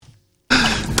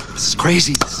This is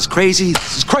crazy. This is crazy.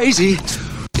 This is crazy.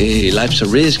 Hey, life's a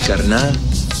risk, carnal.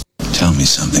 Tell me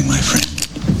something, my friend.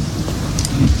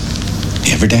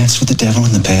 You ever danced with the devil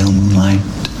in the pale moonlight?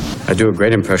 I do a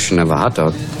great impression of a hot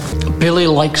dog. Billy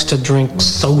likes to drink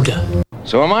soda.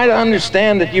 So am I to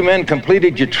understand that you men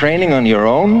completed your training on your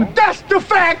own? That's the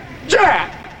fact,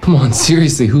 Jack! Come on,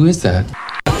 seriously, who is that?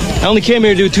 I only came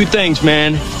here to do two things,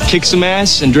 man. Kick some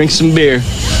ass and drink some beer.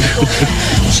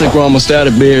 Looks like we're almost out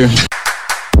of beer.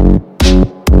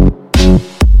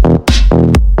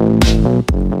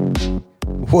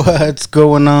 What's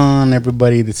going on,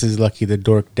 everybody? This is Lucky the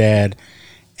Dork Dad.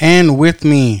 And with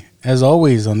me, as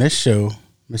always, on this show,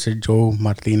 Mr. Joe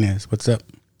Martinez. What's up?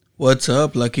 What's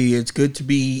up, Lucky? It's good to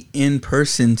be in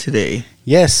person today.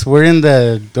 Yes, we're in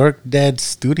the Dork Dad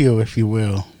studio, if you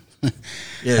will.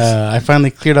 Yes. I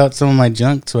finally cleared out some of my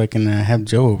junk so I can have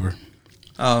Joe over.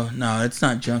 Oh, no, it's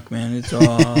not junk, man. It's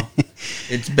all...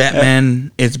 it's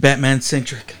Batman. It's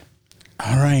Batman-centric.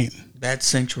 All right. Bat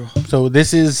Central. So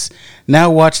this is...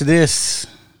 Now watch this.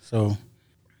 So,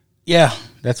 yeah,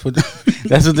 that's what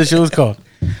that's what the show's called.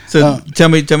 So tell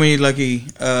me, Lucky,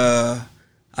 I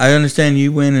understand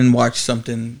you went and watched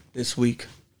something this week.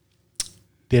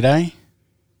 Did I?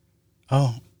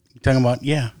 Oh, you're talking about,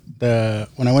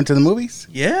 when I went to the movies?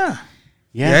 Yeah.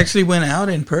 Yeah. You actually went out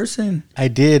in person. I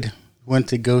did. Went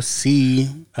to go see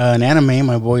an anime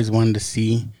my boys wanted to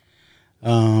see.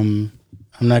 I'm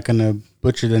not going to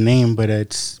butcher the name, but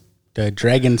it's the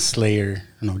Demon Slayer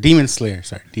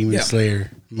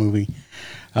movie,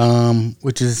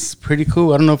 which is pretty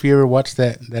cool. I don't know if you ever watched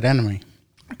that anime.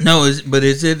 No, is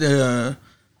it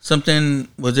something?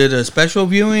 Was it a special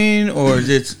viewing, or is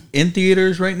it in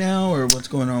theaters right now, or what's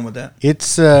going on with that?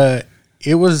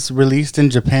 It was released in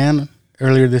Japan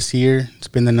earlier this year. It's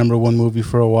been the number one movie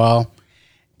for a while,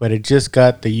 but it just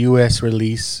got the U.S.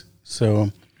 release.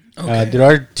 So there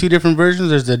are two different versions.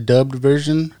 There's the dubbed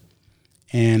version,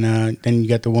 and then you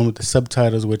got the one with the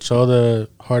subtitles, which all the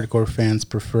hardcore fans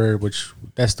prefer, which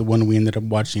that's the one we ended up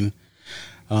watching.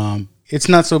 It's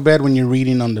not so bad when you're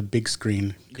reading on the big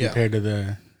screen compared to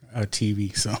the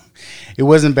TV, so it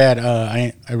wasn't bad.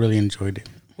 I really enjoyed it.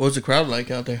 What was the crowd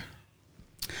like out there?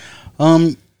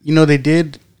 They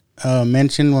did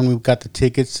mention when we got the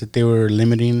tickets that they were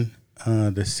limiting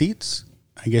the seats,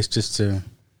 I guess just to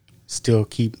still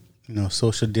keep,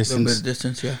 social distance. A little bit of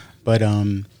distance, yeah. But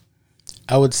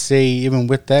I would say even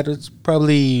with that, it's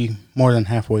probably more than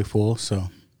halfway full, so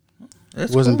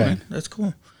it wasn't bad. Man. That's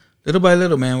cool. Little by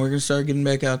little, man, we're going to start getting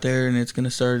back out there, and it's going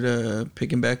to start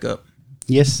picking back up.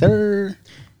 Yes, sir.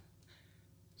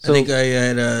 So, I think I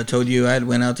had told you I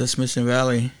went out to Smithson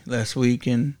Valley last week,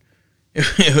 and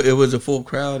it was a full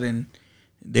crowd, and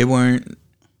they weren't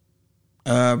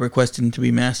requesting to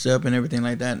be masked up and everything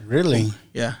like that. Really?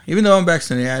 Yeah. Even though I'm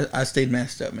vaccinated, I stayed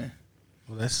masked up, man.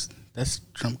 Well, that's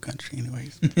Trump country,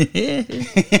 anyways.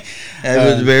 It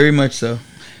was very much so.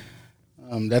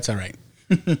 That's all right.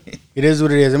 It is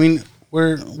what it is. I mean,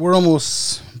 we're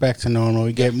almost back to normal.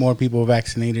 We get more people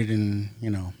vaccinated, and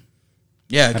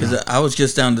Yeah, because I was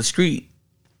just down the street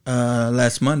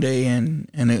last Monday, and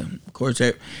of course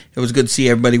it was good to see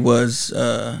everybody was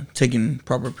taking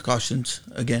proper precautions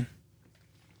again.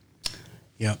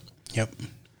 Yep.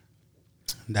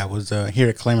 That was here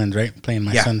at Clemens, right? Playing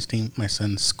my son's team, my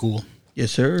son's school.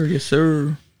 Yes, sir. Yes,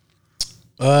 sir.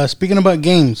 Speaking about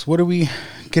games, what are we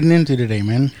getting into today,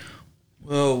 man?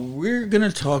 Well, we're going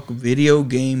to talk video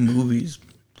game movies.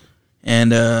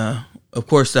 And, of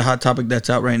course, the hot topic that's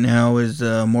out right now is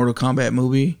the Mortal Kombat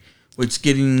movie, which is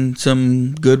getting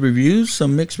some good reviews,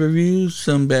 some mixed reviews,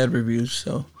 some bad reviews.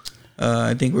 So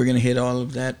I think we're going to hit all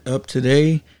of that up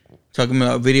today, talking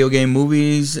about video game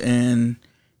movies and,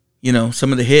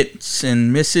 some of the hits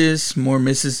and misses, more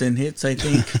misses than hits, I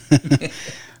think.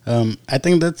 I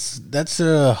think that's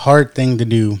a hard thing to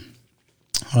do.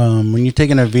 When you're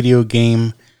taking a video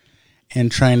game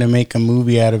and trying to make a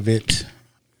movie out of it,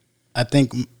 I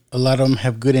think a lot of them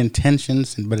have good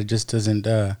intentions, but it just doesn't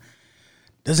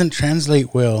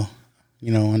translate well,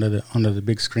 under the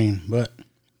big screen. But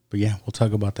yeah, we'll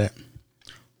talk about that.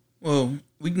 Well,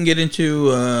 we can get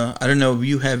into I don't know if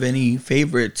you have any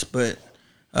favorites, but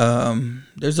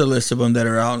there's a list of them that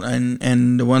are out,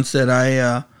 and the ones that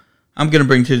I'm gonna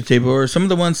bring to the table are some of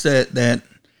the ones that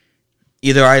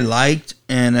either I liked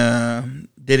and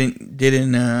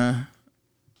didn't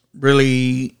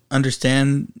really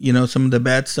understand, some of the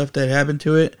bad stuff that happened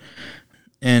to it,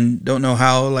 and don't know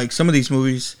how, like, some of these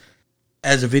movies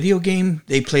as a video game,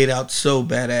 they played out so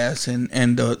badass,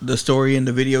 and the story in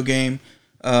the video game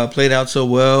played out so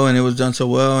well, and it was done so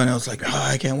well, and I was like,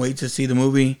 I can't wait to see the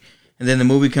movie. And then the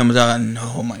movie comes out, and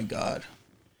oh my God,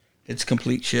 it's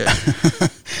complete shit.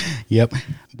 Yep.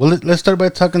 Well, let's start by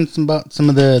talking about some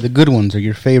of the good ones or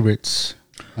your favorites.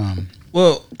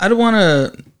 Well, I don't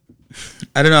know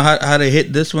how to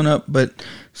hit this one up, but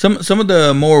some of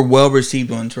the more well-received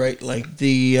ones, right? Like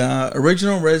the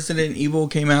original Resident Evil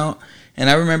came out, and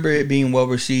I remember it being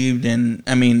well-received, and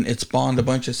I mean, it spawned a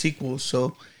bunch of sequels,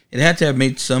 so it had to have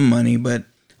made some money, but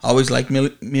I always liked Mila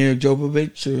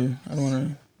Jovovich, or I don't want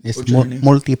to... It's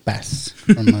Multipass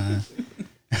from...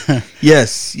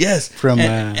 Yes. From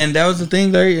and that was the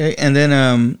thing, Larry. And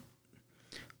then,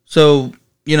 so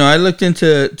you know, I looked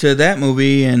into that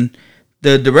movie, and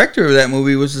the director of that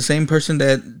movie was the same person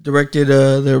that directed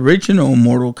the original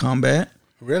Mortal Kombat.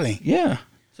 Really? Yeah.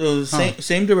 So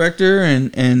same director,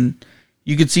 and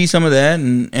you could see some of that,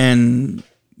 and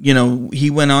you know, he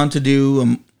went on to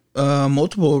do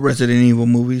multiple Resident Evil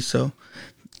movies. So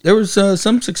there was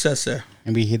some success there.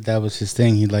 Maybe that was his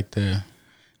thing. He liked the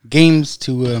games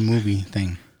to a movie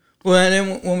thing. Well, and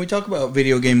then when we talk about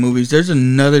video game movies, there's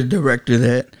another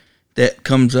director that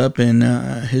comes up, and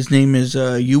his name is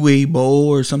Yue Bo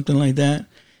or something like that.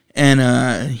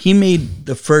 And he made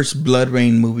the first Blood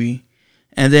Rain movie.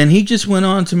 And then he just went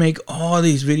on to make all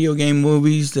these video game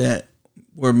movies that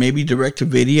were maybe direct to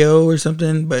video or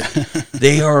something, but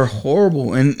they are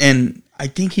horrible. And I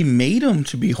think he made them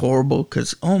to be horrible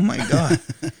because, oh my God.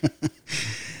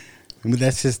 I mean,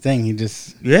 that's his thing. He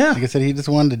just, yeah, like I said, he just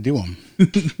wanted to do them.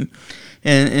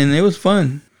 and it was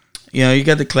fun. You know, you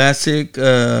got the classic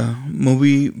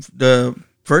movie. The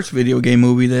first video game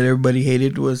movie that everybody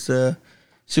hated was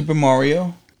Super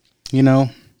Mario. You know,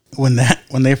 when that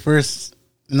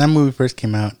movie first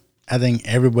came out, I think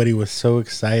everybody was so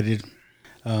excited.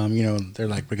 You know, they're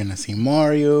like, we're gonna see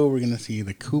Mario, we're gonna see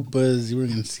the Koopas, we're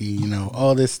gonna see, you know,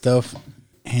 all this stuff.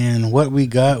 And what we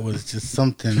got was just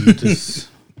something just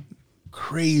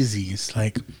crazy. It's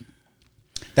like,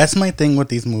 that's my thing with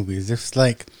these movies. It's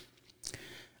like,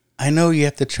 I know you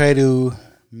have to try to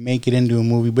make it into a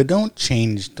movie, but don't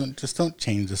change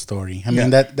the story. I mean,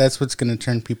 that's what's gonna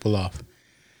turn people off.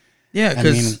 Yeah,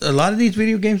 because a lot of these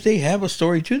video games, they have a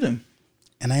story to them.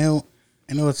 And I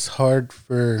know it's hard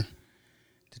to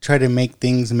try to make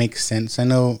things make sense. I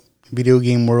know video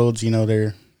game worlds, you know,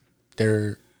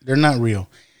 they're not real.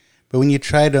 But when you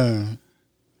try to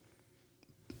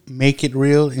make it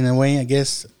real in a way, I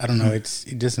guess, I don't know, it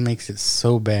just makes it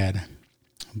so bad.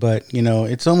 But, you know,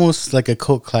 it's almost like a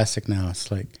cult classic now.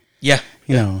 It's like, you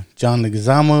know, John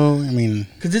Leguizamo, I mean,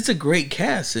 because it's a great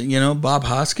cast. You know, Bob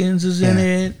Hoskins is in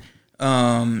it.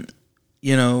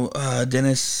 You know,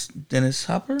 Dennis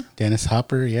Hopper. Dennis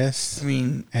Hopper, yes. I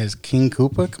mean, as King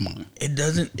Koopa. Come on. It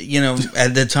doesn't, you know,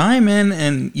 at the time, man,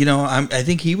 and you know, I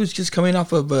think he was just coming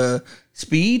off of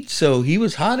Speed, so he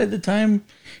was hot at the time.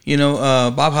 You know,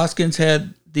 Bob Hoskins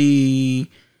had the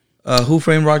Who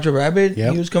Framed Roger Rabbit.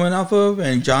 Yep. He was coming off of,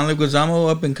 and John Leguizamo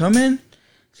up and coming.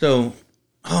 So,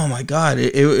 oh my God,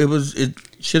 it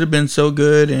should have been so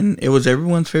good, and it was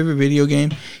everyone's favorite video game.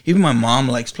 Even my mom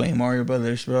likes playing Mario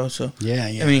Brothers, bro. So yeah.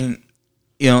 I mean,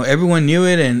 you know, everyone knew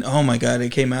it, and oh my God, it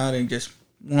came out and just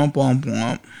womp womp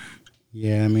womp.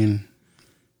 Yeah, I mean,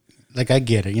 like, I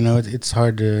get it. You know, it's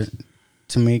hard to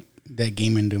make that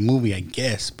game into a movie, I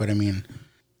guess. But I mean,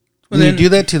 when you do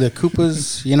that to the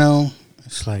Koopas, you know,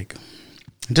 it's like,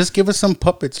 just give us some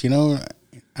puppets. You know,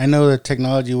 I know the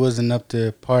technology wasn't up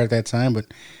to par at that time, but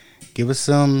give us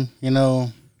some, you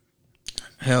know.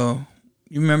 Hell,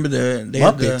 you remember they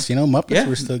Muppets, you know, Muppets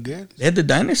were still good. They had the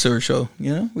dinosaur show,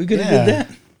 you know. We could have did that.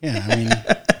 Yeah, I mean,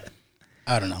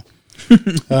 I don't know.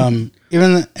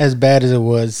 Even as bad as it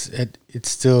was, it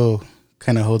still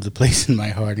kind of holds a place in my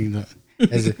heart, you know,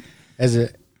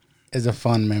 as a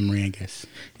fond memory, I guess.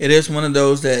 It is one of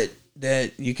those that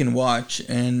you can watch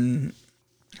and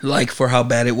like for how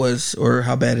bad it was or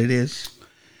how bad it is.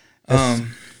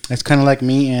 That's kind of like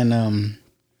me and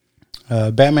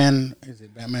Batman. Is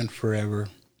it Batman Forever?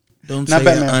 Don't Not say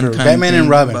Batman Forever. Batman and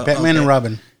Robin. Batman and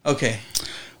Robin. Okay.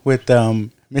 With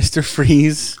Mr.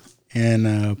 Freeze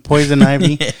and Poison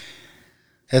Ivy.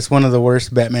 That's one of the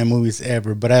worst Batman movies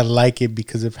ever, but I like it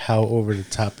because of how over the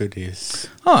top it is.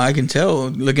 Oh, I can tell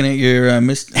looking at your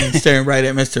staring right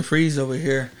at Mr. Freeze over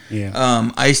here. Yeah.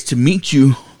 Ice to meet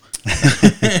you.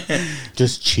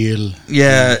 Just chill.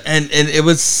 Yeah, and it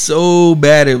was so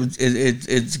bad.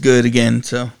 It's good again.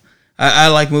 So I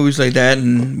like movies like that.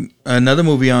 And another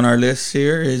movie on our list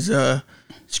here is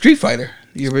Street Fighter,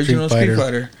 the original Street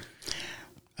Fighter.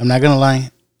 I'm not gonna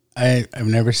lie, I've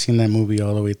never seen that movie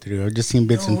all the way through. I've just seen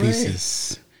bits and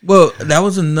pieces. Well, that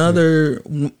was another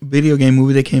video game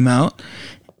movie that came out,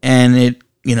 and it,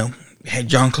 you know, had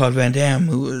Jean-Claude Van Damme,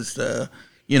 who was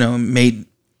made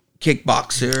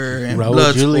Kickboxer and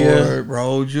Raul Julia. Bloodsport.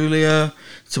 Raul Julia.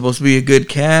 It's supposed to be a good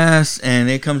cast, and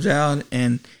it comes out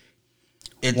and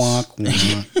it's Wonk,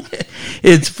 wonk.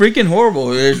 it's freaking horrible.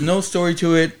 There's no story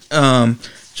to it.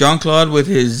 Jean-Claude, with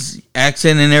his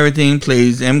accent and everything,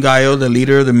 plays M. Gallo, the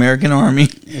leader of the American Army.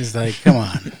 It's like, come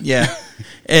on. Yeah,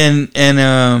 and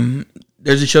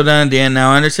there's a showdown at the end.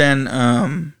 Now I understand.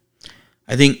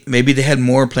 I think maybe they had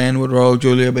more planned with Raul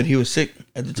Julia, but he was sick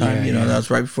at the time. Yeah, That was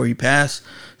right before he passed.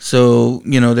 So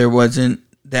there wasn't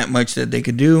that much that they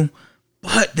could do.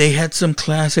 But they had some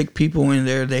classic people in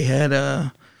there. They had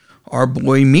our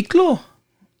boy Miklo.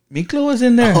 Miklo was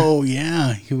in there. Oh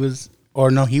yeah, he was. Or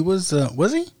no, he was.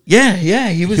 Was he? Yeah,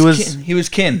 he was. He was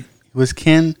Ken. He was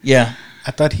Ken. Yeah.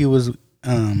 I thought he was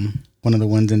one of the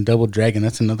ones in Double Dragon.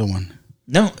 That's another one.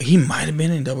 No, he might have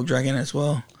been in Double Dragon as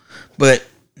well. But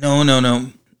no,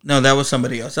 that was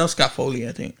somebody else. That was Scott Foley,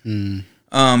 I think.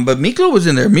 But Miklo was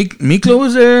in there. Miklo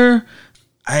was there.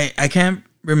 I can't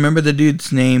remember the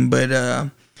dude's name,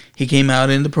 but he came out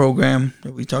in the program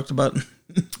that we talked about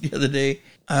the other day.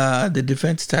 The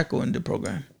defense tackle in the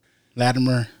program.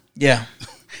 Latimer. Yeah.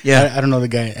 I don't know the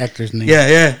guy actor's name.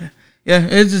 Yeah.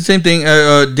 It's the same thing.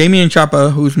 Damian Chapa,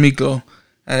 who's Miklo.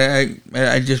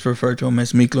 I just refer to him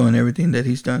as Miklo and everything that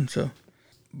he's done. So,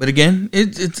 but again,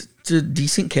 it's a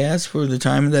decent cast for the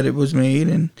time that it was made,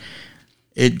 and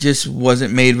it just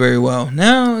wasn't made very well.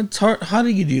 Now it's hard. How do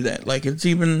you do that? Like, it's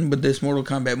even with this Mortal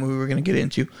Kombat movie we're gonna get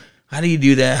into. How do you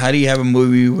do that? How do you have a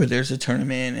movie where there's a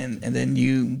tournament and then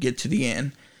you get to the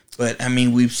end? But I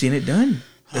mean, we've seen it done.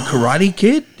 The Karate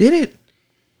Kid did it.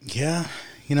 Yeah,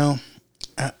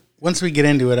 once we get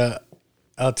into it,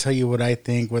 I'll tell you what I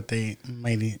think, what they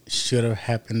maybe should have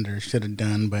happened or should have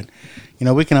done. But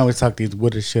we can always talk these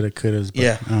woulda, shoulda, couldas. But,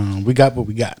 yeah, we got what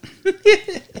we got.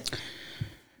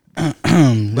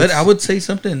 But I would say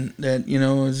something that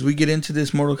as we get into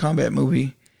this Mortal Kombat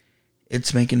movie,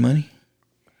 it's making money.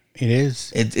 It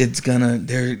is. It's gonna.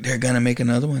 They're gonna make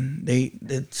another one.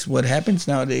 That's what happens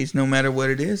nowadays. No matter what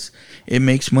it is, it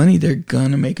makes money. They're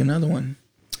gonna make another one.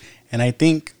 And I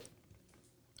think,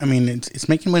 it's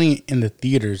making money in the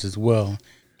theaters as well,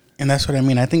 and that's what I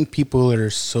mean. I think people are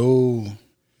so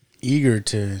eager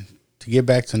to get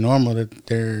back to normal that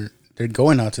they're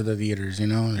going out to the theaters.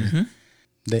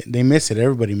 They miss it.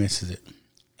 Everybody misses it.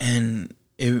 And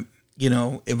if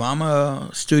I'm a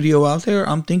studio out there,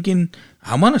 I'm thinking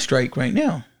I'm on a strike right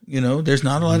now. There's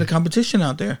not a lot of competition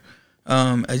out there.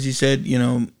 As you said,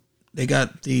 they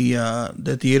got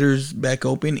the theaters back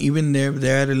open. Even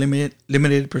they're at a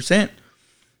limited percent.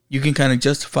 You can kind of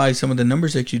justify some of the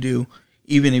numbers that you do,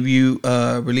 even if you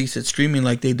release it streaming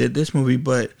like they did this movie.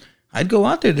 But I'd go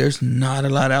out there. There's not a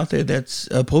lot out there that's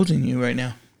opposing you right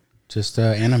now. Just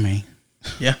anime.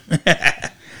 Yeah.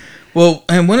 Well,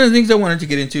 and one of the things I wanted to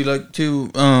get into,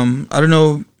 I don't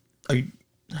know,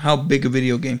 how big a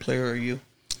video game player are you?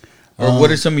 Or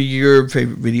what are some of your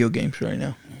favorite video games right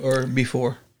now or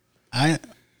before? I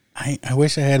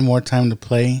wish I had more time to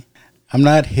play. I'm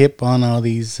not hip on all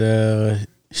these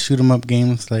shoot 'em up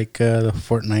games like the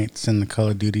Fortnites and the Call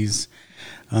of Duties.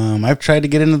 I've tried to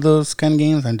get into those kind of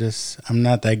games. I'm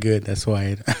not that good. That's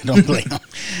why I don't play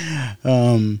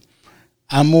them.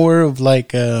 I'm more of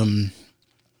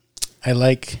I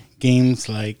like games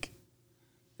like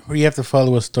where you have to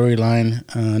follow a storyline.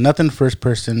 Nothing first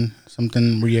person,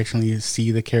 something where you actually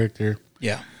see the character.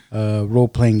 Yeah. Role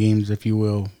playing games, if you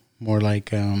will, more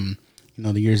like your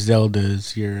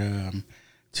Zeldas, your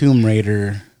Tomb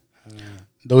Raider,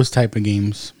 those type of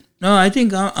games. No, I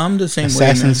think I'm the same way.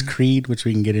 Assassin's Creed, which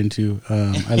we can get into.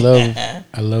 I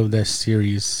love that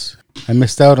series. I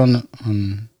missed out on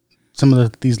some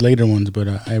of these later ones, but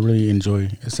I really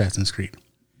enjoy Assassin's Creed.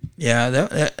 Yeah,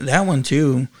 that one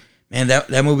too, man.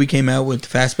 That movie came out with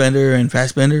Fassbender, and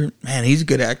Fassbender, man, he's a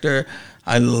good actor.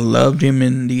 I loved him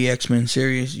in the X-Men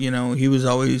series. He was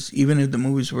always, even if the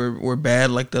movies were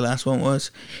bad, like the last one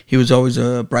was, he was always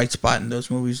a bright spot in those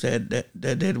movies that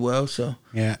did well. So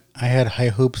yeah, I had high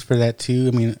hopes for that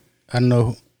too. I don't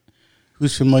know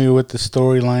who's familiar with the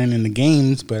storyline in the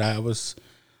games, but I was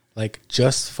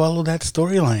just follow that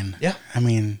storyline. Yeah,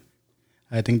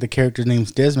 I think the character's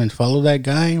name's Desmond. Follow that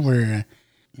guy where,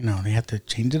 they have to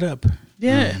change it up.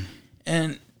 Yeah.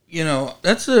 And,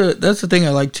 that's the thing I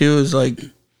like too is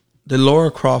the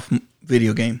Lara Croft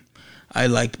video game I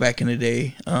liked back in the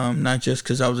day. Not just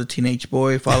because I was a teenage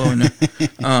boy following her.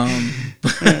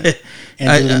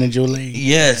 Angelina Jolie.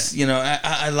 Yes.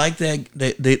 I like that.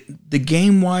 The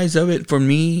game wise of it, for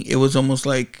me, it was almost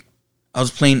like I was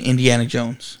playing Indiana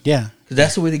Jones. Yeah. Because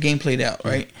that's the way the game played out,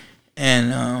 right?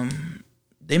 And,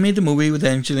 they made the movie with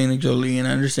Angelina Jolie, and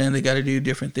I understand they got to do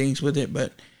different things with it,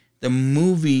 but the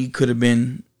movie could have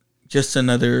been just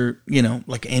another,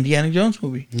 like an Indiana Jones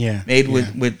movie. Yeah. Made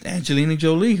with Angelina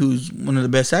Jolie, who's one of the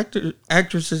best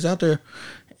actresses out there.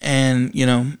 And,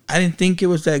 I didn't think it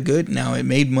was that good. Now, it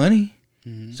made money.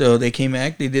 Mm-hmm. So they came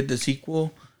back. They did the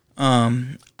sequel.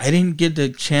 I didn't get the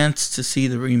chance to see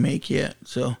the remake yet.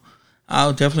 So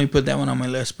I'll definitely put that one on my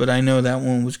list. But I know that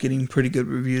one was getting pretty good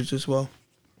reviews as well.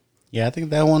 Yeah, I think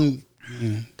that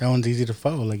one's easy to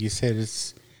follow. Like you said,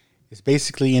 it's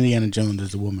basically Indiana Jones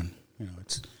as a woman.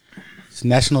 It's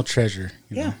national treasure.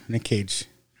 Yeah. Nick Cage.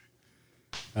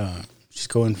 Just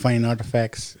go and find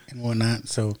artifacts and whatnot.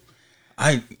 So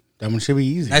that one should be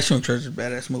easy. National Treasure is a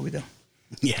badass movie, though.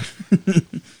 Yeah.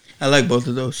 I like both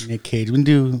of those. Nick Cage. We can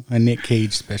do a Nick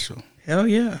Cage special. Hell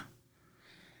yeah.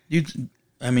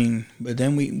 But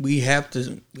then we'd have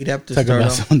to Talk start about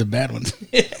off. some of the bad ones.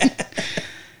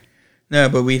 No,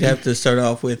 but we'd have to start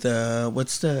off with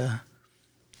what's the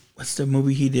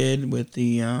movie he did with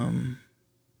the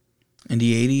in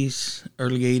the 80s,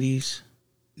 early 80s?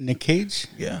 Nick Cage?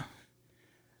 Yeah.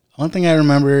 One thing I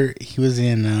remember, he was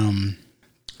in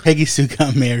Peggy Sue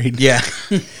Got Married. Yeah.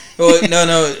 Well,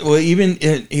 no. Well, even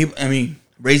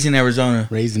Raising Arizona.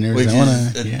 Raising Which Arizona.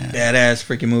 is a badass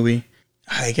freaking movie.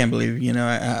 I can't believe,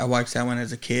 I watched that one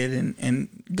as a kid and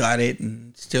got it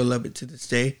and still love it to this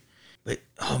day. But,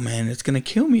 oh man, it's going to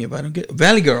kill me if I don't get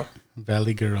Valley Girl.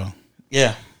 Valley Girl.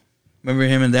 Yeah. Remember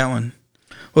him in that one.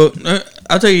 Well,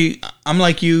 I'll tell you, I'm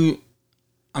like you.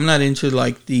 I'm not into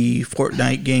like the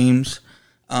Fortnite games.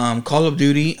 Call of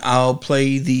Duty, I'll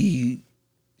play the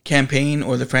campaign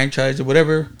or the franchise or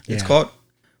whatever it's called.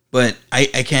 But I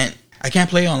can't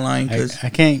play online because I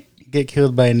can't get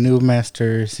killed by a Noob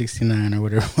Master 69 or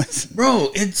whatever it was.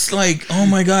 Bro, it's like, oh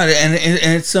my God. And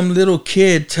it's some little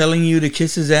kid telling you to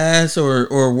kiss his ass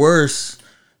or worse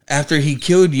after he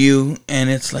killed you. And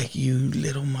it's like, you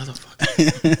little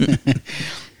motherfucker.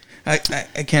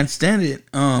 I can't stand it.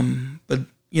 But,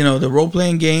 the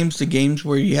role-playing games, the games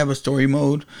where you have a story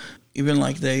mode, even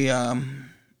like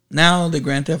now the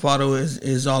Grand Theft Auto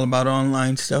is all about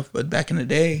online stuff. But back in the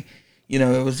day,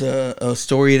 it was a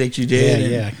story that you did.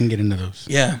 Yeah, I can get into those.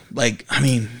 Yeah,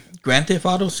 Grand Theft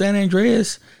Auto San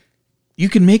Andreas, you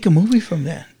can make a movie from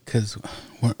that. Because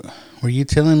were you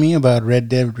telling me about Red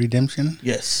Dead Redemption?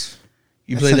 Yes.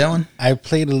 You played that one? I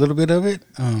played a little bit of it.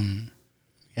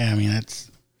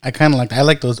 I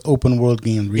like those open world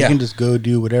games where you can just go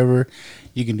do whatever.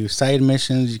 You can do side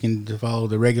missions. You can follow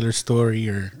the regular story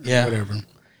or whatever.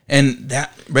 And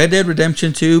that Red Dead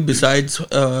Redemption 2, besides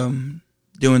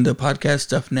doing the podcast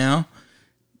stuff now,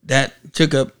 that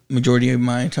took up majority of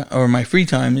my time or my free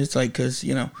time. It's like, because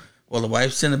the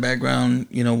wife's in the background,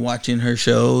 watching her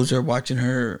shows or watching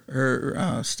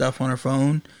her stuff on her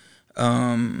phone.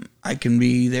 I can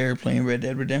be there playing Red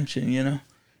Dead Redemption,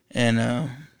 and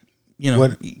you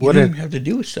don't have to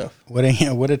do with stuff.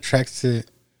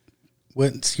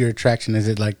 What's your attraction? Is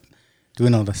it like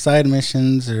doing all the side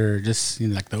missions or just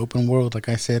like the open world, like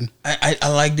I said? I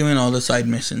like doing all the side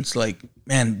missions. Like,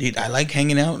 man, dude, I like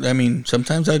hanging out. I mean,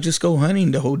 sometimes I just go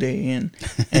hunting the whole day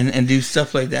and do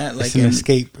stuff like that. Like, it's an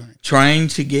escape. Trying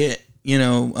to get,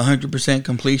 100%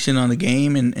 completion on the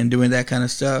game and doing that kind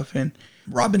of stuff and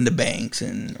robbing the banks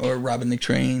or robbing the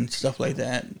trains, stuff like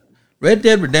that. Red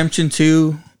Dead Redemption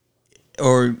 2,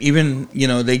 or even,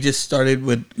 they just started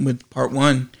with part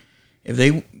 1. If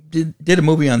they did a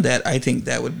movie on that, I think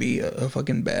that would be a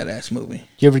fucking badass movie.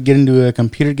 You ever get into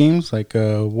computer games like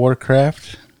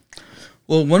Warcraft?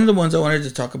 Well, one of the ones I wanted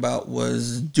to talk about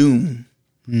was Doom.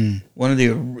 One of the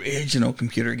original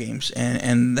computer games.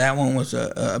 And that one was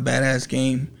a badass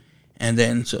game. And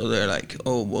then so they're like,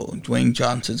 oh, well, Dwayne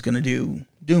Johnson's going to do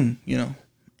Doom,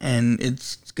 and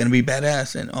it's going to be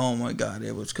badass. And oh my God,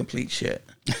 it was complete shit.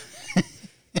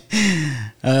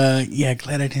 Yeah,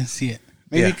 glad I didn't see it.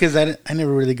 Maybe because I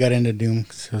never really got into Doom.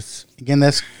 So again,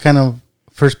 that's kind of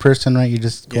first person, right? You're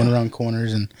just going around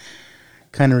corners and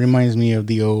kind of reminds me of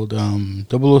the old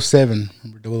 007.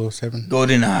 Remember 007?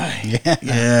 GoldenEye.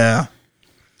 Yeah.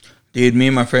 Dude, me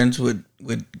and my friends would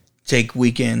take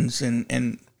weekends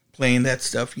and playing that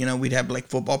stuff. We'd have like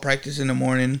football practice in the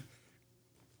morning,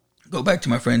 go back to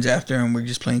my friends after, and we're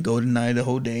just playing GoldenEye the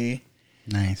whole day.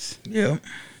 Nice. Yeah.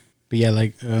 But yeah,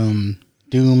 like Doom,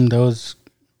 that was...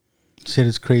 Shit,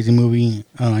 it's a crazy movie.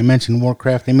 I mentioned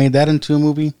Warcraft. They made that into a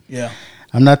movie. Yeah.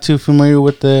 I'm not too familiar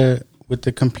with the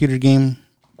computer game.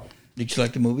 Did you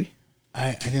like the movie?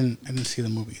 I didn't see the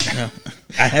movie. No,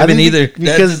 I haven't either.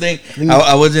 That's the thing.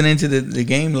 I wasn't into the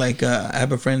game. Like I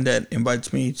have a friend that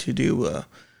invites me to do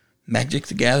Magic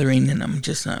the Gathering, and I'm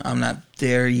not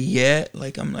there yet.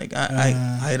 Like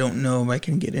I don't know if I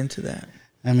can get into that.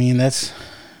 I mean,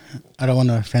 I don't want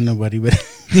to offend nobody, but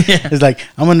it's like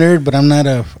I'm a nerd, but I'm not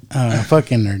a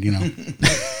fucking nerd, you know.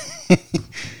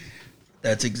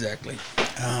 That's exactly.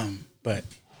 But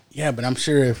yeah, but I'm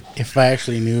sure if I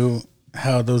actually knew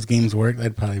how those games work,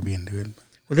 I'd probably be into it.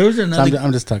 Well, there was another. So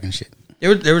I'm just talking shit.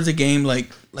 There was a game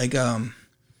like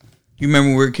you remember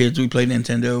when we were kids, we played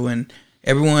Nintendo and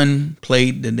everyone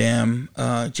played the damn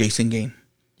Jason game.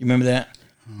 You remember that?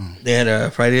 Oh. They had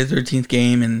a Friday the 13th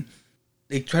game and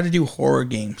they try to do horror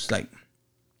games. Like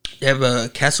they have a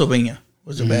Castlevania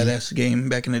was a badass game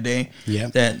back in the day. Yeah,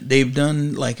 that they've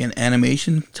done like an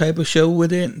animation type of show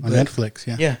with it on Netflix.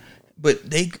 Yeah, yeah. But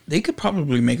they could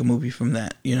probably make a movie from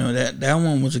that. You know that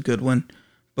one was a good one.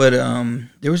 But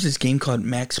there was this game called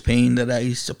Max Payne that I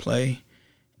used to play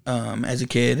as a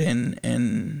kid,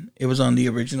 and it was on the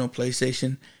original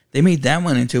PlayStation. They made that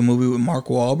one into a movie with Mark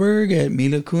Wahlberg and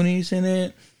Mila Kunis in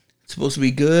it. It's supposed to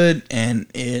be good, and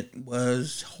it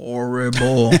was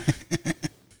horrible.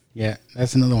 Yeah,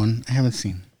 that's another one I haven't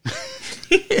seen.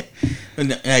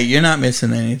 Yeah, you're not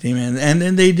missing anything, man. And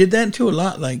then they did that too a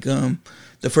lot. Like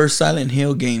the first Silent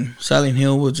Hill game. Silent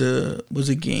Hill was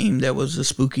a game that was a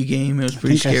spooky game. It was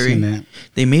pretty scary.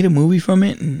 They made a movie from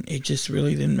it, and it just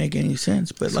really didn't make any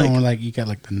sense. But so like you got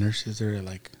like the nurses are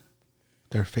like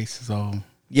their faces all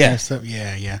messed up.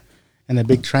 Yeah. And the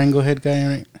big triangle head guy,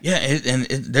 right? Yeah,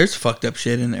 there's fucked up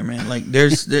shit in there, man. Like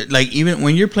there's like even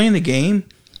when you're playing the game,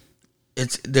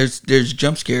 there's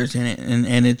jump scares in it,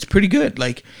 and it's pretty good.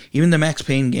 Like even the Max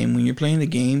Payne game, when you're playing the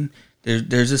game,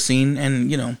 there's a scene, and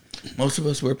you know most of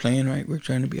us we're playing right. We're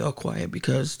trying to be all quiet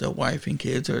because the wife and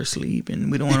kids are asleep,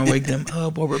 and we don't want to wake them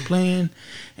up while we're playing.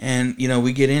 And you know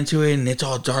we get into it, and it's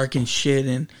all dark and shit,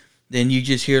 and then you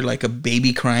just hear like a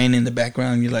baby crying in the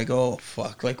background. And you're like, oh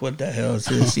fuck, like what the hell is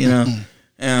this? You know,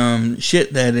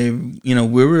 shit that you know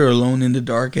we were alone in the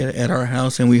dark at our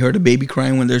house, and we heard a baby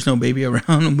crying when there's no baby around,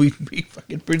 and we'd be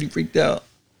fucking pretty freaked out.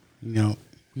 You know,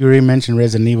 you already mentioned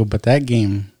Resident Evil, but that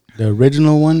game, the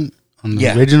original one on the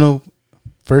original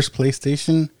first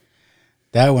PlayStation,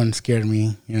 that one scared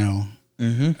me. You know,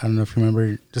 I don't know if you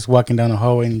remember just walking down the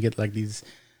hallway and you get like these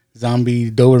zombie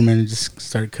Doberman just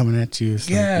start coming at you. It's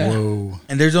like, whoa.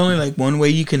 And there's only like one way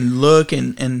you can look,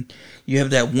 and you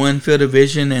have that one field of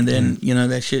vision, and then you know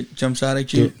that shit jumps out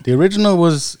at you. The original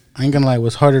was, I ain't gonna lie,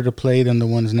 was harder to play than the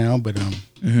ones now, but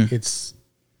it's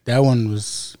that one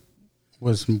was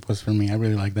for me. I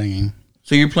really like that game.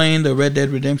 So you're playing the Red Dead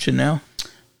Redemption now?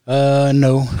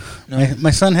 No.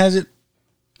 My son has it.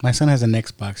 My son has an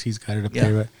Xbox. He's got it up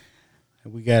there,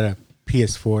 but we got a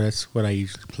PS4. That's what I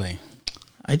usually play.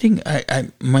 I think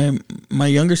my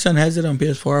younger son has it on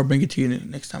PS4. I'll bring it to you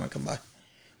next time I come by.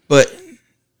 But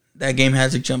that game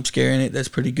has a jump scare in it. That's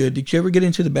pretty good. Did you ever get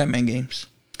into the Batman games?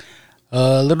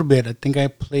 A little bit. I think I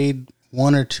played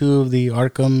one or two of the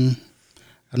Arkham.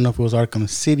 I don't know if it was Arkham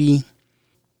City,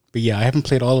 but yeah, I haven't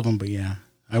played all of them. But yeah,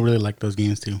 I really like those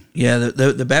games too. Yeah,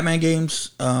 the Batman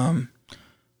games,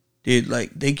 dude,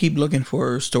 like they keep looking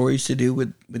for stories to do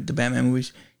with the Batman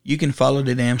movies. You can follow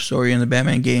the damn story in the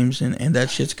Batman games, and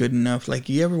that shit's good enough. Like,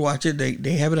 you ever watch it?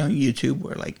 They have it on YouTube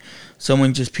where, like,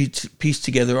 someone just pieced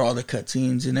together all the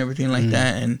cutscenes and everything like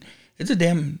that. And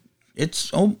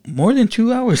it's more than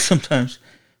 2 hours sometimes.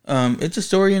 It's a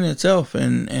story in itself,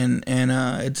 and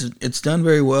it's done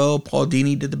very well. Paul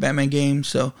Dini did the Batman games,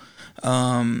 so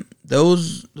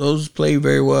those play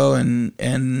very well.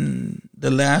 And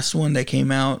the last one that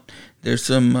came out, there's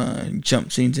some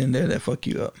jump scenes in there that fuck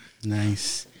you up.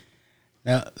 Nice.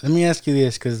 Now, let me ask you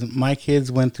this, because my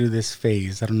kids went through this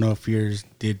phase. I don't know if yours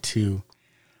did too.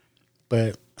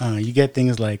 But you get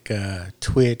things like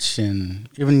Twitch and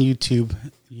even YouTube.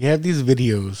 You have these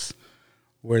videos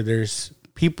where there's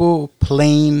people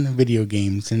playing video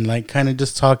games and like kind of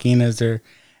just talking as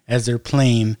they're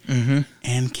playing.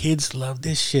 And kids love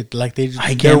this shit. Like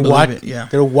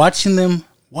they're watching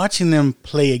them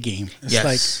play a game. It's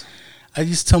like, I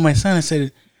just told my son, I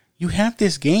said, you have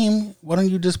this game. Why don't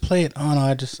you just play it? Oh no,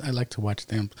 I like to watch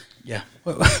them. Yeah.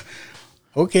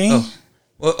 Okay. Oh.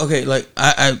 Well, okay. Like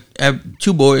I have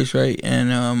two boys, right? And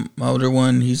my older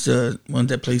one, he's the one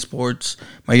that plays sports.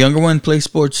 My younger one plays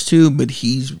sports too, but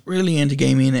he's really into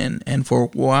gaming. And for a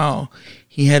while,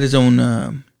 he had his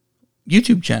own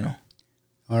YouTube channel.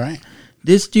 All right.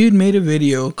 This dude made a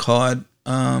video called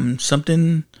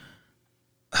something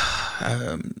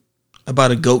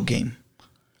about a goat game.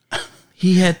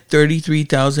 He had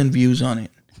 33,000 views on it.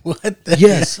 What the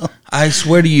hell? I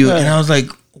swear to you. And I was like,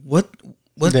 what?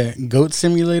 The goat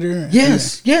simulator?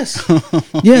 Yes. Yes.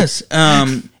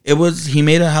 It was, he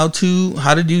made a how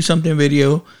to do something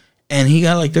video, and he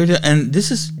got like 30, and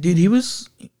this is, dude, he's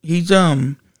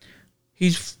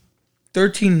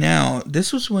 13 now.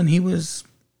 This was when he was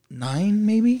 9,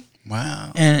 maybe.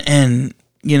 Wow. And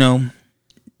you know,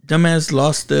 dumbass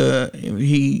lost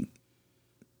he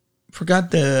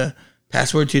forgot the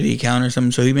password to the account or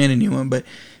something, so he made a new one. But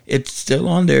it's still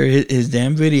on there, his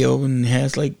damn video, and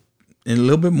has like a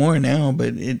little bit more now,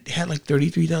 but it had like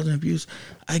 33,000 views.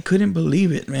 I couldn't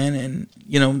believe it, man. And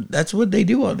you know, that's what they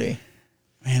do all day.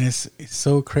 Man, it's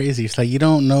so crazy. It's like you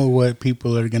don't know what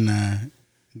people are gonna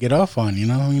get off on. You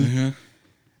know what I mean? Mm-hmm.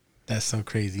 That's so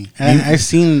crazy. And I've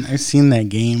seen that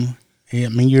game. I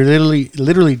mean, you're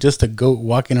literally just a goat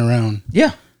walking around.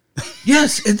 Yeah.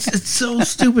 Yes, it's so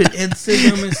stupid. It's the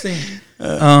dumbest thing.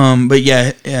 But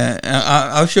yeah,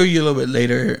 I'll show you a little bit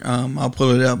later. I'll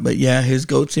pull it up. But yeah, his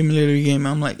Goat Simulator game.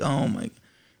 I'm like, oh my,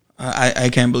 I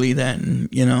can't believe that. And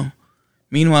you know,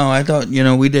 meanwhile, I thought, you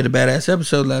know, we did a badass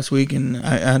episode last week, and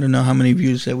I don't know how many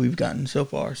views that we've gotten so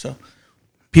far. So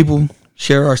people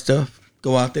share our stuff.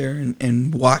 Go out there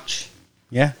and watch.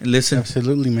 Yeah, and listen.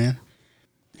 Absolutely, man.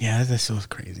 Yeah, that's so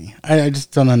crazy. I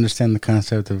just don't understand the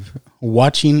concept of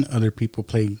watching other people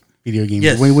play video games.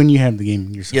 Yes. When you have the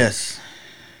game yourself. Yes.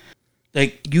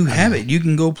 Like, you have it. You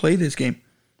can go play this game.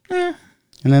 And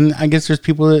then I guess there's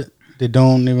people that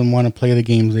don't even want to play the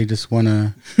games. They just want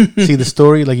to see the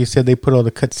story. Like you said, they put all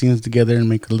the cutscenes together and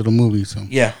make a little movie. So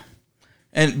yeah.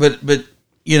 And but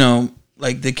you know,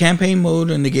 like the campaign mode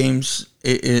in the games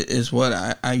is what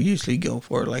I usually go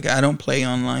for. Like, I don't play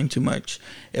online too much.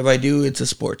 If I do, it's a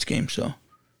sports game. So,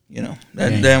 you know,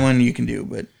 that one you can do.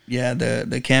 But yeah,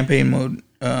 the campaign mode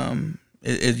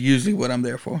is usually what I'm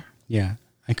there for. Yeah,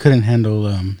 I couldn't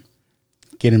handle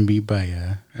getting beat by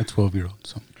a 12-year-old.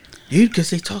 So, dude, because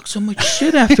they talk so much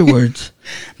shit afterwards.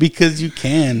 Because you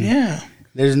can. Yeah.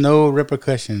 There's no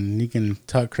repercussion. You can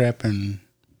talk crap and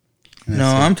no,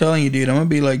 I'm telling you, dude, I'm going to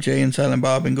be like Jay and Silent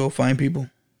Bob and go find people.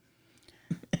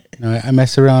 No, I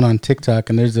mess around on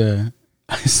TikTok, and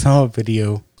I saw a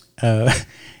video. It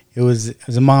was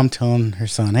a mom telling her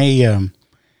son, "Hey, you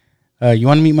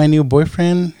want to meet my new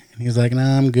boyfriend?" And he was like,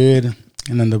 "Nah, I'm good."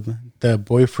 And then the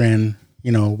boyfriend,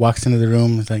 you know, walks into the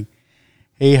room. He's like,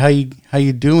 "Hey, how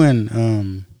you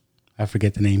doing?" I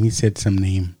forget the name. He said some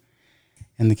name,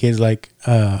 and the kid's like,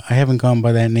 "I haven't gone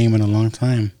by that name in a long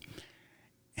time."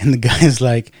 And the guy's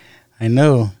like, "I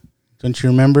know. Don't you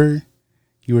remember?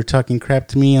 You were talking crap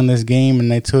to me on this game,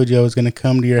 and I told you I was going to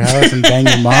come to your house and bang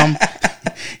your mom."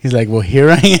 He's like, "Well, here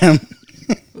I am."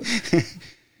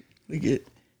 Look at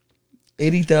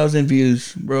 80,000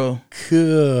 views, bro.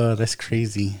 Cool. That's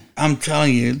crazy. I'm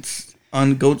telling you, it's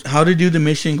on Goat. How to do the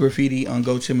mission graffiti on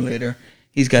Goat Simulator.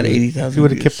 He's got 80,000 If he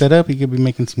would have kept that up, he could be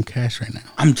making some cash right now.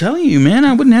 I'm telling you, man,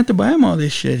 I wouldn't have to buy him all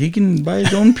this shit. He can buy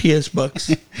his own PS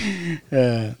bucks.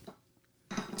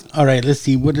 All right, let's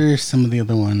see. What are some of the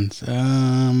other ones?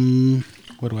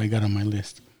 What do I got on my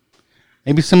list?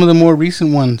 Maybe some of the more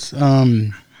recent ones.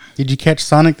 Did you catch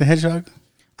Sonic the Hedgehog?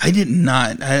 I did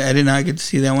not. I did not get to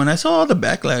see that one. I saw all the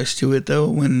backlash to it, though,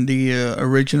 when the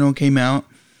original came out,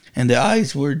 and the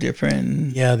eyes were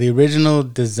different. Yeah, the original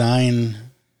design,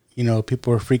 you know,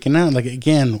 people were freaking out. Like,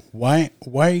 again, why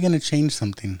are you going to change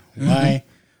something? Mm-hmm.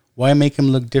 Why make him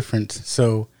look different?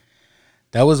 So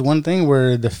that was one thing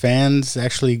where the fans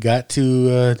actually got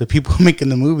to the people making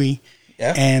the movie,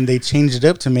 and they changed it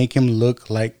up to make him look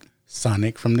like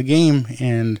Sonic from the game,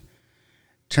 and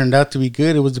turned out to be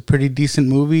good. It was a pretty decent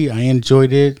movie. I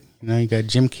enjoyed it. You know, you got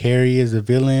Jim Carrey as a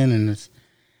villain, and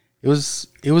it was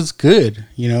good,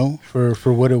 you know,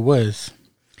 for what it was.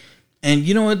 And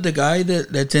you know what? The guy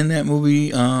that's in that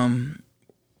movie,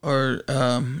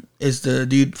 is the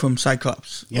dude from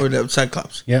Cyclops, or the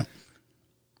Cyclops. Yeah.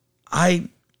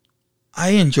 I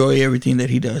enjoy everything that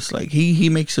he does. Like he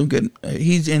makes some good.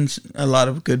 He's in a lot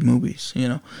of good movies. You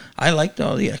know, I liked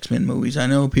all the X-Men movies. I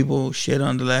know people shit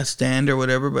on The Last Stand or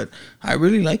whatever, but I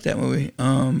really like that movie.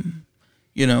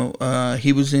 You know,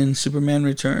 he was in Superman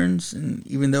Returns, and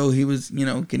even though he was, you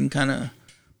know, getting kind of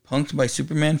punked by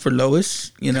Superman for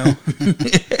Lois, you know,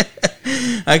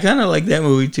 I kind of like that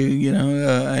movie too. You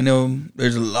know, I know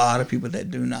there's a lot of people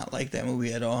that do not like that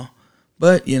movie at all.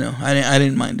 But, you know, I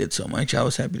didn't mind it so much. I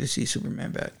was happy to see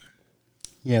Superman back.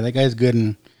 Yeah, that guy's good.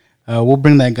 And we'll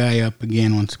bring that guy up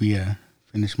again once we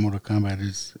finish Mortal Kombat.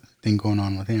 There's a thing going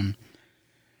on with him.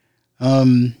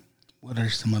 What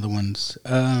are some other ones?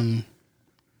 I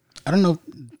don't know.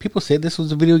 People say this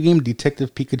was a video game,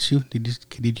 Detective Pikachu. Did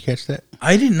you catch that?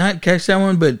 I did not catch that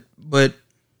one, but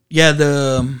yeah,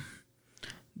 the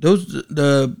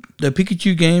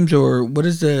Pikachu games, or what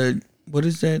is that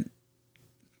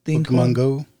thing Pokemon called?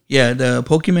 Go? Yeah, the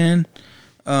Pokemon.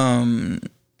 I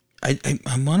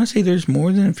want to say there's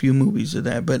more than a few movies of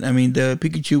that, but I mean the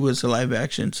Pikachu was a live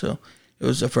action, so It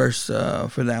was the first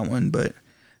for that one, but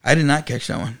I did not catch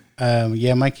that one.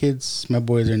 Yeah, my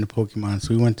boys are into Pokemon,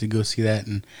 so we went to go see that,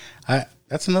 and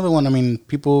that's another one. I mean,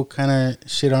 people kind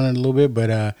of shit on it a little bit,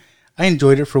 but I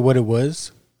enjoyed it for what it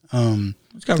was.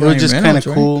 It's got it Ryan was just kind of Reynolds,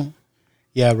 cool. right?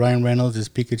 Yeah, Ryan Reynolds is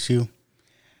Pikachu.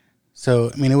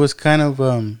 So I mean, it was kind of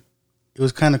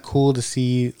cool to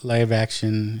see live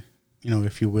action,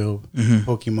 if you will,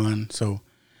 Pokemon. So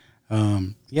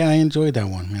yeah, I enjoyed that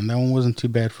one, man. That one wasn't too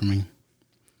bad for me.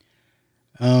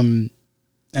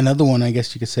 Another one, I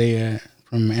guess you could say,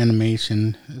 from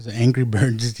animation is Angry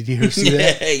Birds. Did you ever see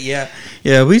that? Yeah.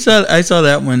 I saw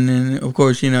that one, and of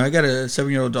course, I got a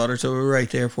 7-year-old daughter, so we're right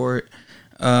there for it.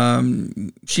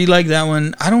 She liked that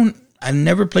one. I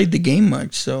never played the game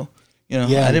much, so I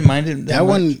didn't mind it. That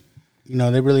one,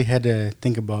 they really had to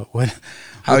think about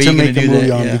how to you make the movie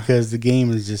that, on, because the game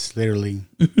is just literally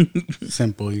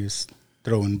simple. You just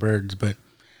throw in birds, but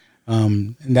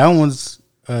and that one was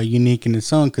unique in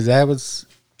its own because that was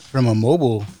from a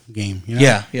mobile game.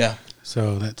 Yeah.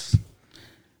 So that's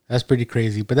pretty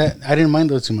crazy. But I didn't mind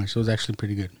those too much. It was actually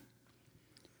pretty good.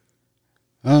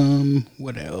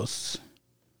 What else?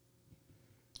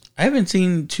 I haven't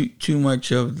seen too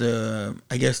much of the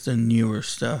newer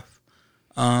stuff.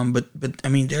 But I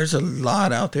mean, there's a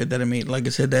lot out there that I made. Like I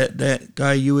said, that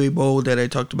guy Uwe Boll that I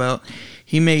talked about,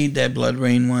 he made that Blood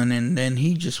Rain one, and then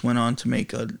he just went on to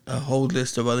make a whole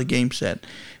list of other games that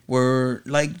were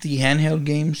like the handheld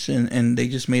games, and they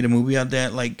just made a movie out of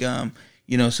that. Like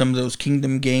some of those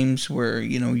Kingdom games where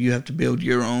you have to build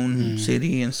your own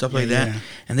city and stuff like that,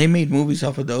 and they made movies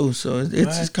off of those. So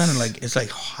it's just kind of like, it's like,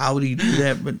 how do you do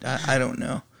that? But I don't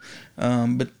know.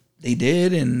 But they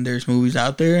did, and there's movies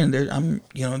out there, and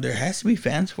there has to be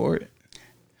fans for it.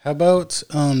 How about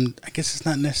I guess it's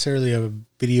not necessarily a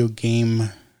video game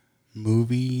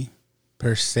movie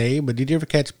per se, but did you ever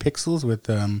catch Pixels with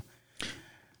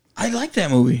I like that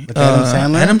movie. With Adam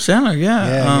Sandler? Adam Sandler,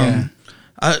 yeah.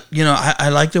 I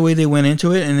like the way they went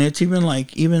into it, and it's even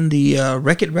the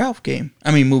Wreck-It Ralph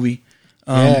movie.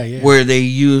 Where they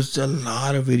used a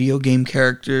lot of video game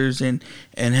characters and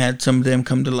had some of them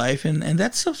come to life, and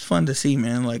that stuff's fun to see,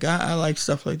 man. Like I like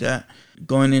stuff like that.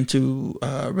 Going into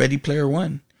Ready Player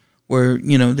One, where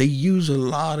they use a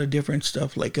lot of different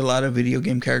stuff, like a lot of video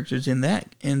game characters in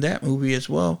that movie as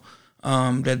well,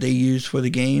 that they use for the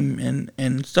game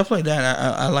and stuff like that.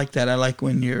 I like that. I like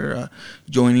when you're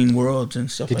joining worlds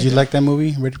and stuff. Did you like that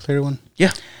movie, Ready Player One?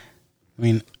 Yeah. I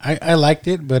mean, I liked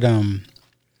it, but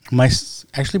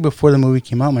actually before the movie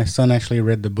came out, my son actually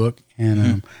read the book,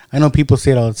 and I know people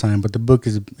say it all the time, but the book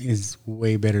is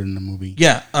way better than the movie.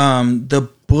 Yeah, the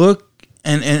book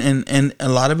and a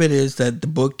lot of it is that the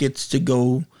book gets to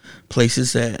go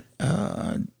places that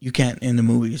you can't in the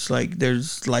movies. Like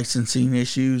there's licensing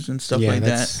issues and stuff like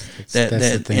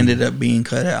that ended up being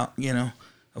cut out.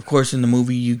 Of course, in the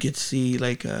movie you get to see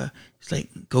it's like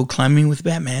go climbing with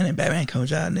Batman, and Batman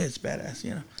comes out and it's badass.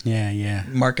 Yeah.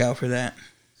 Mark out for that.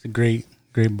 It's a great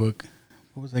book.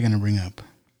 What was I going to bring up?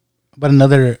 About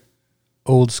another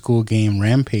old school game,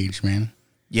 Rampage, man.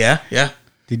 Yeah.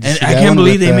 Did you and see I that can't one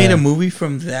believe with, they made a movie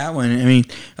from that one. I mean,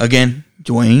 again,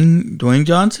 Dwayne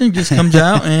Johnson just comes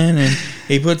out and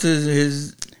he puts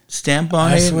his stamp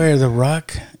on it. I swear, The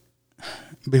Rock,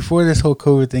 before this whole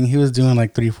COVID thing, he was doing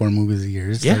like 3-4 movies a year.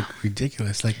 It's like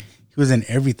ridiculous. Like he was in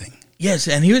everything. Yes,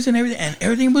 and he was in everything, and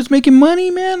everything was making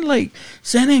money, man. Like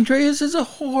San Andreas is a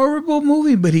horrible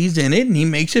movie, but he's in it and he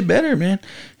makes it better, man.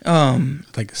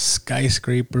 Like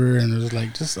Skyscraper, and there's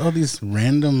like just all these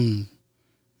random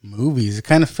movies. It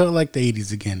kind of felt like the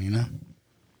 80s again,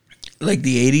 Like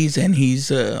the 80s, and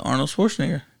he's Arnold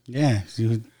Schwarzenegger. Yeah,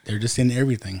 they're just in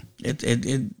everything.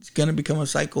 It's gonna become a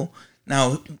cycle.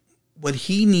 Now, what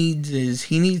he needs is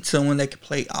someone that can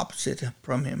play opposite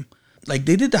from him. Like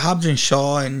they did the Hobbs and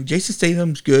Shaw, and Jason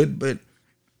Statham's good, but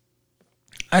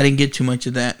I didn't get too much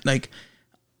of that. Like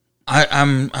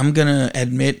I'm gonna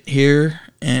admit here,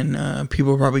 and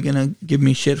people are probably gonna give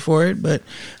me shit for it, but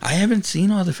I haven't seen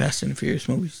all the Fast and Furious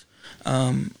movies.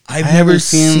 I've never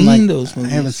seen those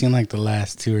movies. I haven't seen like the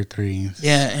last 2 or 3.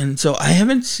 Yeah, and so I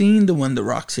haven't seen the one The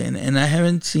Rock's in, and I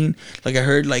haven't seen, like, I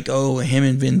heard like, him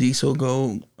and Vin Diesel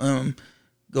go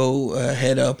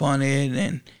head up on it,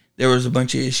 and there was a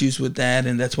bunch of issues with that,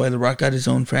 and that's why The Rock got his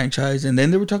own franchise. And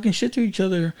then they were talking shit to each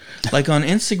other, like on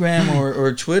Instagram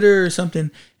or Twitter or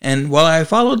something. And while I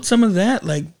followed some of that,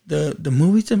 like the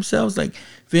movies themselves, like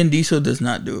Vin Diesel does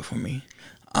not do it for me.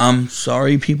 I'm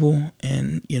sorry, people,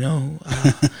 and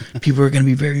people are going to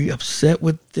be very upset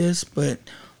with this, but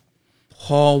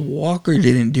Paul Walker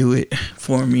didn't do it for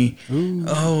for me.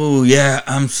 Oh yeah,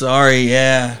 I'm sorry.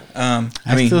 Yeah, I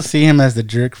mean, still see him as the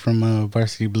jerk from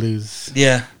Varsity Blues.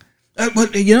 yeah.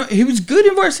 But he was good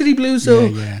in Varsity Blues, though.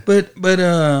 Yeah. But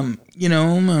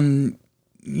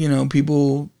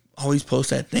people always post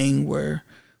that thing where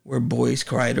boys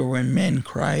cried or when men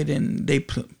cried, and they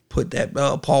put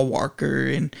that Paul Walker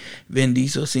and Vin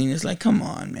Diesel scene. It's like, come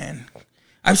on, man.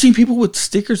 I've seen people with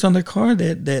stickers on their car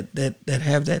that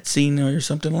have that scene or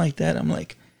something like that. I'm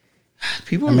like,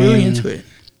 people are really into it.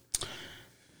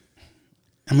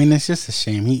 I mean, it's just a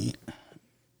shame.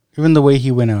 Even the way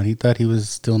he went out, he thought he was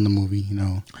still in the movie.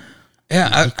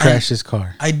 Yeah, he crashed his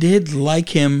car. I did like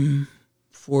him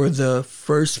for the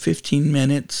first 15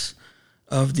 minutes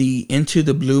of the Into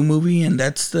the Blue movie, and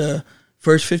that's the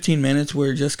first 15 minutes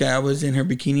where Jessica was in her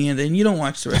bikini, and then you don't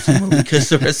watch the rest of the movie because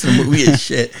the rest of the movie is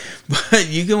shit. But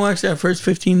you can watch that first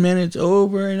 15 minutes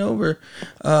over and over,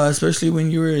 especially when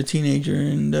you were a teenager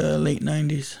in the late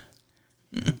 90s.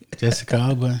 Jessica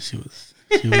Alba, she was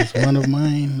one of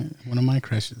my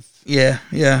crushes. Yeah.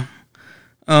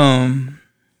 And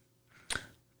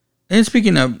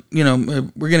speaking of,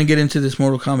 we're gonna get into this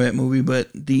Mortal Kombat movie, but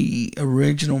the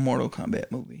original Mortal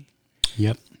Kombat movie.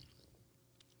 Yep.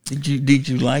 Did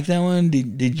you like that one?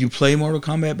 Did you play Mortal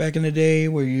Kombat back in the day?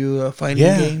 Were you a fighting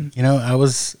game? I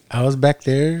was back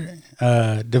there.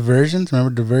 Diversions,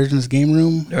 remember Diversions game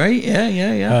room? Right?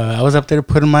 Yeah. I was up there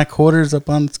putting my quarters up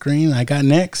on the screen. I got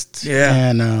next. Yeah.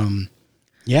 And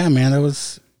yeah, man, it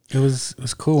was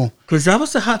cool. Because that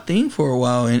was the hot thing for a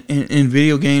while in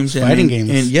video games. Fighting games.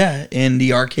 And yeah, and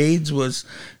the arcades was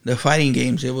the fighting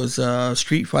games. It was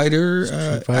Street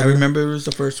Fighter. I remember it was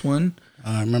the first one.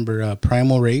 I remember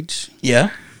Primal Rage. Yeah.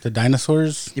 The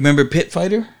dinosaurs. You remember Pit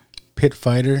Fighter? Pit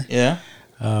Fighter. Yeah.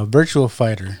 Virtual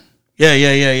Fighter. Yeah.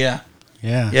 Yeah.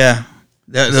 Yeah.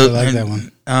 I like that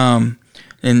one.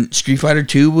 And Street Fighter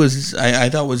 2 was, I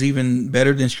thought was even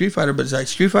better than Street Fighter, but it's like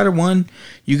Street Fighter 1,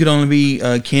 you could only be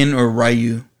Ken or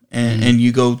Ryu, and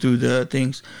you go through the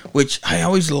things, which I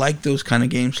always liked those kind of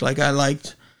games. Like, I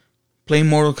liked playing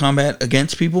Mortal Kombat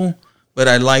against people, but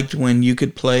I liked when you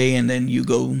could play and then you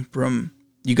go from,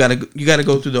 you gotta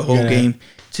go through the whole game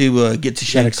to get to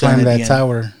Shang Tsung. You gotta climb that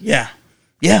tower. Yeah.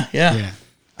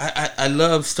 I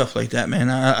love stuff like that,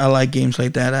 man. I like games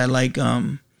like that. I like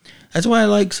that's why I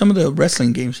like some of the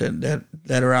wrestling games that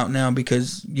are out now,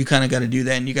 because you kind of got to do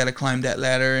that and you got to climb that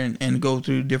ladder and go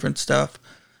through different stuff.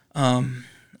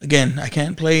 Again, I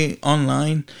can't play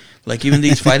online. Like even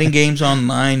these fighting games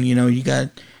online, you got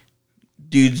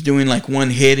dudes doing like one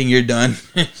hit and you're done.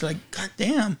 It's like, God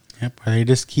damn. Yep. They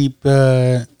just keep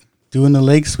doing the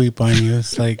leg sweep on you.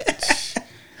 It's like.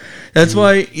 That's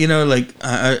why, like,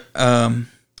 there's going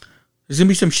to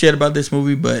be some shit about this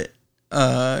movie, but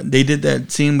they did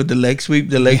that scene with the leg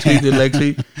sweep.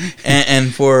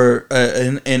 And for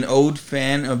an old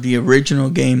fan of the original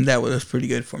game, that was pretty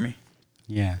good for me.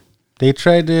 Yeah. They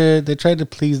tried to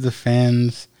please the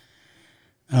fans.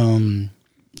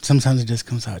 Sometimes it just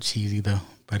comes out cheesy, though.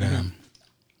 But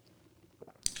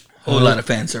whole lot of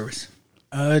fan service.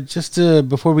 Just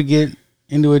before we get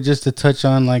into it, just to touch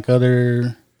on like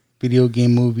other video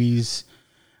game movies.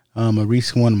 A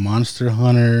recent one, Monster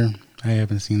Hunter. I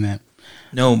haven't seen that.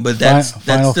 No, but that's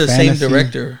Final the Fantasy. same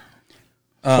director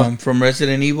from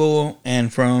Resident Evil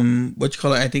and from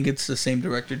I think it's the same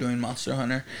director doing Monster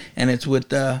Hunter, and it's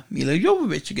with Mila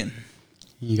Jovovich again.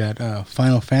 You got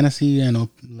Final Fantasy. I know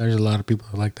there's a lot of people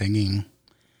who like that game.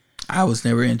 I was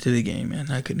never into the game, man.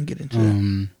 I couldn't get into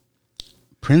it.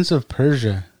 Prince of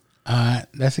Persia.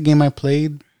 That's a game I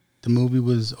played. The movie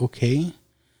was okay.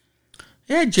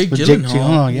 Yeah, Jake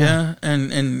Gyllenhaal. Yeah,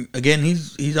 and again,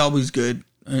 he's always good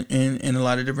in a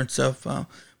lot of different stuff.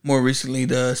 More recently,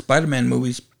 the Spider-Man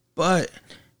movies. But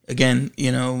again,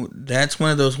 that's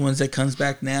one of those ones that comes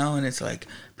back now, and it's like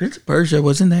Prince of Persia.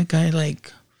 Wasn't that guy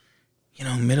like,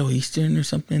 Middle Eastern or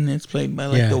something? It's played by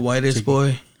the whitest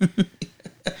boy.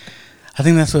 I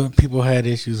think that's what people had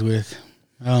issues with.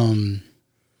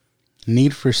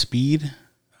 Need for Speed.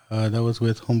 That was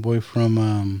with homeboy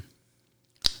from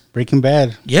Breaking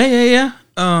Bad. Yeah.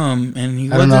 And he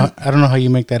I don't know how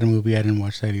you make that a movie. I didn't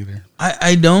watch that either.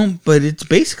 I don't, but it's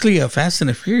basically a Fast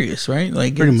and the Furious, right?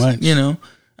 Like pretty much.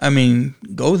 I mean,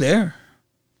 go there.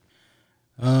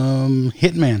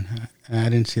 Hitman. I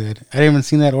didn't see that. I haven't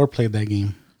seen that or played that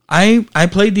game. I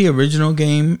played the original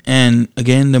game, and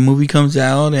again, the movie comes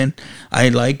out, and I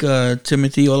like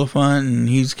Timothy Olyphant, and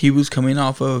he was coming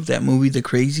off of that movie, The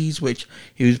Crazies, which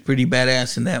he was pretty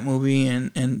badass in that movie,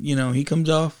 and he comes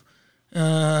off.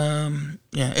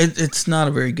 It's not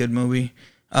a very good movie.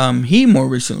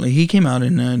 He came out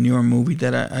in a newer movie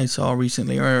that I saw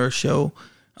recently, or a show,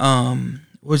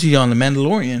 Was he on The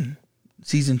Mandalorian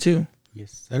season 2?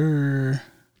 Yes, sir.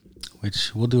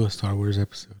 Which we'll do a Star Wars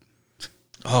episode.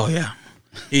 Oh yeah,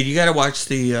 dude, you gotta watch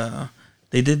the.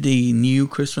 They did the new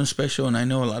Christmas special, and I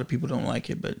know a lot of people don't like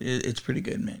it, but it's pretty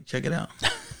good, man. Check it out.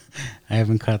 I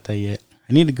haven't caught that yet.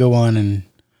 I need to go on and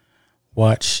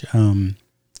watch. I don't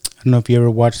know if you ever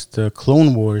watched the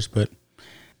Clone Wars, but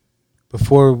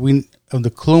before of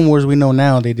the Clone Wars we know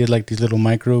now, they did like these little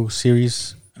micro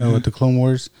series with the Clone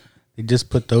Wars. They just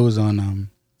put those on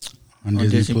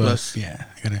Disney Plus. Yeah,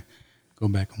 I gotta go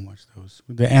back and watch those.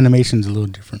 The animation's a little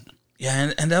different.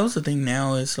 Yeah, and that was the thing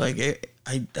now. It's like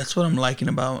that's what I'm liking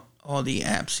about all the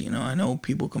apps. You know, I know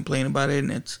people complain about it,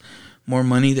 and it's more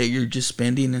money that you're just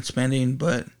spending and spending,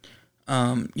 but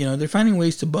you know, they're finding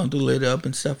ways to bundle it up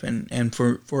and stuff. And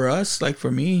for us, like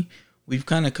for me, we've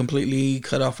kind of completely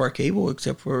cut off our cable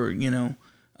except for, you know,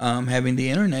 having the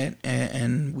internet,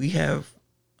 and we have,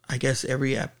 I guess,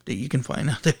 every app that you can find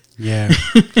out there. Yeah,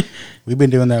 we've been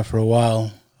doing that for a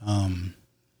while.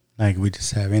 Like we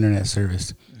just have internet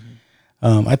service.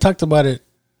 I talked about it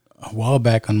a while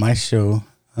back on my show.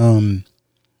 You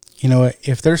know,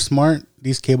 if they're smart,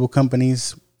 these cable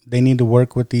companies, they need to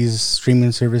work with these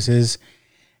streaming services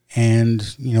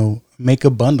and, you know, make a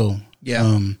bundle.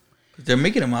 Yeah. They're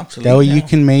making them obsolete. That way you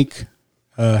can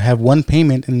have one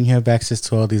payment and you have access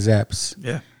to all these apps.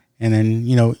 Yeah. And then,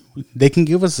 you know, they can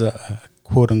give us a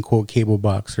quote unquote cable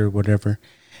box or whatever,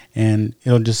 and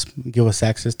it'll just give us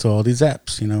access to all these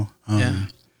apps, you know. Yeah.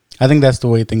 I think that's the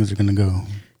way things are going to go.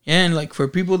 Yeah, and like for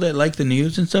people that like the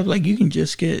news and stuff, like you can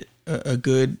just get a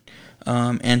good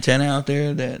antenna out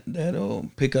there that'll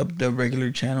pick up the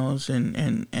regular channels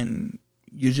and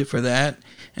use it for that.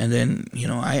 And then, you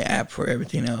know, I app for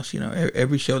everything else. You know,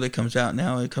 every show that comes out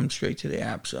now, it comes straight to the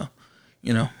app. So,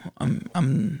 you know,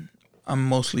 I'm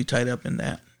mostly tied up in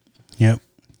that. Yep.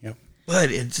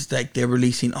 But it's like they're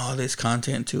releasing all this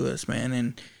content to us, man.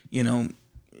 And, you know,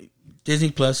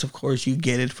 Disney Plus, of course, you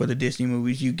get it for the Disney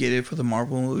movies, you get it for the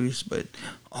Marvel movies, but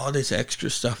all this extra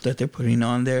stuff that they're putting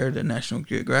on there, the National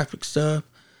Geographic stuff.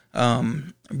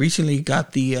 Recently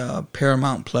got the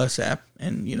Paramount Plus app,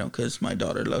 and, you know, because my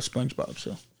daughter loves SpongeBob,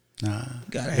 so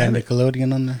gotta have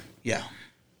Nickelodeon on there? Yeah.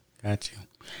 Got you.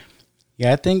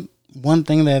 Yeah, I think one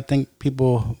thing that I think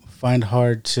people find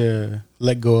hard to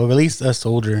let go of, at least us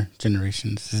older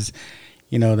generations, is,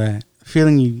 you know, that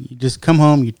feeling you just come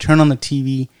home, you turn on the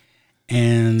TV,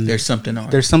 and there's something on.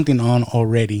 There's something on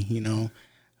already, you know,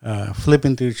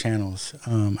 flipping through channels.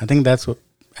 I think that's what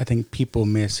I think people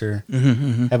miss or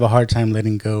have a hard time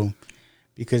letting go.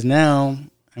 Because now,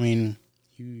 I mean,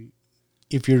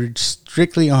 if you're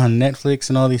strictly on Netflix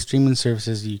and all these streaming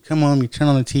services, you come home, you turn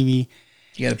on the TV,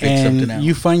 you gotta pick something out.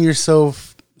 You find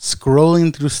yourself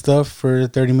scrolling through stuff for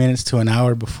 30 minutes to an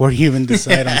hour before you even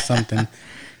decide on something.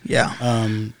 Yeah.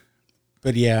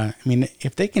 But yeah, I mean,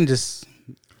 if they can just,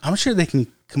 I'm sure they can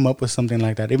come up with something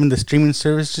like that. Even the streaming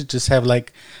services just have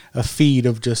like a feed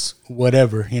of just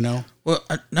whatever, you know? Well,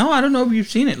 no, I don't know if you've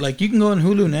seen it. Like, you can go on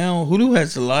Hulu now. Hulu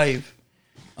has the live,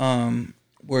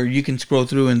 where you can scroll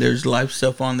through and there's live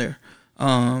stuff on there.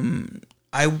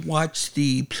 I watch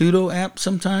the Pluto app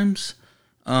sometimes.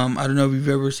 I don't know if you've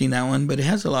ever seen that one, but it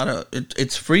has a lot of,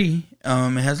 it's free.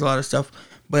 It has a lot of stuff,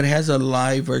 but it has a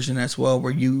live version as well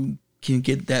where you can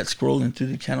get that scrolling through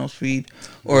the channel's feed.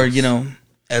 Or, you know,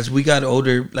 as we got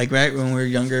older, like right when we were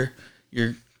younger,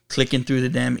 you're clicking through the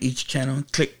damn each channel.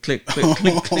 Click, click, click,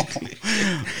 click, click, click.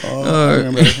 I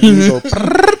remember. You go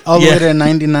all the way to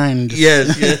 99.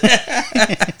 Yes.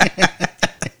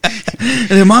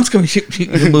 And then mom's coming,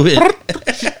 move it.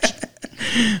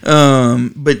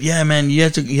 But yeah, man, you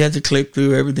had to click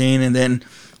through everything, and then,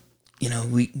 you know,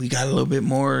 we got a little bit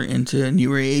more into a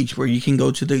newer age where you can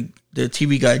go to the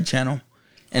TV Guide channel,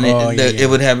 and it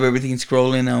would have everything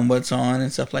scrolling on what's on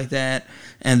and stuff like that.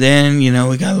 And then, you know,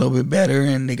 we got a little bit better,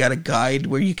 and they got a guide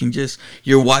where you can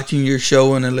you're watching your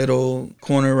show in a little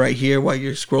corner right here while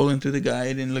you're scrolling through the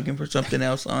guide and looking for something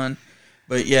else on.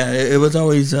 But yeah, it was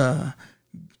always Jerry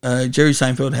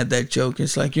Seinfeld had that joke.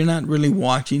 It's like, you're not really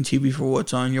watching TV for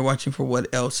what's on, you're watching for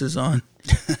what else is on.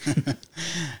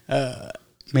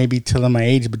 Maybe telling my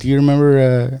age, but do you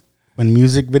remember when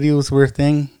music videos were a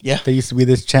thing? Yeah. There used to be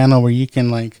this channel where you can,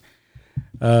 like,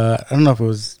 I don't know if it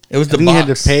was the box. You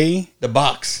had to pay. The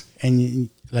box. And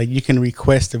you can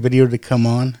request a video to come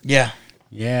on. Yeah.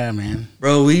 Yeah, man.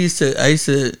 Bro, I used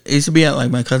to be at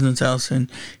like my cousin's house,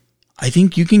 and I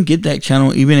think you can get that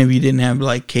channel even if you didn't have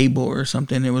like cable or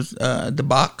something. It was the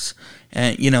box,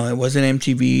 and you know, it wasn't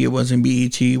MTV, it wasn't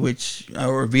BET,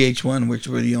 or VH1, which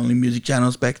were the only music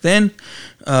channels back then.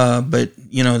 But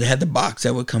you know, they had the box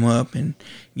that would come up, and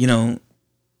you know,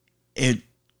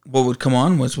 what would come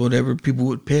on was whatever people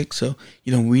would pick. So,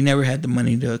 you know, we never had the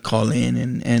money to call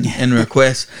in and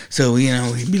request. So, you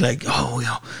know, we'd be like, oh, you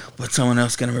know, what's someone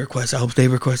else going to request? I hope they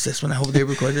request this one. I hope they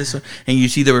request this one. And you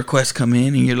see the request come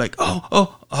in and you're like,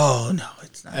 oh, no,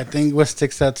 it's not. I think what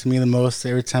sticks out to me the most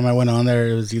every time I went on there,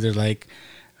 it was either like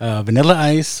Vanilla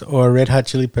Ice or Red Hot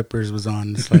Chili Peppers was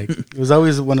on. It's like, it was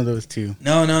always one of those two.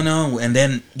 No. And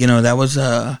then, you know, that was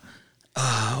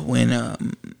when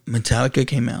Metallica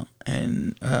came out.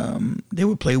 And they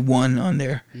would play One on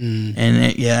there. And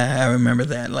I remember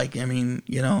that. Like, I mean,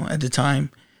 you know, at the time,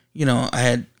 you know, I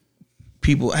have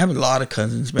a lot of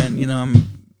cousins, man. You know,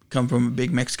 I'm come from a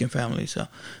big Mexican family. So,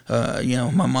 you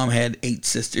know, my mom had 8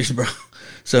 sisters, bro.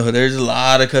 So there's a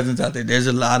lot of cousins out there. There's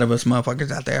a lot of us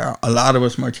motherfuckers out there. A lot of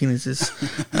us Martinez's.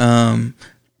 You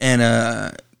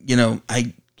know,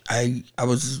 I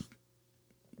was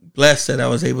blessed that I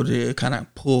was able to kind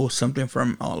of pull something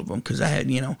from all of them, because I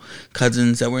had, you know,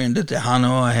 cousins that were into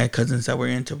Tejano. I had cousins that were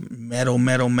into metal,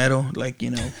 like,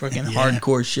 you know, freaking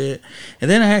hardcore shit. And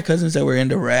then I had cousins that were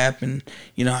into rap, and,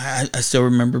 you know, I still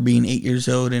remember being 8 years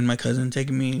old and my cousin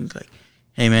taking me, he was like,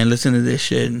 hey man, listen to this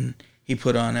shit, and he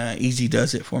put on Easy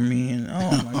Does It for me, and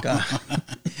oh my god,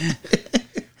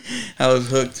 I was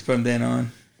hooked from then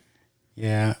on.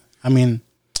 Yeah, I mean,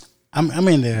 I'm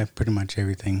into pretty much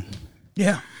everything.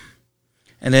 Yeah.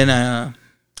 And then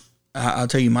I'll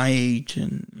tell you my age,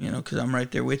 and, you know, because I'm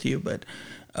right there with you. But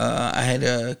I had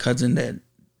a cousin that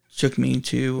took me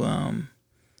to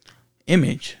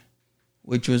Image,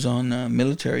 which was on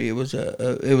Military. It was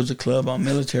a club on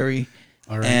Military,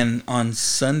 right. And on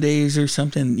Sundays or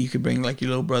something, you could bring like your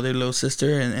little brother, little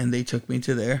sister, and they took me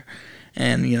to there,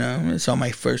 and, you know, I saw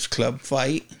my first club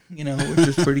fight, you know, which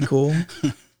was pretty cool.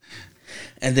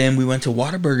 And then we went to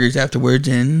Whataburgers afterwards,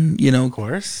 and, you know, Of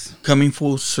course, coming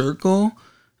full circle,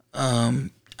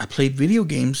 I played video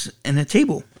games and a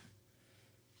table.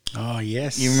 Oh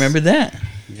yes, You remember that?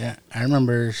 Yeah, I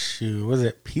remember. Was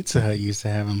it Pizza Hut used to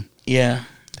have them? Yeah.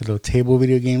 The little table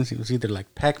video games. It was either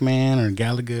like Pac-Man or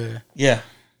Galaga. Yeah.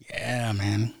 Yeah,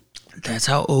 man. That's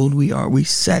how old we are. We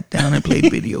sat down and played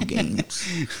video games.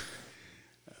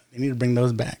 They need to bring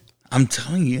those back. I'm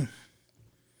telling you.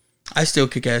 I still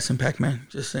kick ass in Pac-Man.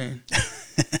 Just saying.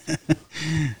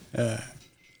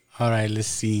 All right, let's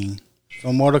see.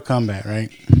 So Mortal Kombat, right?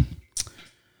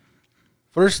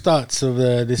 First thoughts of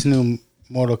this new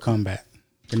Mortal Kombat,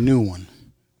 the new one.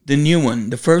 The new one.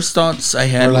 The first thoughts I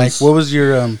had Or like, what was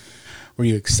your? Were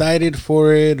you excited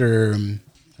for it, or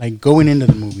like going into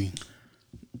the movie?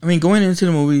 I mean, going into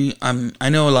the movie, I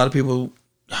know a lot of people.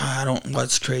 I don't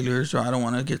watch trailers, or I don't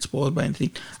want to get spoiled by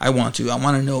anything. I want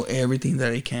to know everything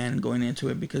that I can going into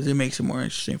it, because it makes it more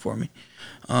interesting for me.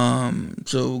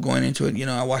 So going into it, you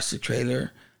know, I watched the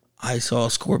trailer. I saw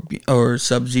Scorpion or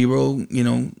Sub-Zero, you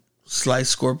know, slice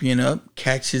Scorpion up,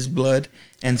 catch his blood,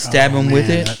 and stab him with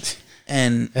it.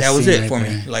 And that was it right for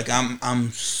me. Like,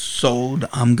 I'm sold.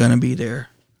 I'm gonna be there.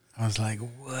 I was like,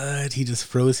 what? He just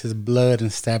froze his blood and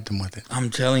stabbed him with it. I'm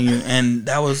telling you, and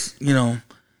that was, you know,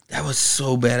 that was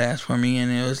so badass for me.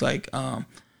 And it was like,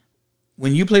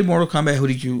 when you played Mortal Kombat, who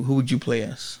would you play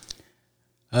as?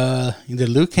 Either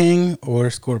Liu Kang or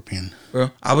Scorpion.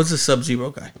 Bro, I was a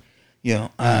Sub-Zero guy. You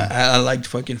know, I liked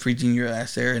fucking freezing your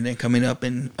ass there and then coming up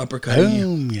and uppercutting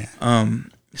you. Yeah.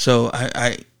 So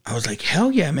I was like, hell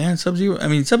yeah, man, Sub-Zero. I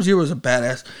mean, Sub-Zero is a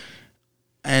badass.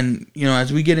 And, you know,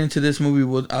 as we get into this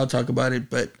movie, I'll talk about it.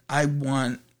 But I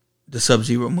want the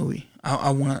Sub-Zero movie.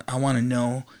 I want to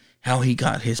know how he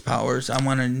got his powers. I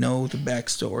want to know the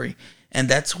backstory. And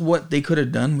that's what they could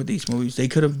have done with these movies. They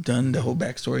could have done the whole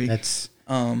backstory. That's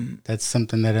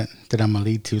something that I'm gonna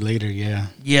lead to later. Yeah.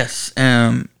 Yes.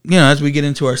 You know, as we get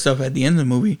into our stuff at the end of the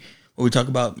movie, where we talk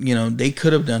about, you know, they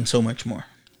could have done so much more.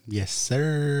 Yes,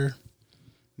 sir.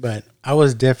 But I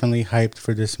was definitely hyped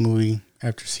for this movie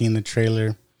after seeing the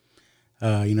trailer.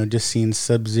 You know, just seeing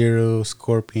Sub-Zero,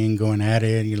 Scorpion going at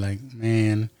it. You're like,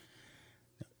 man.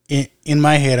 In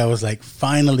my head, I was like,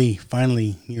 finally,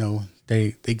 you know,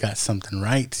 they got something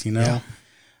right, you know.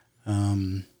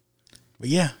 Yeah. But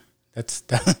yeah,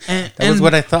 that was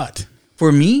what I thought.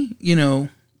 For me, you know,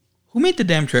 who made the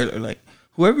damn trailer? Like,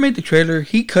 whoever made the trailer,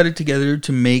 he cut it together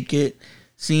to make it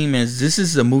seem as this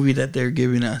is the movie that they're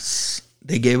giving us.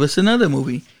 They gave us another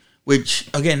movie, which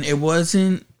again, it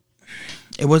wasn't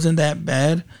that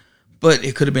bad, but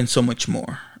it could have been so much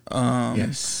more.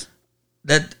 Yes.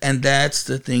 That's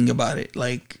the thing about it.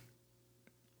 Like,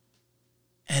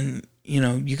 and you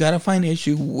know, you gotta find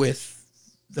issue with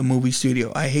the movie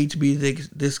studio. I hate to be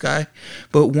this guy,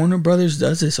 but Warner Brothers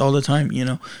does this all the time. You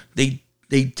know, they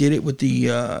did it with the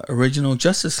original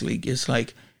Justice League. It's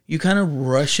like, you kind of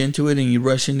rush into it and you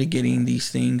rush into getting these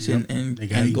things and You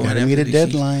going gotta meet a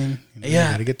deadline. You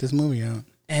Yeah. gotta get this movie out.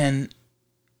 And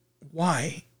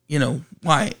why?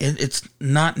 Why? It's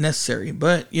not necessary.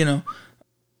 But,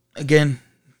 again,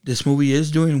 this movie is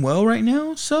doing well right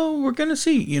now, so we're going to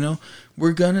see,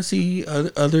 we're going to see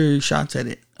other shots at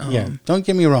it. Don't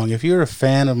get me wrong. If you're a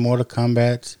fan of Mortal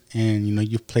Kombat and,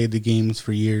 you've played the games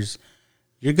for years,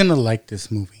 you're going to like this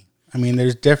movie. I mean,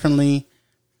 there's definitely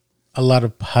a lot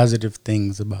of positive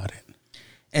things about it.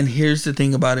 And here's the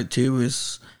thing about it, too,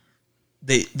 is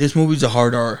this movie's a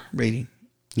hard R rating.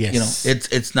 Yes.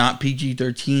 It's not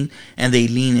PG-13, and they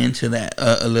lean into that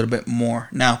a little bit more.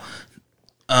 Now,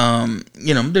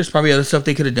 there's probably other stuff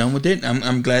they could have done with it.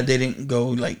 I'm glad they didn't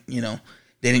go they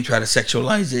didn't try to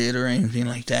sexualize it or anything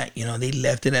like that. They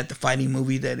left it at the fighting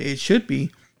movie that it should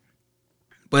be.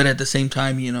 But at the same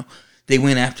time, they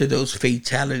went after those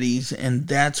fatalities, and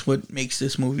that's what makes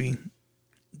this movie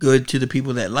good to the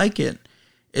people that like it.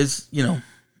 Is,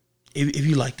 if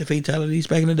you like the fatalities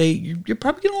back in the day, you're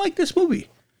probably going to like this movie.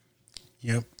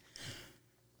 Yep.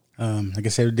 Like I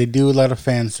said, they do a lot of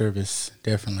fan service,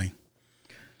 definitely.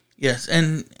 Yes,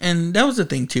 and that was the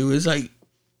thing too. Is I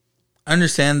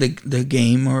understand the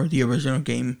game or the original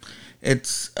game.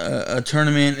 It's a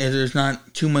tournament. And there's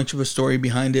not too much of a story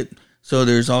behind it, so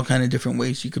there's all kind of different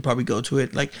ways you could probably go to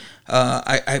it. Like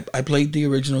I played the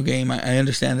original game. I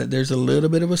understand that there's a little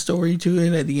bit of a story to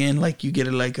it at the end. Like you get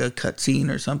a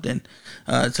cutscene or something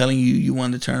telling you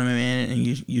won the tournament and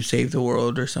you saved the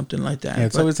world or something like that. Yeah,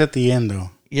 it's always at the end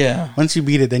though. Yeah. Once you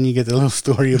beat it, then you get the little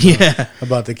story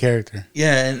about the character.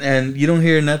 Yeah, and you don't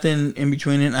hear nothing in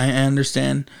between it. I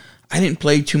understand. I didn't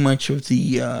play too much of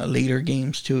the later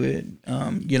games to it.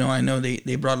 I know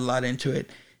they brought a lot into it.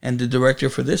 And the director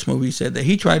for this movie said that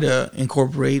he tried to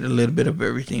incorporate a little bit of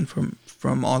everything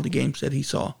from all the games that he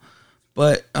saw.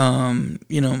 But,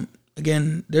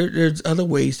 again, there's other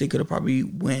ways they could have probably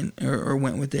went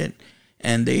with it.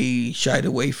 And they shied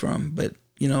away from. But,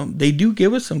 they do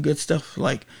give us some good stuff.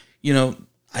 Like,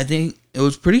 I think it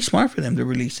was pretty smart for them to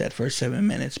release that first 7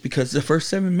 minutes, because the first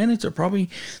 7 minutes are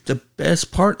probably the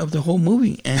best part of the whole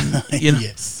movie. And,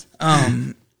 yes.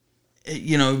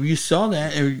 You saw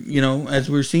that, as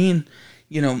we're seeing,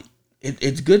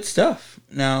 it's good stuff.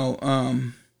 Now,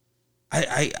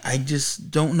 I just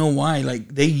don't know why.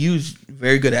 Like, they used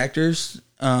very good actors.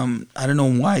 I don't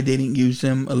know why they didn't use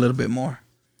them a little bit more.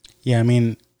 Yeah, I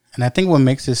mean, and I think what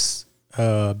makes this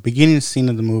beginning scene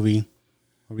of the movie,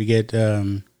 where we get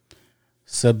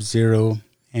Sub-Zero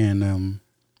and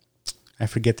I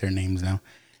forget their names now,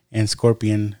 and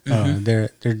Scorpion. Their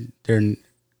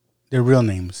real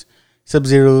names.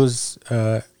 Sub-Zero's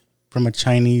from a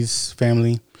Chinese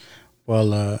family,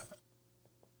 while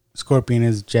Scorpion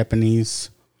is Japanese.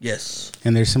 Yes.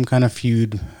 And there's some kind of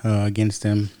feud against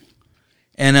them.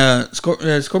 And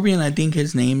Scorpion, I think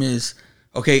his name is...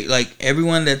 Okay, like,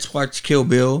 everyone that's watched Kill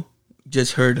Bill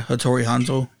just heard Hattori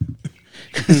Hanzo.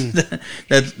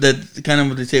 That's kind of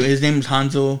what they say. His name is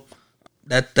Hanzo.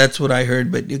 That's what I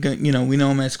heard. But, we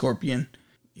know him as Scorpion.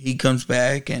 He comes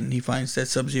back and he finds that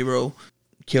Sub-Zero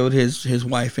killed his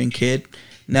wife and kid.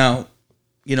 Now,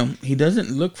 he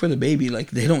doesn't look for the baby.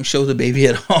 Like, they don't show the baby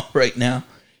at all right now.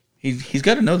 He's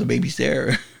got to know the baby's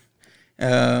there.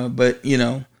 But,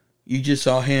 you just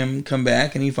saw him come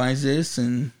back and he finds this,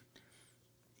 and,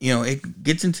 it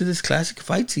gets into this classic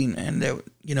fight scene, and that,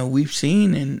 we've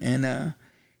seen, and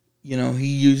he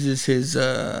uses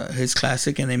his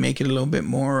classic, and they make it a little bit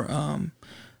more,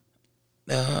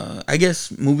 I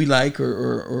guess movie-like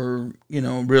or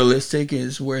realistic,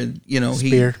 is where,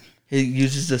 Spear. he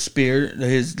uses the spear,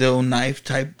 his little knife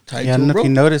type. Yeah, I don't know if you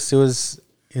noticed, it was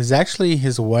actually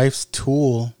his wife's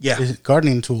tool. Yeah. His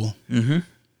gardening tool. Mm-hmm.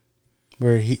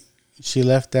 Where she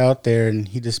left out there, and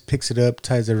he just picks it up,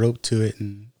 ties a rope to it,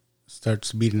 and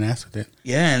starts beating ass with it.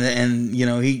 Yeah, and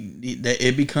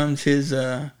it becomes his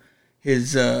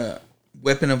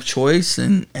weapon of choice,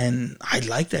 and I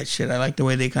like that shit. I like the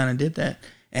way they kind of did that.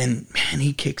 And man,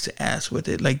 he kicks ass with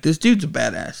it. Like, this dude's a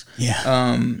badass.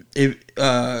 Yeah.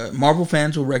 Marvel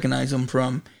fans will recognize him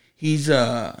from he's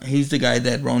the guy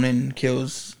that Ronan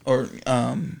kills, or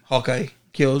Hawkeye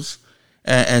kills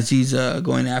as he's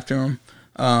going after him.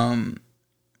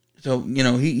 So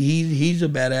he's a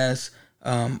badass.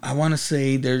 I want to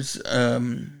say there's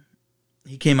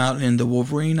he came out in the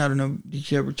Wolverine. I don't know. Did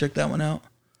you ever check that one out?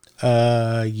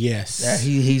 Yes. Yeah,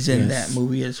 he's in that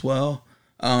movie as well.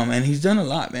 And he's done a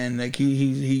lot, man. Like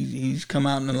he's come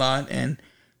out in a lot, and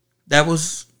that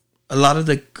was a lot of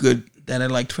the good that I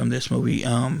liked from this movie.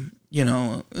 Can't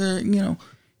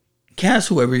cast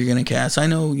whoever you're gonna cast. I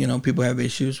know, people have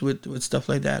issues with stuff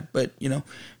like that, but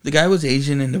the guy was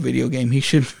Asian in the video game. He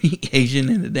should be Asian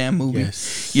in the damn movie.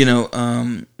 Yes.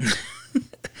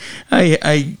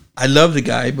 I love the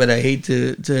guy, but I hate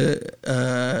to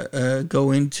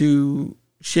go into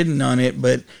shitting on it.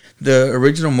 But the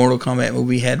original Mortal Kombat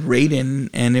movie had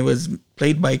Raiden, and it was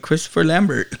played by Christopher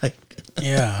Lambert. Like,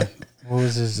 yeah, what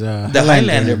was his? The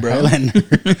Highlander, bro. Highlander.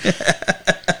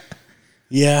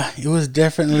 Yeah, it was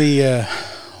definitely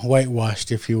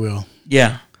whitewashed, if you will.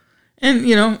 Yeah, and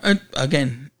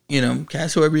again,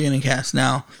 cast whoever you're gonna cast.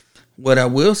 Now, what I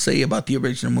will say about the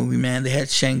original movie, man, they had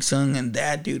Shang Tsung, and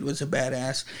that dude was a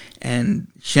badass. And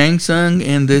Shang Tsung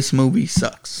in this movie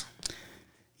sucks.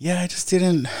 Yeah, I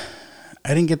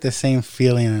didn't get the same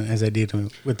feeling as I did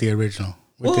with the original,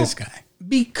 with this guy.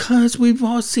 Because we've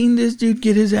all seen this dude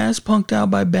get his ass punked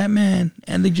out by Batman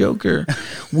and the Joker.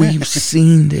 We've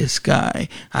seen this guy.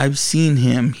 I've seen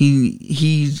him.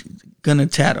 He's gonna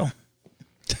tattle,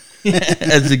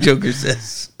 as the Joker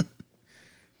says.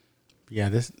 Yeah,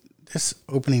 this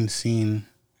opening scene,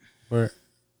 for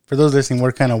those listening,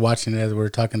 we're kind of watching it as we're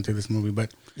talking through this movie,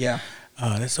 but yeah,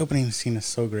 this opening scene is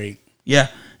so great. Yeah,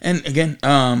 and again,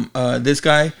 this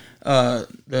guy,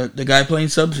 the guy playing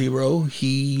Sub-Zero,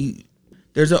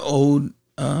 there's an old,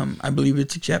 I believe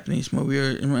it's a Japanese movie,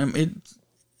 or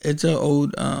it's an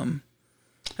old,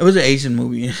 it was an Asian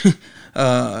movie.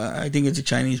 I think it's a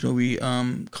Chinese movie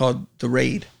called The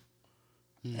Raid,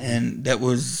 and that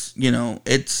was,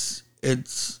 it's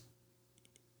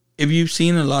if you've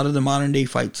seen a lot of the modern day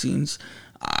fight scenes,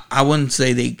 I wouldn't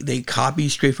say they copy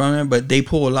straight from it, but they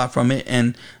pull a lot from it.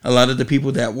 And a lot of the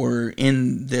people that were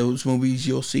in those movies,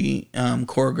 you'll see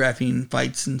choreographing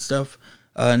fights and stuff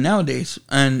nowadays.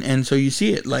 And so you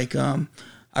see it. Like, I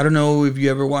don't know if you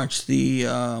ever watched the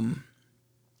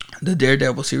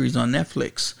Daredevil series on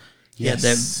Netflix. Yes. Yeah,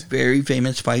 that very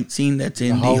famous fight scene that's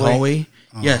in the hallway.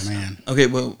 Oh, yes. Man. Okay.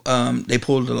 Well, they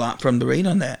pulled a lot from The Raid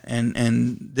on that,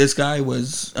 and this guy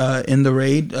was in The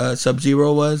Raid.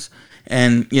 Sub-Zero was,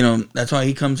 and that's why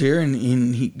he comes here, and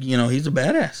he he's a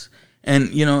badass. And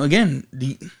again,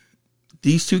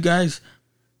 these two guys,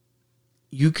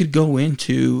 you could go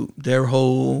into their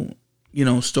whole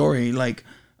story. Like,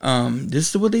 this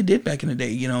is what they did back in the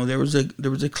day. There was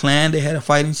a clan. They had a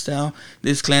fighting style.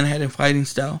 This clan had a fighting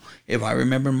style. If I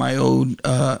remember my old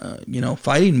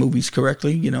fighting movies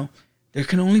correctly, there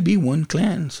can only be one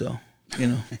clan. So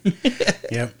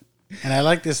Yep. And I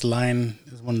like this line.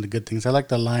 It's one of the good things. I like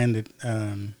the line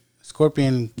that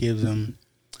Scorpion gives him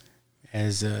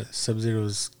as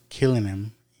Sub-Zero's killing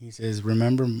him. He says,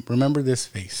 "Remember this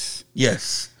face."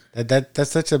 Yes.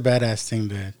 That's such a badass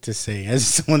thing to say as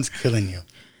someone's killing you.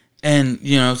 And,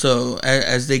 so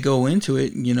as they go into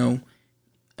it,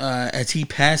 as he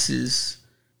passes,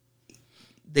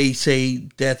 they say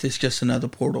death is just another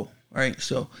portal, right?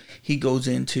 So he goes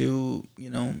into,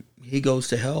 he goes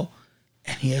to hell,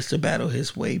 and he has to battle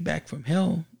his way back from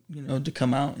hell, to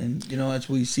come out. And, as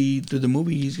we see through the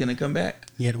movie, he's going to come back.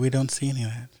 Yet we don't see any of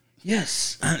that.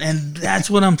 Yes. And that's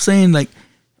what I'm saying. Like,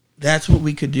 that's what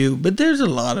we could do. But there's a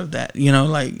lot of that,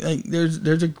 like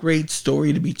there's a great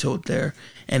story to be told there,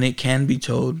 and it can be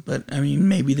told. But I mean,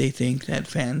 maybe they think that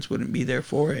fans wouldn't be there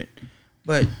for it.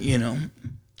 But,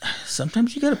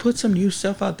 sometimes you got to put some new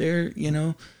stuff out there,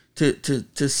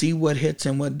 to see what hits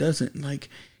and what doesn't. Like,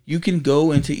 you can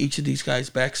go into each of these guys'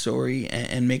 backstory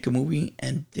and make a movie,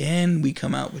 and then we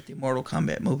come out with the Mortal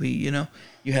Kombat movie.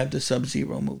 You have the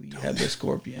Sub-Zero movie, you have the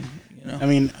Scorpion. I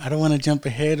mean, I don't want to jump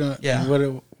ahead on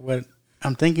what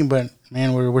I'm thinking, but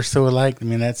man, we're so alike. I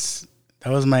mean, that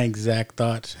was my exact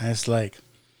thought. It's like,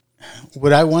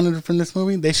 what I wanted from this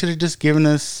movie, they should have just given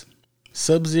us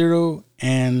Sub-Zero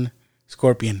and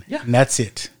Scorpion. Yeah, and that's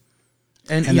it.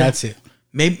 And that's it.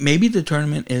 Maybe the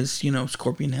tournament is,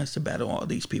 Scorpion has to battle all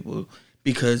these people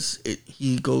because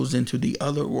he goes into the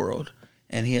other world,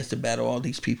 and he has to battle all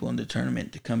these people in the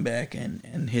tournament to come back,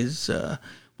 and his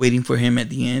waiting for him at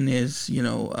the end is,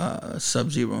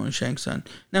 Sub-Zero and Shang Tsung.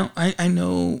 Now, I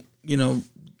know,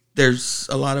 there's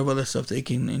a lot of other stuff they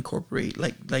can incorporate,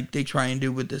 like they try and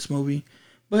do with this movie,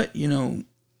 but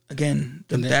again,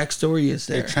 the backstory is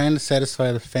there. They're trying to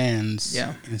satisfy the fans,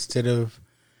 instead of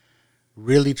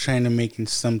really trying to make it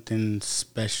something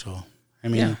special. I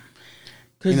mean,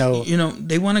 because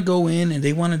they want to go in and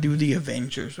they want to do the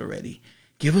Avengers already.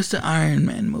 Give us the Iron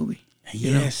Man movie.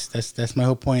 Yes, that's my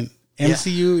whole point.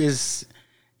 MCU is,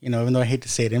 even though I hate to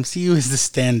say it, MCU is the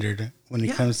standard when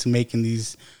it comes to making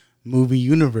these movie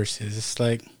universes. It's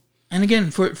like, and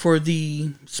again, for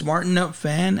the smartened up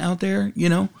fan out there,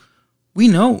 we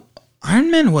know Iron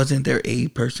Man wasn't their A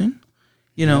person.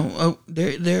 You know,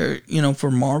 they're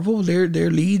for Marvel, their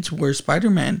leads were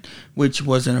Spider-Man, which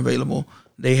wasn't available.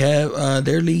 They have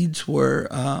their leads were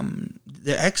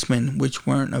the X-Men, which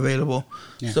weren't available.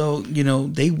 Yeah. So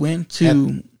they went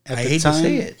to. At I the hate time, to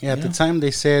say it. Yeah, at the time they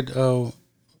said, "Oh,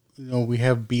 we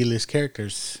have B-list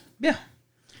characters." Yeah,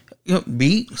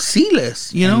 B,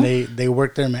 C-list. And they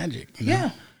worked their magic. Yeah,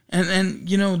 and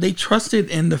they trusted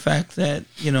in the fact that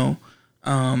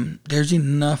there's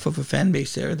enough of a fan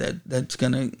base there that's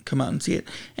gonna come out and see it.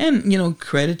 And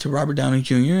credit to Robert Downey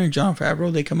Jr. and Jon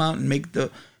Favreau, they come out and make the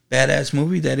badass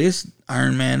movie that is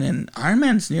Iron Man, and Iron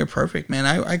Man's near perfect, man.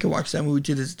 I could watch that movie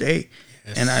to this day,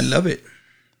 and I love it.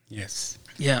 Yes.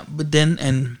 Yeah, but then,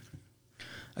 and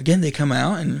again, they come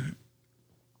out and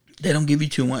they don't give you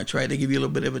too much, right? They give you a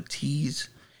little bit of a tease,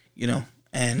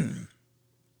 and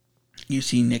you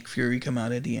see Nick Fury come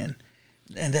out at the end,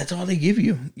 and that's all they give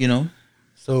you,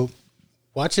 So,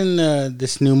 watching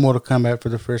this new Mortal Kombat for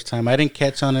the first time, I didn't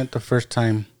catch on it the first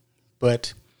time,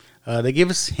 but they give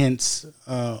us hints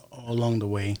along the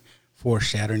way,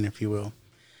 foreshadowing, if you will.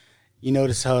 You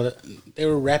notice how they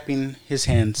were wrapping his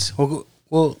hands.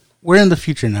 Well, we're in the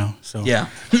future now, so yeah.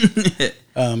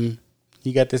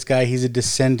 You got this guy. He's a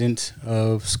descendant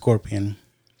of Scorpion,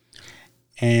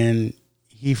 and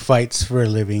he fights for a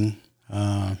living.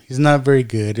 He's not very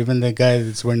good. Even the guy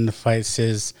that's winning the fight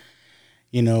says,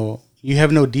 you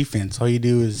have no defense. All you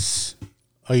have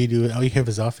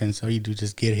is offense. All you do is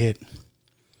just get hit.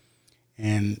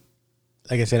 And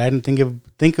like I said, I didn't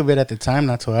think of it at the time,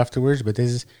 not till afterwards. But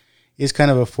this is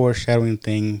kind of a foreshadowing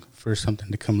thing for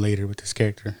something to come later with this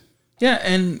character. Yeah,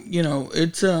 and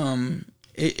it's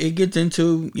it gets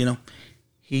into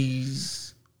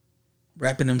he's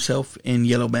wrapping himself in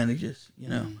yellow bandages.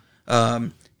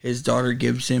 His daughter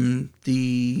gives him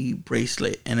the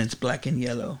bracelet, and it's black and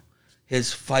yellow.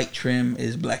 His fight trim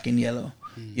is black and yellow.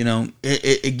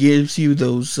 It gives you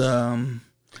those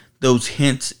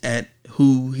hints at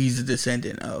who he's a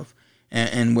descendant of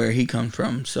and where he comes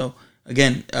from. So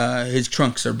again, his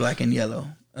trunks are black and yellow.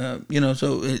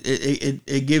 So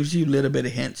it gives you a little bit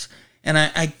of hints, and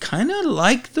I kind of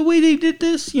like the way they did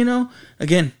this.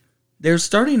 Again, they're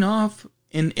starting off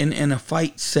in a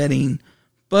fight setting,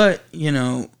 but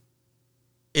it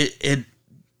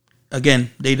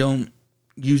again, they don't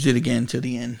use it again to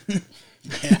the end.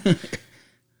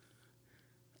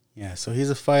 Yeah, so he's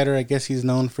a fighter. I guess he's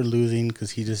known for losing because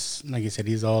he just, like you said,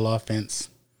 he's all offense.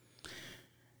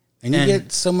 And you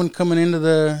get someone coming into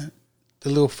the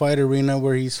little fight arena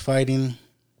where he's fighting.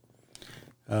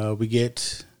 We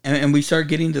get... And we start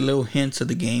getting the little hints of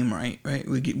the game, right?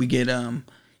 We get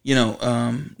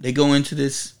they go into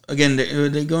this... Again,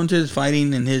 they go into this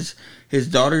fighting, and his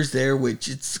daughter's there, which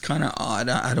it's kind of odd.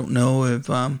 I don't know if...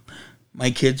 my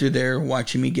kids are there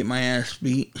watching me get my ass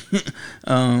beat.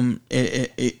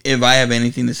 If I have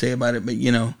anything to say about it, but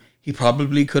he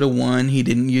probably could have won. He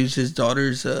didn't use his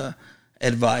daughter's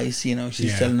advice.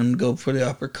 She's telling him to go for the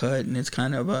uppercut, and it's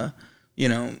kind of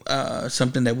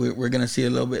something that we're gonna see a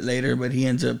little bit later. But he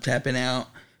ends up tapping out,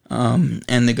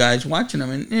 and the guy's watching him.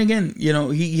 And again,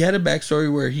 he had a backstory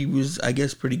where he was, I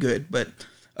guess, pretty good. But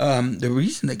the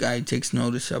reason the guy takes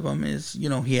notice of him is,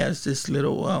 he has this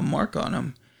little mark on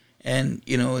him. And,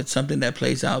 it's something that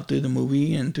plays out through the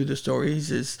movie and through the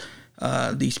stories is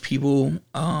these people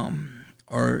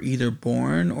are either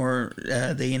born or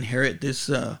they inherit this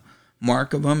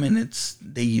mark of them, and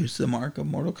they use the mark of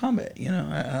Mortal Kombat.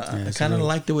 I kind of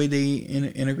like the way they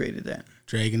integrated that.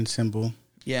 Dragon symbol.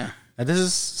 Yeah. Now, this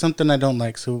is something I don't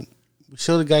like. So we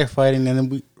show the guy fighting, and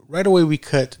then right away we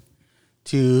cut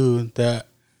to the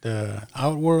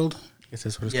Outworld. I guess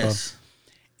that's what it's called.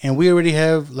 And we already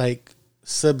have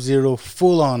Sub-Zero,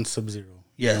 full-on Sub-Zero.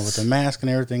 Yes. With the mask and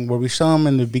everything. Where we saw him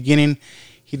in the beginning,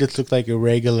 he just looked like a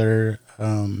regular,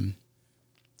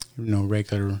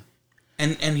 regular.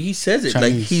 And he says it.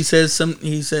 Chinese. He says,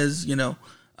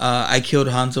 I killed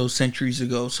Hanzo centuries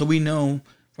ago. So we know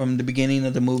from the beginning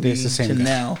of the movie to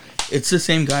now, it's the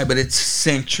same guy, but it's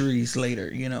centuries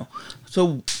later,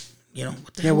 So,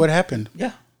 what the hell? What happened?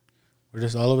 Yeah. We're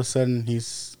just all of a sudden,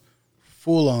 he's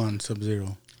full-on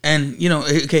Sub-Zero. And,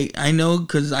 okay, I know,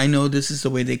 because I know this is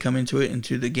the way they come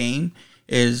into the game,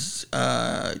 is,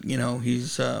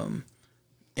 he's,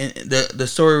 the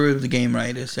story of the game,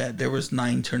 right, is that there was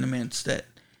 9 tournaments that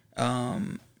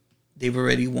they've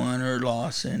already won or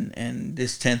lost, and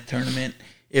this 10th tournament,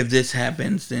 if this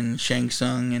happens, then Shang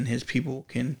Tsung and his people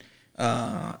can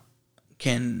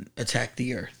attack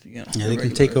the Earth, they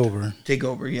can take over. Take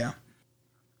over, yeah.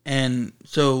 And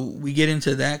so we get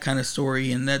into that kind of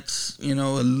story, and that's, a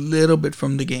little bit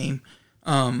from the game.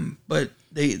 But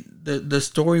the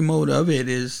story mode of it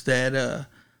is that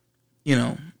you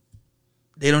know,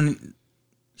 they don't.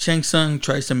 Shang Tsung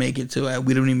tries to make it to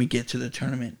we don't even get to the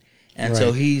tournament, and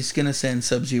so he's gonna send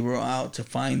Sub-Zero out to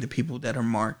find the people that are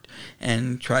marked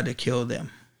and try to kill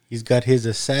them. He's got his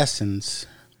assassins,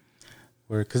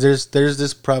 because there's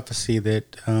this prophecy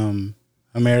that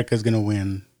America's gonna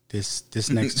win this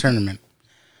next tournament.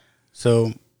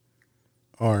 So,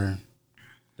 or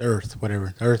the Earth,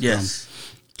 whatever, the Earth realm.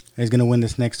 He's gonna win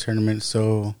this next tournament.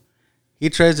 So he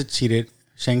tries to cheat it,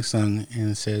 Shang Tsung,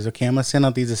 and says, "Okay, I'm gonna send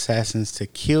out these assassins to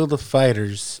kill the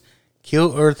fighters,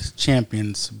 kill Earth's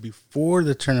champions before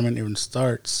the tournament even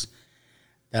starts.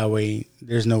 That way,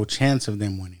 there's no chance of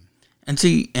them winning." And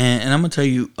see, and I'm gonna tell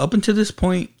you, up until this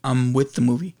point, I'm with the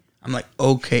movie. I'm like,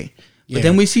 okay, but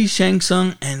then we see Shang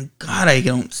Tsung, and God, I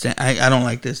don't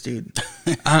like this dude.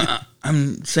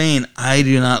 I'm saying I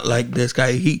do not like this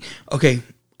guy.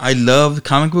 I love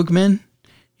Comic Book Men.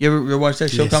 You ever watch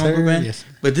that show, Comic Book Men? Yes,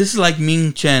 but this is like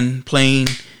Ming Chen playing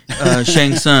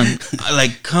Shang Tsung.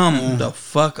 Like, come the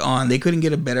fuck on. They couldn't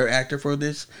get a better actor for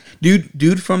this.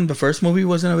 Dude from the first movie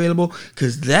wasn't available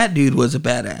because that dude was a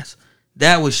badass.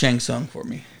 That was Shang Tsung for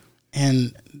me.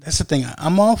 And that's the thing.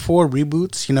 I'm all for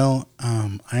reboots,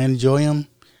 I enjoy them.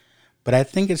 But I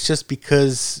think it's just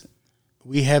because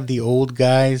we have the old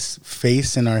guy's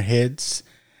face in our heads.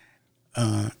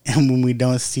 And when we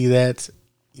don't see that,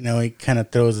 it kind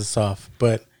of throws us off.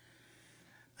 But,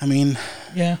 I mean,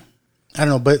 yeah, I don't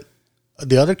know. But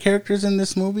the other characters in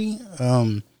this movie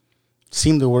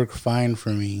seem to work fine for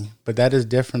me. But that is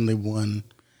definitely one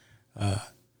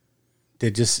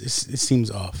that just it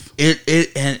seems off.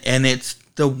 And it's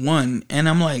the one. And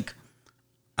I'm like,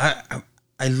 I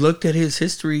looked at his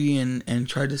history and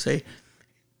tried to say,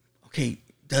 okay,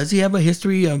 does he have a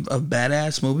history of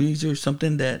badass movies or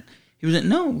something that he was in?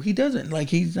 No, he doesn't. Like,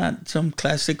 he's not some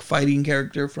classic fighting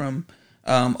character from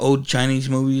old Chinese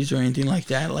movies or anything like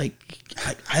that. Like,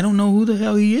 I don't know who the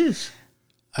hell he is.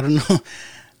 I don't know.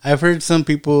 I've heard some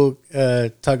people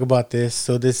talk about this.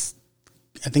 So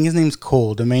I think his name's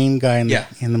Cole, the main guy in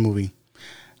the movie.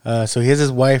 So he has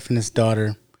his wife and his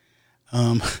daughter.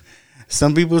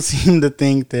 Some people seem to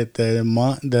think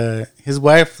that his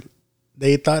wife,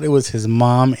 they thought it was his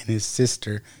mom and his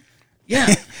sister.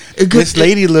 Yeah, this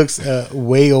lady looks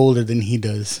way older than he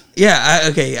does. Yeah,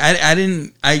 I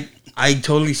didn't. I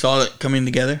totally saw it coming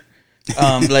together.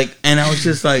 And I was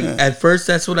just like, at first,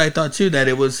 that's what I thought too, that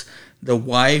it was the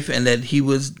wife and that he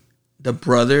was the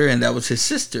brother and that was his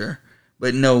sister.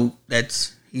 But no,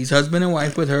 he's husband and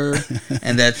wife with her,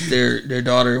 and that's their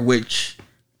daughter. Which,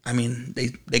 I mean,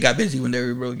 they got busy when they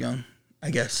were real young, I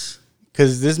guess.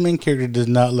 Because this main character does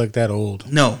not look that old.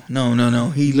 No.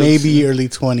 He maybe early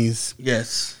 20s.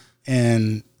 Yes.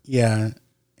 And yeah,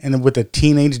 and with a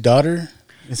teenage daughter,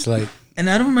 it's like. And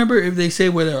I don't remember if they say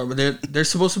where they are, but they're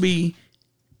supposed to be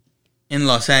in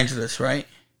Los Angeles, right?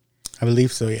 I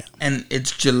believe so. Yeah. And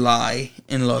it's July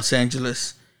in Los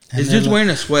Angeles. He's just wearing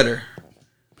a sweater.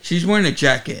 She's wearing a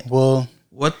jacket. Well,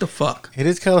 what the fuck? It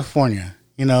is California.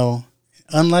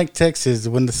 Unlike Texas,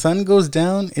 when the sun goes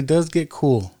down, it does get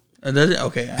cool. Does it?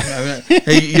 Okay.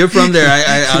 Hey, you're from there.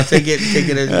 I'll take it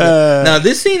as now,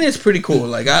 this scene is pretty cool.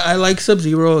 Like, I like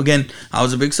Sub-Zero. Again, I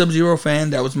was a big Sub-Zero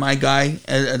fan. That was my guy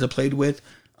as I played with.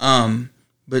 But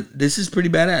this is pretty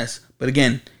badass. But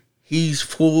again, he's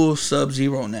full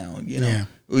Sub-Zero now. Yeah.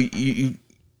 You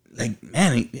like,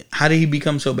 man, how did he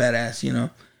become so badass?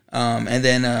 And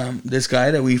then this guy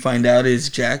that we find out is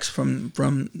Jax from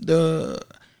the,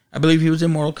 I believe he was in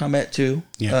Mortal Kombat 2.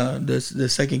 Yeah. The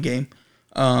second game.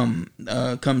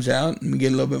 Comes out and we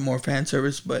get a little bit more fan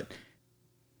service, but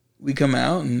we come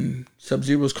out and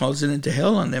Sub-Zero's causing it to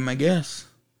hell on them, I guess.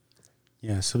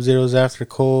 Yeah, Sub-Zero's after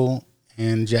Cole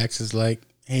and Jax is like,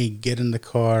 hey, get in the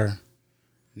car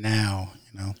now,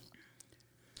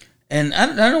 And I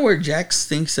don't know where Jax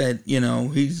thinks that,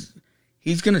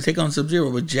 he's going to take on Sub-Zero,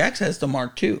 but Jax has the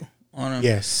Mark II on him.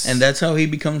 Yes. And that's how he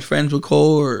becomes friends with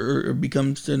Cole or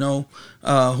becomes to know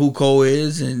who Cole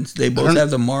is, and they both have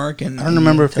the mark. And I don't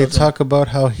remember if they talk about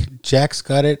how Jax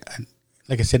got it.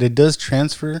 Like I said, it does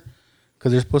transfer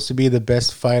because they're supposed to be the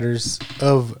best fighters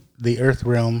of the Earth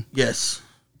realm. Yes.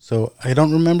 So I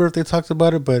don't remember if they talked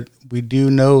about it, but we do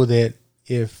know that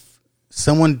if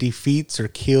someone defeats or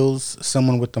kills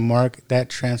someone with the mark, that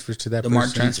transfers to that person. The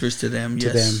mark transfers to them,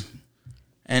 yes.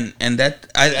 And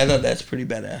that I thought that's pretty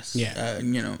badass. Yeah.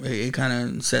 It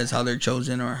kind of says how they're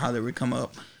chosen or how they would come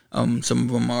up. Some of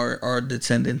them are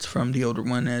descendants from the older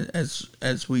one,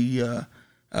 as we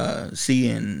see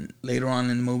in later on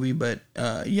in the movie. But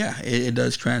it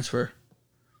does transfer.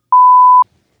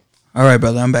 All right,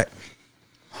 brother, I'm back.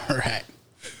 All right,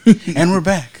 and we're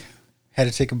back. Had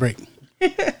to take a break.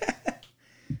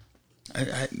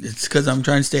 It's because I'm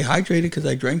trying to stay hydrated because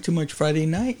I drank too much Friday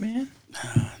night, man.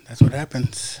 That's what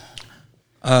happens.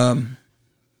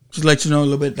 Just let you know a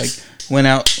little bit. Like went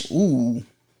out. Ooh,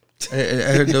 I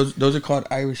heard those are called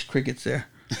Irish crickets. There.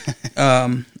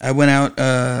 I went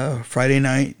out Friday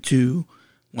night to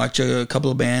watch a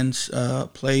couple of bands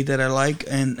play that I like,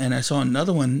 and I saw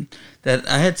another one that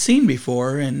I had seen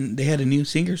before, and they had a new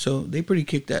singer, so they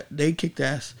kicked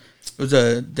ass. It was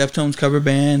a Deftones cover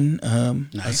band,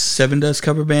 a Seven Dust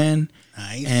cover band,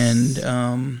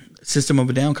 and System of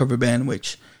a Down cover band,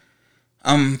 which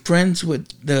I'm friends with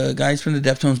the guys from the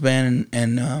Deftones band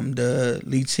and the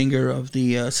lead singer of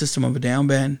the System of a Down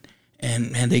band.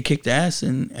 And they kicked ass,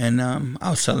 and I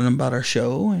was telling them about our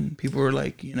show, and people were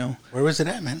like, you know, where was it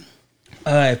at, man?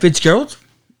 Fitzgerald's,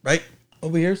 right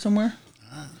over here somewhere.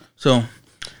 So,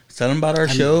 telling them about our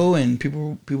show, and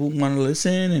people want to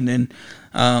listen, and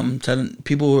then telling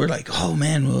people were like, oh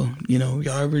man, well, you know,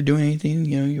 y'all ever do anything?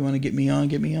 You know, you want to get me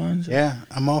on? So, yeah,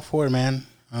 I'm all for it, man.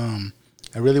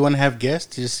 I really want to have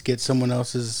guests, just get someone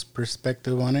else's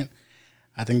perspective on it.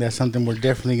 I think that's something we're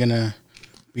definitely gonna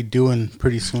be doing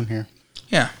pretty soon here.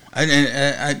 Yeah,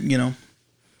 I you know,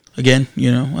 again,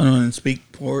 you know, I don't want to speak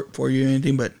for you or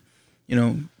anything, but you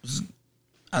know,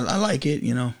 I like it.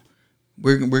 You know,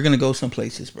 we're gonna go some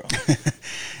places, bro.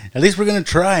 At least we're gonna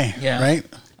try. Yeah, right.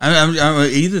 I'm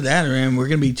either that or we're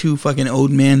gonna be two fucking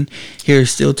old men here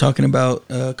still talking about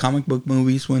comic book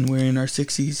movies when we're in our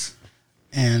 60s,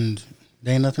 and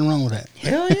there ain't nothing wrong with that.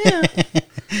 Hell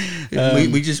yeah.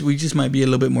 We just might be a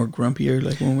little bit more grumpier,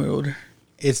 like when we're older.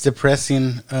 It's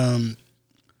depressing.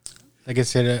 Like I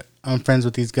said, I'm friends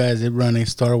with these guys. They run a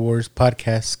Star Wars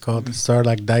podcast called the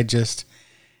Starlight Digest,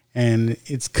 and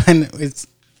it's kind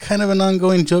of an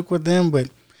ongoing joke with them, but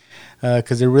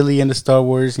because they're really into Star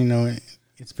Wars. You know,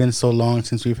 it's been so long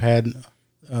since we've had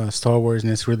Star Wars,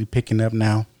 and it's really picking up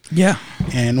now. Yeah.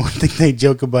 And one thing they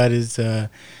joke about is, you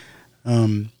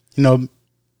know,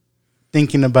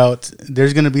 thinking about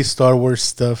there's going to be Star Wars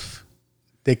stuff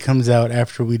that comes out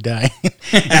after we die.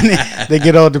 And they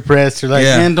get all depressed. They're like,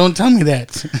 man, don't tell me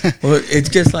that. Well, it's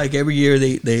just like every year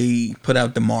they put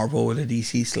out the Marvel or the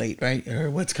DC slate, right?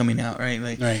 Or what's coming out, right?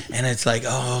 Like, right. And it's like,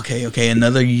 oh, okay,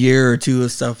 another year or two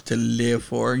of stuff to live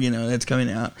for, you know, that's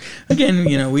coming out. Again,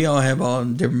 you know, we all have all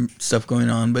different stuff going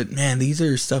on, but man, these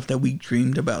are stuff that we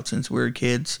dreamed about since we were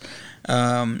kids.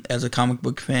 As a comic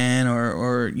book fan,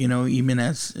 or you know, even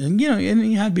as, you know,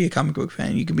 and you have to be a comic book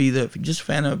fan. You can be just a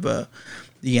fan of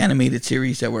the animated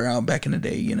series that were out back in the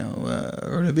day, you know,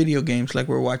 or the video games like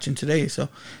we're watching today. So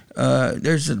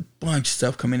there's a bunch of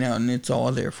stuff coming out, and it's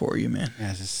all there for you, man.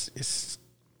 Yeah, it's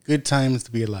good times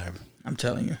to be alive. I'm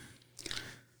telling you.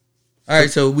 All right,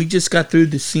 so we just got through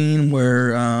the scene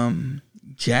where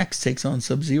Jax takes on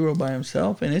Sub-Zero by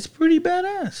himself, and it's pretty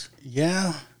badass.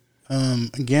 Yeah.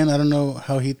 Again, I don't know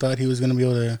how he thought he was going to be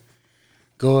able to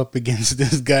go up against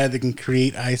this guy that can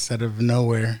create ice out of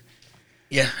nowhere.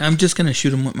 Yeah, I'm just going to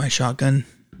shoot him with my shotgun.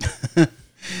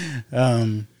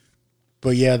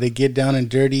 But yeah, they get down and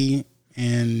dirty,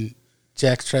 and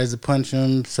Jax tries to punch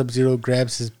him. Sub-Zero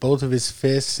grabs both of his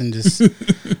fists and just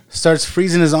starts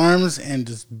freezing his arms and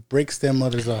just breaks their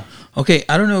mothers off. Okay,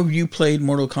 I don't know if you played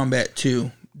Mortal Kombat 2.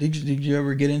 Did you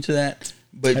ever get into that?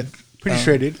 But I'm pretty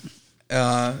sure I did.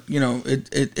 You know,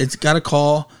 it's got a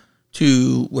call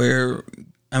to where,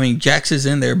 I mean, Jax is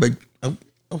in there, but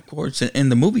of course, in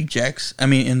the movie, in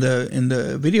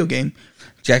the video game,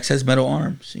 Jax has metal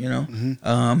arms. You know,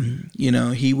 Mm-hmm. You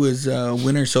know, he was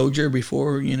Winter Soldier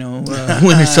before, you know,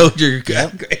 Winter Soldier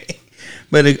got great.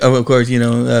 But of course, you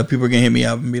know, people are gonna hit me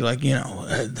up and be like, you know,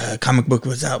 the comic book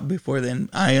was out before then.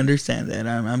 I understand that.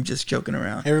 I'm just joking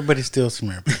around. Everybody steals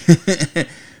from everybody.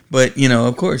 But you know,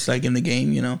 of course, like in the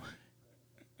game, you know,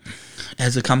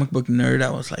 as a comic book nerd,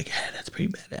 I was like, yeah, that's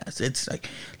pretty badass. It's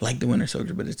like the Winter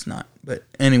Soldier, but it's not. But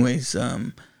anyways,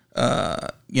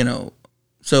 you know,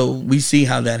 so we see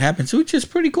how that happens, which is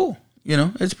pretty cool. You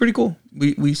know, it's pretty cool.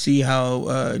 We see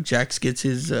how Jax gets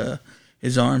his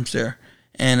arms there,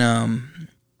 and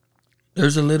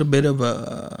there's a little bit of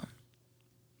a,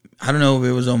 I don't know if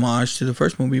it was homage to the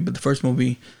first movie, but the first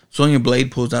movie, Sonya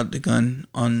Blade pulls out the gun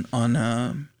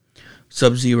on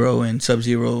Sub-Zero, and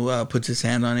Sub-Zero puts his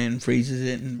hand on it and freezes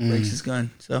it and breaks his gun.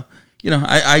 So, you know,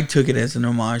 I took it as an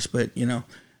homage, but, you know,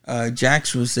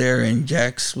 Jax was there, and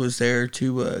Jax was there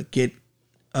to get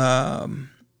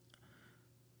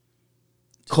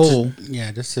Cole.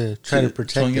 Just to try to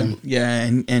protect him. Yeah,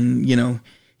 and, you know,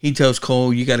 he tells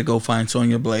Cole, you got to go find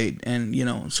Sonya Blade. And, you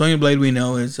know, Sonya Blade we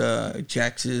know is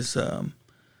Jax's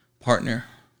partner.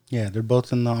 Yeah, they're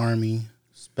both in the Army,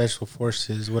 Special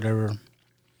Forces, whatever.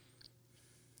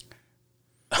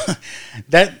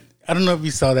 That I don't know if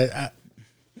you saw that.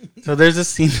 So there's a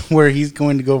scene where he's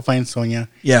going to go find Sonya.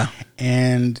 Yeah.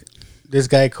 And this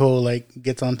guy Cole like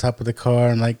gets on top of the car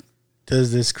and like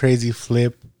does this crazy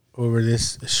flip over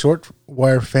this short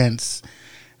wire fence.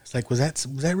 It's like, was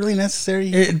that really necessary?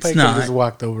 It's not. Just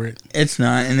walked over it. It's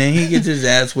not. And then he gets his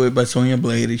ass whipped by Sonya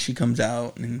Blade as she comes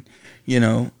out. And,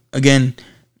 again,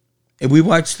 if we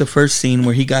watched the first scene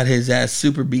where he got his ass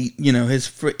super beat,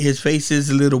 his face is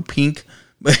a little pink,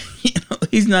 but,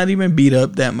 he's not even beat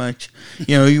up that much.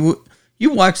 You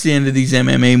watch the end of these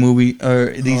MMA movie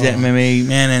or these MMA,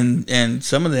 man, and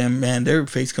some of them, man, their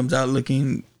face comes out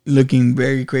looking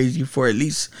very crazy for at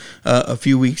least a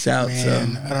few weeks out.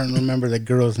 Man, I don't remember the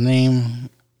girl's name,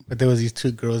 but there was these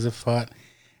two girls that fought,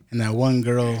 and that one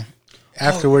girl,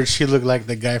 afterwards, she looked like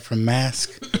the guy from Mask.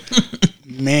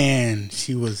 Man,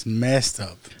 she was messed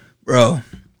up, bro.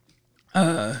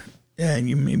 Yeah,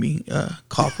 you made me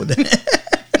cough with that.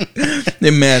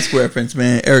 The Mask reference,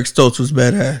 man. Eric Stoltz was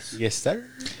badass. Yes, sir.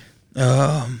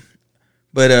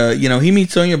 But he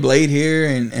meets Sonya Blade here,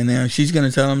 and she's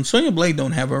gonna tell him Sonya Blade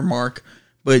don't have her mark,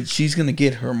 but she's gonna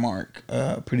get her mark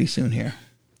pretty soon here.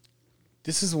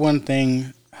 This is one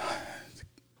thing.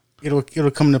 It'll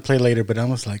come into play later, but I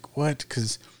was like, what?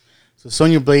 Because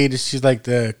Sonya Blade, she's like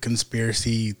the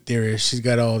conspiracy theorist. She's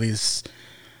got all these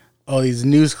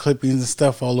news clippings and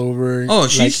stuff all over. Oh,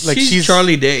 she's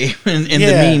Charlie Day in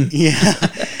the meme. Yeah,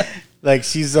 like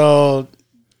she's all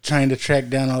trying to track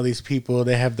down all these people.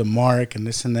 They have the mark and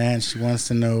this and that. And she wants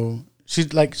to know. She's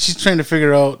trying to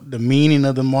figure out the meaning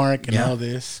of the mark and all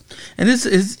this. And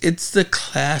it's the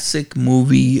classic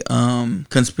movie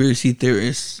conspiracy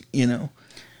theorist,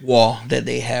 wall that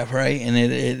they have, right? And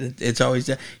it's always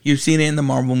that. You've seen it in the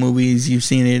Marvel movies. You've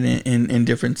seen it in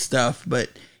different stuff, but.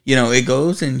 It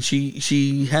goes and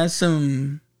she has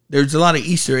some. There's a lot of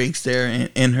Easter eggs there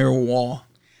in her wall.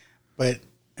 But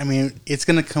I mean, it's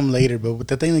gonna come later. But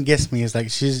the thing that gets me is like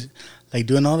she's like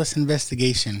doing all this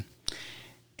investigation,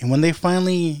 and when they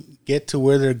finally get to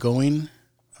where they're going,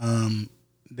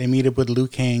 they meet up with Liu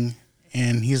Kang,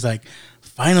 and he's like,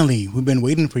 "Finally, we've been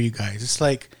waiting for you guys." It's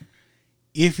like,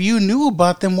 if you knew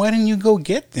about them, why didn't you go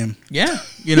get them? Yeah,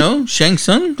 Shang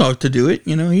Tsung got to do it.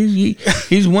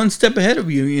 He's one step ahead of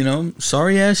you.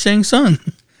 Sorry ass Shang Tsung.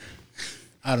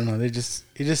 I don't know. It just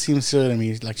seems silly to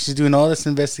me. Like she's doing all this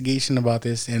investigation about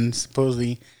this, and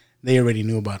supposedly they already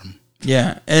knew about him.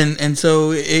 Yeah, and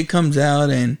so it comes out,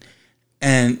 and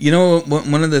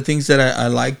one of the things that I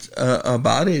liked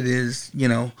about it is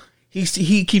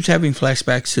He keeps having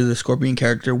flashbacks to the Scorpion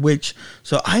character,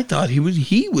 so I thought he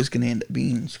was going to end up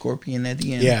being Scorpion at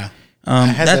the end. Yeah,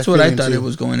 that's what I thought it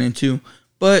was going into.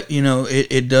 But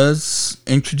it does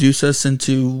introduce us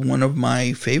into one of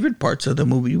my favorite parts of the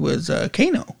movie was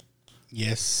Kano.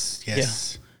 Yes. Yeah.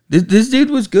 This dude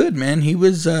was good, man. He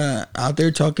was out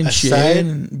there talking shit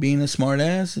and being a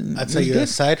smartass. And I'd tell you,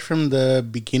 aside from the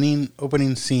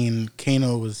opening scene,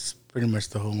 Kano was pretty much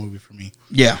the whole movie for me.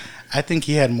 Yeah. I think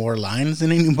he had more lines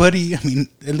than anybody. I mean,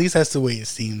 at least that's the way it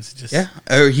seems.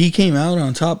 Or he came out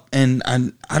on top, and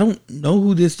I don't know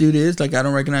who this dude is. Like, I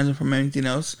don't recognize him from anything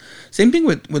else. Same thing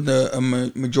with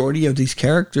the majority of these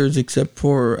characters, except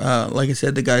for, like I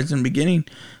said, the guys in the beginning.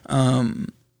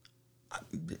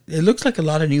 It looks like a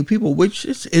lot of new people, which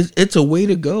it's a way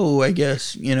to go, I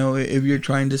guess. If you're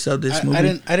trying to sell this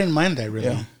movie. I didn't mind that really.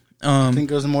 Yeah. I think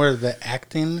it was more of the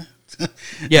acting.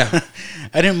 Yeah,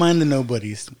 I didn't mind the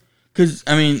nobodies because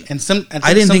I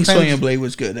didn't think Sonya Blade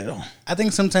was good at all. I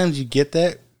think sometimes you get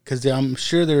that because I'm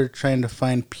sure they're trying to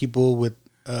find people with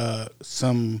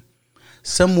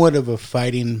somewhat of a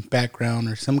fighting background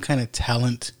or some kind of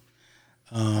talent,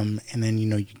 and then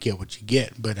you get what you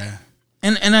get. But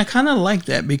and I kind of like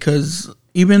that because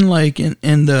even like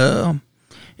in the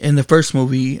first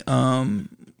movie, Mortal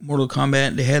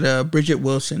Kombat, they had Bridget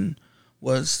Wilson.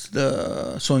 Was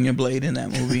the Sonya Blade in that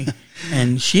movie,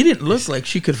 and she didn't look like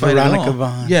she could fight Veronica at all.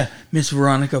 Vaughn. Yeah, Miss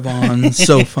Veronica Vaughn,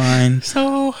 so fine,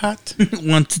 so hot,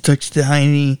 want to touch the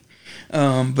hiney.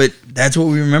 But that's what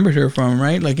we remembered her from,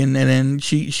 right? Like, and then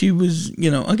she was,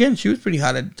 again, she was pretty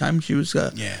hot at the time. She was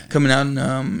coming out,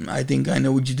 and I think I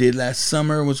Know What You Did Last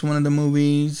Summer was one of the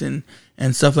movies, and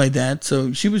stuff like that.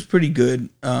 So she was pretty good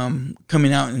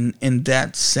coming out in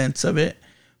that sense of it.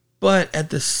 But at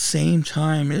the same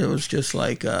time, it was just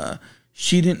like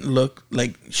she didn't look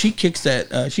like she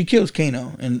kills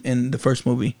Kano in the first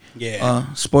movie.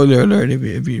 Yeah. Spoiler alert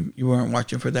if you weren't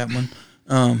watching for that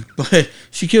one. But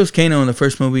she kills Kano in the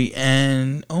first movie,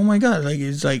 and oh my god, like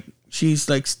it's like she's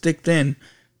like stick thin.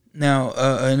 Now,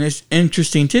 an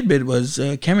interesting tidbit was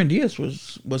Cameron Diaz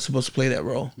was supposed to play that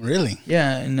role. Really?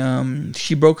 Yeah, and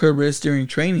she broke her wrist during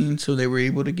training, so they were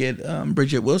able to get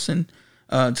Bridget Wilson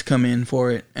to come in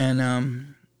for it, and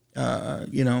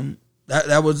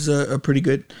that was a pretty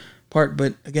good part.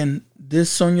 But again, this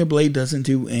Sonya Blade doesn't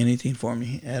do anything for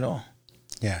me at all.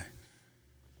 Yeah,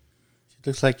 she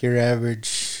looks like your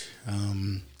average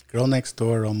girl next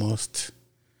door almost.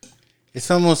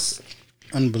 It's almost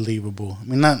unbelievable. I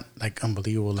mean, not like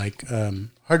unbelievable, like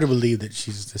hard to believe that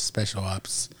she's the special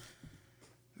ops.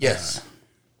 Yes.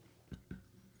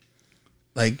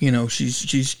 Like,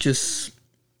 she's just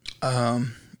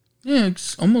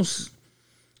it's almost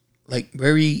like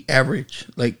very average.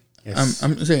 Like, yes.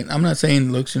 I'm not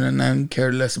saying looks, and I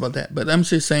care less about that, but I'm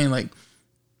just saying like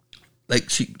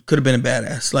she could have been a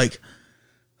badass. Like,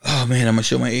 oh man, I'm gonna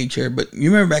show my age here, but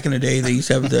you remember back in the day they used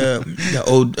to have the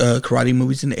old karate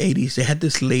movies in the 80s. They had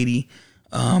this lady,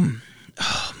 oh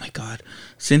my god,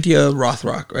 Cynthia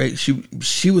Rothrock, right?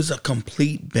 She was a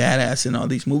complete badass in all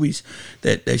these movies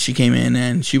that she came in,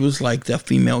 and she was like the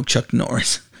female Chuck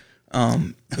Norris.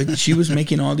 But she was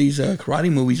making all these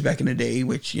karate movies back in the day,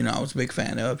 which I was a big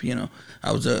fan of.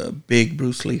 I was a big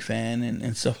Bruce Lee fan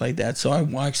and stuff like that. So I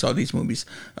watched all these movies,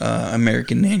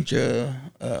 American Ninja,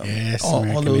 yes, all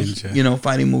those Ninja.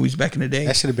 Fighting movies back in the day.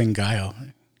 That should have been Guile.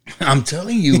 I'm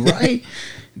telling you, right?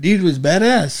 Dude was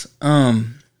badass.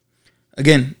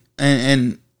 Again,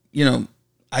 and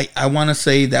I want to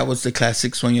say that was the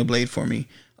classic Sonya Blade for me.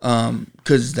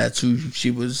 Because that's who she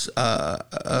was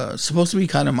supposed to be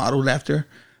kind of modeled after.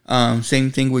 Same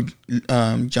thing with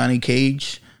Johnny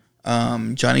Cage.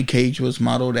 Johnny Cage was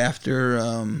modeled after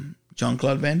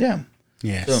Jean-Claude Van Damme.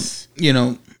 Yes.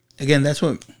 So, again, that's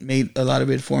what made a lot of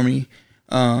it for me.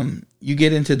 You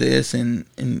get into this and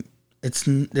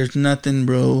there's nothing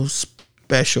real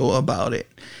special about it.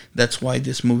 That's why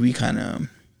this movie kind of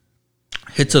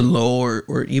hits a low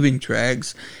or even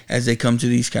drags as they come to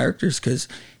these characters, because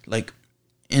like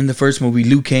in the first movie,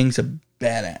 Liu Kang's a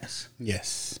badass.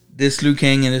 Yes. This Liu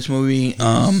Kang in this movie,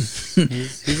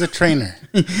 he's a trainer.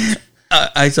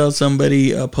 I saw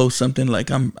somebody post something like,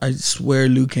 I swear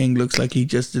Liu Kang looks like he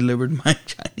just delivered my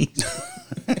Chinese.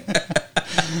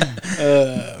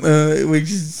 Which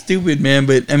is stupid, man.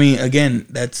 But I mean, again,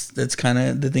 that's kind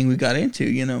of the thing we got into.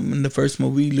 In the first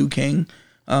movie, Liu Kang,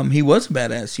 he was a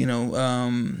badass.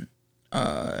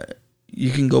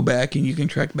 You can go back and you can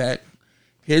track back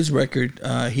his record.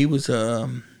 He was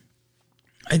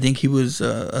I think he was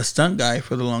a stunt guy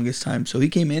for the longest time. So he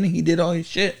came in and he did all his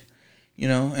shit,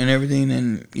 and everything.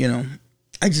 And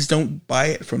I just don't buy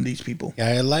it from these people. Yeah,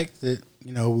 I like that.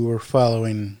 We were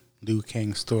following Liu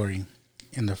Kang's story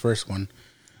in the first one.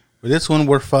 For this one,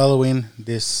 we're following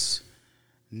this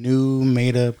new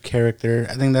made-up character.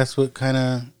 I think that's what kind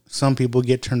of some people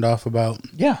get turned off about.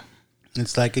 Yeah.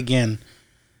 It's like, again,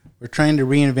 we're trying to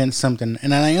reinvent something.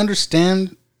 And I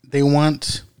understand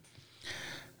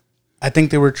I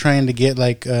think they were trying to get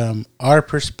like our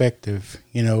perspective,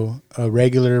 a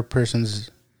regular person's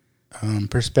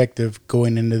perspective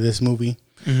going into this movie.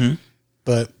 Mm-hmm.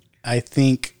 But I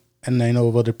think, and I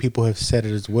know other people have said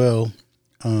it as well,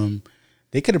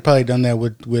 they could have probably done that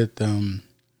with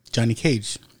Johnny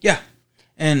Cage. Yeah.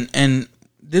 And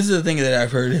this is the thing that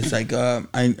I've heard. It's like,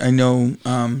 I know,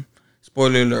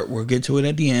 spoiler alert, we'll get to it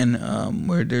at the end,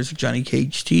 where there's a Johnny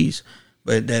Cage tease.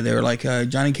 But that they were like,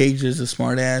 Johnny Cage is a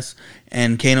smart ass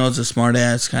and Kano's a smart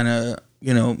ass, kind of,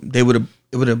 it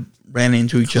would have ran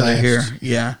into each other here.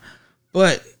 Yeah.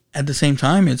 But at the same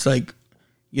time, it's like,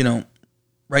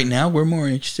 right now we're more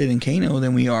interested in Kano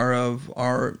than we are of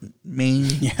our main,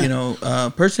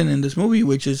 person in this movie,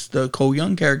 which is the Cole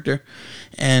Young character.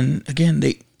 And again,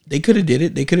 they could have did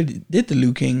it. They could have did the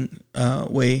Liu Kang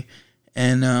way.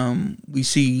 And we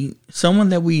see someone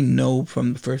that we know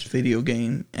from the first video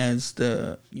game as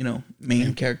the,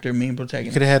 main character, main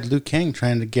protagonist. Could have had Liu Kang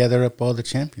trying to gather up all the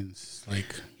champions.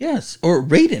 Yes, or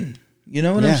Raiden. You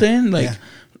know what I'm saying?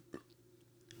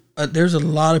 There's a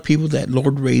lot of people that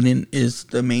Lord Raiden is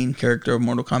the main character of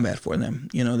Mortal Kombat for them.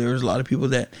 There's a lot of people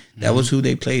that was who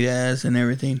they played as and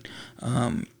everything.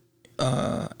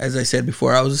 As I said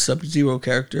before, I was a Sub-Zero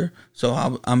character,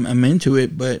 so I'm into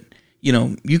it, but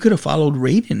you could have followed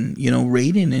Raiden,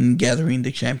 Raiden in gathering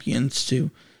the champions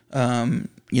to,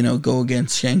 go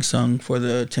against Shang Tsung for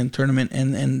the 10th tournament.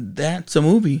 And that's a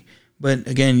movie. But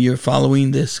again, you're following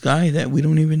this guy that we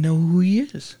don't even know who he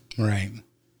is. Right.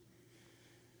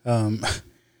 In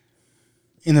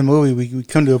the movie, we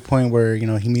come to a point where,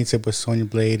 he meets up with Sonya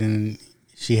Blade and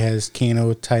she has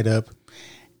Kano tied up.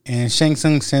 And Shang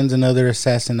Tsung sends another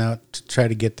assassin out to try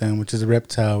to get them, which is a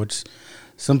reptile, which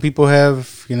some people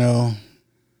have,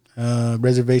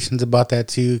 reservations about that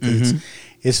too. 'Cause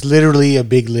it's literally a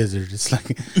big lizard. It's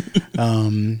like,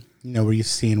 we're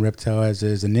used to seeing reptile as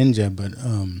a ninja, but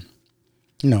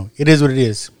it is what it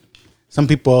is. Some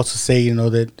people also say,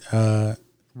 that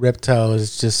reptile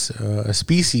is just a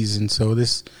species, and so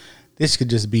this could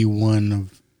just be one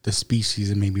of the species,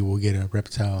 and maybe we'll get a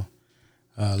reptile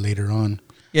later on.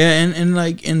 Yeah, and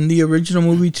like in the original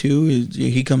movie too,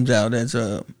 he comes out as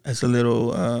a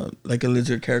little like a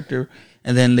lizard character,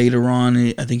 and then later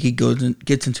on, I think he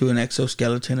gets into an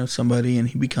exoskeleton of somebody, and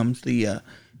he becomes the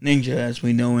ninja as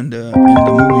we know in the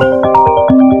movie.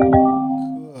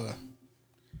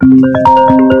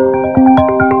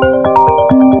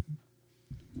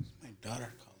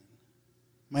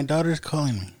 My daughter's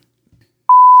calling me.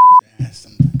 She's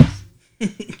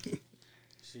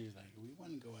like, we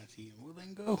want to go out to eat. Well,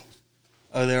 then go.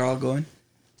 Oh, they're all going?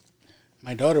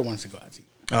 My daughter wants to go out to eat.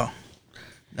 Oh.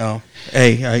 No.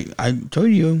 Hey, I told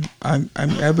you, I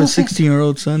have a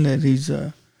 16-year-old son that he's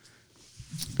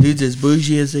as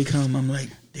bougie as they come. I'm like,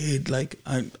 dude, like,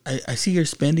 I see you're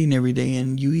spending every day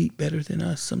and you eat better than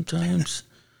us sometimes.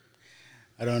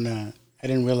 I don't know. I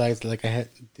didn't realize, like, I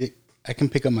can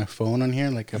pick up my phone on here,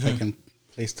 like, if I can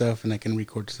play stuff and I can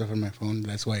record stuff on my phone.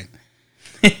 That's why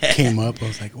it came up. I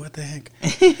was like, what the heck?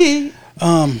 I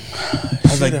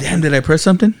was like, damn, did I press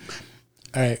something?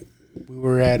 All right. We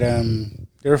were at,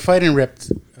 they were fighting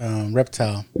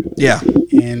Reptile. Yeah.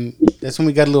 And that's when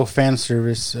we got a little fan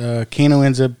service. Kano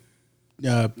ends up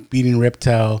beating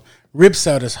Reptile, rips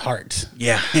out his heart.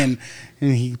 Yeah. And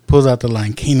he pulls out the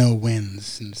line, Kano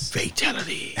wins. And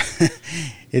fatality.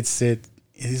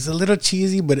 It's a little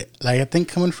cheesy, but I think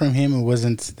coming from him, it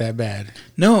wasn't that bad.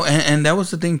 No, and that was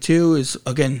the thing too. Is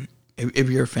again, if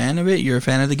you're a fan of it, you're a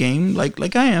fan of the game,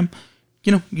 like I am.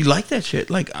 You like that shit.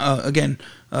 Like again,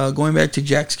 going back to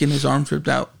Jack's getting his arms ripped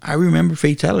out. I remember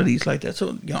fatalities like that.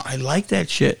 So I like that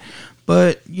shit.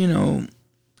 But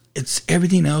it's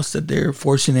everything else that they're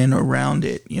forcing in around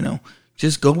it.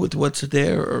 Just go with what's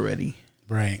there already.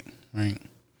 Right.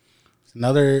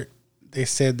 They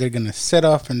said they're going to set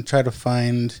off and try to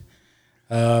find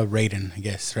Raiden, I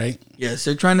guess, right? Yes,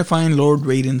 they're trying to find Lord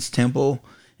Raiden's temple.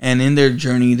 And in their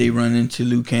journey, they run into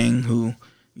Liu Kang, who,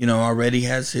 already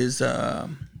has his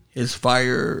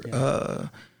fire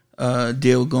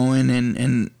deal going.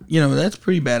 And that's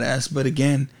pretty badass. But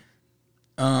again,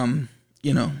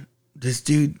 this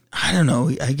dude, I don't know,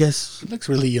 I guess he looks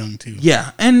really young too.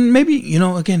 Yeah, and maybe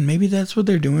again, maybe that's what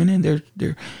they're doing, and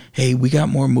they're hey, we got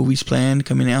more movies planned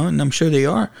coming out, and I'm sure they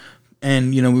are,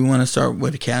 and we want to start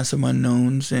with a cast of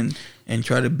unknowns and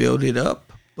try to build it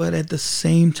up, but at the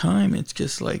same time, it's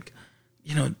just like,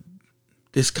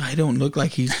 this guy don't look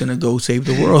like he's gonna go save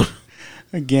the world.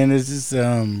 Again, this is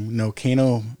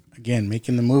Kano again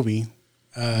making the movie.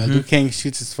 Liu Kang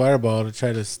shoots his fireball to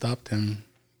try to stop them,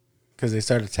 because they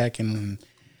start attacking him,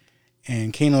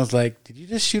 and Kano's like, "Did you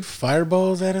just shoot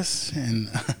fireballs at us?" And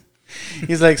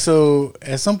he's like, "So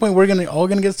at some point we're all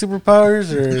gonna get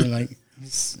superpowers," or like,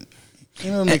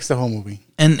 Kano makes the whole movie.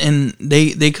 And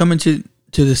they come into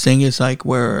this thing. It's like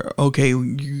where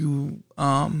you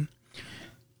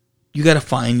got to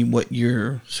find what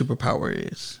your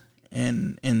superpower is,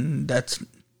 and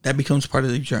that becomes part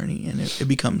of the journey, and it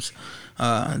becomes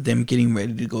them getting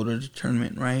ready to go to the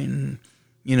tournament, right? And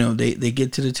they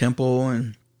get to the temple,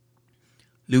 and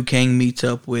Liu Kang meets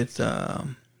up with,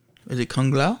 is it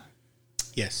Kung Lao?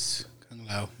 Yes, Kung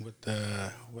Lao with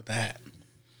the hat.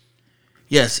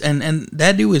 Yes, and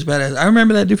that dude was badass. I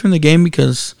remember that dude from the game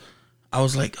because I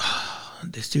was like, oh,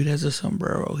 this dude has a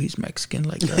sombrero. He's Mexican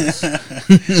like us.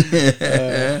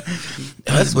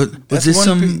 Was this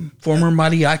some former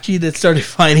mariachi that started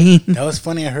fighting? That was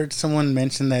funny. I heard someone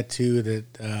mention that too,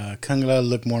 that Kung Lao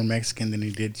looked more Mexican than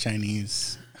he did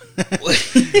Chinese.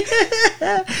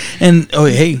 And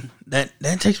hey, that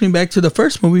takes me back to the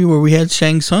first movie where we had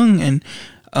Shang Tsung, and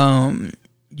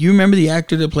you remember the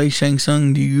actor that plays Shang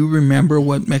Tsung? Do you remember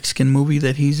what Mexican movie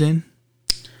that he's in?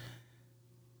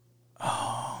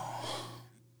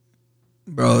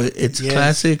 Bro, it's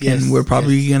classic, and we're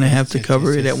probably gonna have to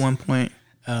cover it at one point.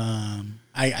 I'm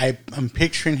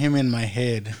picturing him in my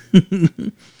head.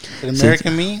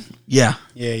 American Me? Yeah.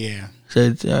 So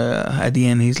it's, at the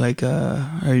end, he's like,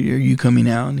 are you coming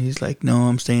out? And he's like, no,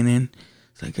 I'm staying in.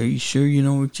 It's like, are you sure you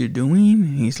know what you're doing?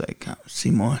 And he's like,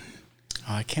 Simon.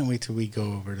 Oh, I can't wait till we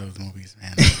go over those movies,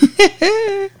 man.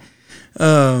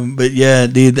 But yeah,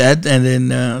 dude, that, and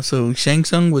then, so Shang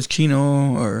Tsung was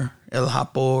Chino or El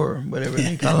Hapo or whatever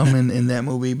they call him in that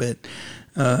movie. But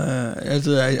as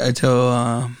I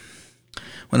tell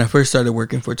when I first started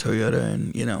working for Toyota,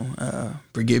 and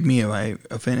forgive me if I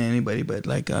offend anybody, but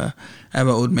like I have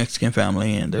an old Mexican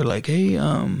family, and they're like, hey,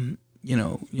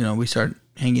 we start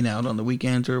hanging out on the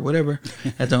weekends or whatever.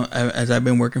 As I've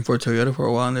been working for Toyota for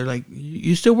a while, and they're like,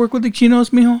 you still work with the chinos,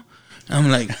 mijo?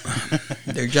 I'm like,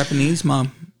 they're Japanese,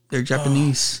 mom. They're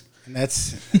Japanese. And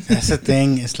that's the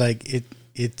thing. It's like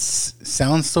it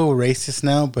sounds so racist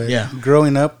now, but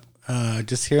growing up,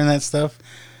 just hearing that stuff,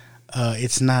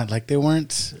 it's not like they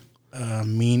weren't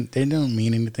mean. They don't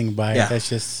mean anything by it. That's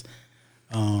just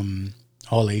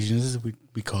all Asians.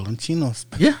 We call them chinos.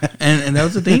 Yeah, and that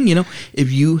was the thing.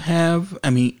 If you have,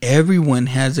 everyone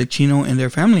has a chino in their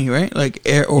family, right? Like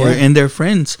in their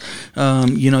friends.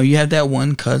 You have that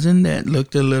one cousin that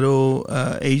looked a little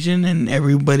Asian, and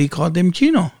everybody called them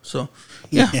chino. So.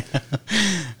 Yeah.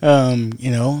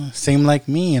 Same like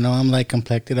me. I'm like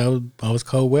complected. I was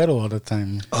called güero all the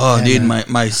time. Oh, and, dude,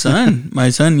 my son, my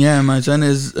son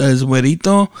is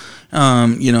güerito.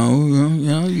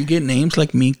 You get names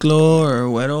like Miklo or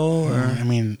güero, or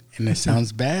and it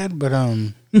sounds bad, but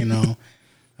I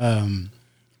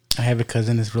have a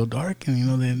cousin that's real dark,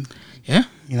 and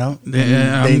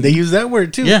they use that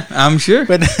word too. Yeah, I'm sure.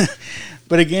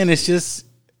 But again, it's just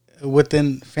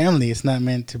within family. It's not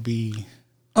meant to be.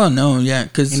 Oh no, yeah,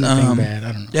 because bad.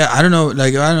 I don't know. Yeah, I don't know.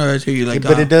 Like I don't know. I tell you, like,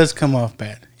 but it does come off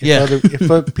bad.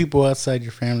 If people outside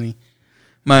your family,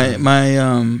 my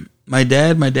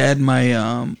dad,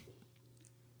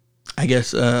 I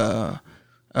guess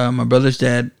my brother's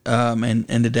dad,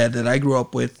 and the dad that I grew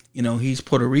up with, he's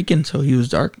Puerto Rican, so he was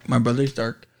dark. My brother's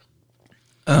dark.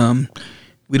 We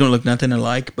don't look nothing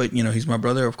alike, but he's my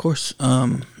brother, of course.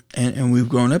 And we've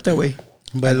grown up that way.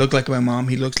 But I look like my mom.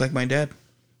 He looks like my dad.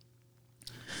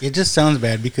 It just sounds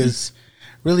bad because,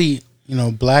 really,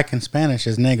 black in Spanish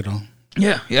is negro.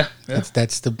 Yeah. That's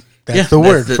the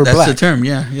word for black. That's the term.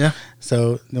 Yeah.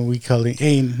 So we call it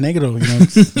negro.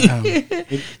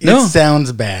 It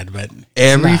sounds bad, but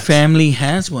every family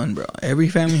has one, bro. Every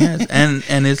family has,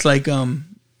 and it's like my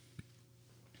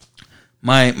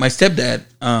stepdad.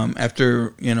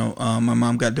 After my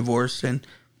mom got divorced, and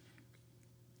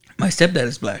my stepdad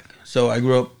is black. So I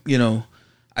grew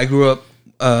up.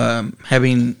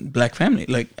 Having black family.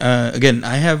 Like again,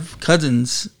 I have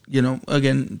cousins,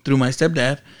 again through my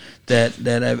stepdad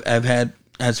that I've had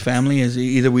as family, as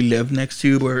either we live next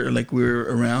to or like we're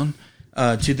around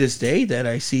to this day that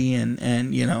I see, and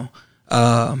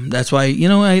that's why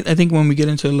I think when we get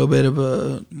into a little bit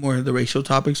of more of the racial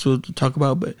topics we'll talk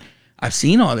about, but I've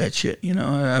seen all that shit.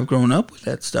 I've grown up with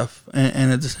that stuff,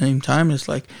 and at the same time, it's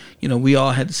like we all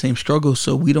had the same struggles,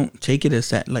 so we don't take it as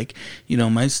that. Like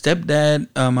my stepdad,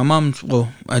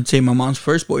 I'd say my mom's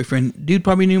first boyfriend, dude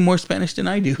probably knew more Spanish than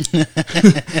I do,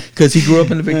 because he grew up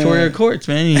in the Victoria courts,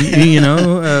 man.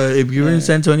 If you're in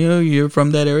San Antonio, you're from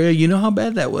that area, you know how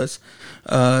bad that was.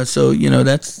 So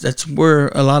that's where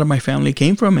a lot of my family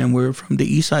came from, and we're from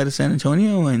the east side of San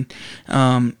Antonio, and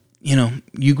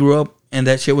you grew up. And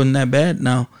that shit wasn't that bad.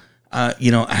 Now, I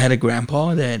had a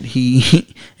grandpa that he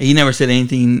never said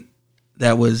anything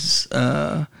that was,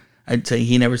 I'd say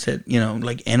he never said,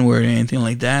 like N-word or anything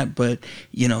like that. But,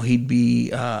 he'd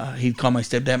call my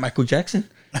stepdad Michael Jackson.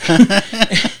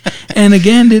 And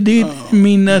again, the dude didn't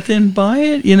mean nothing by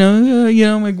it.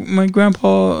 My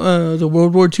grandpa, the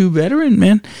World War II veteran,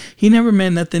 man, he never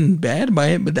meant nothing bad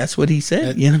by it, but that's what he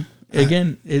said,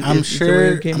 Again, I'm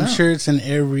sure it's in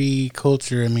every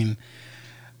culture.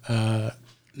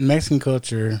 Mexican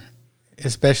culture,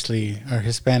 especially, or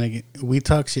Hispanic, we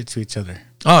talk shit to each other.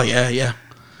 Oh yeah.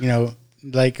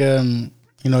 Like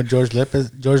George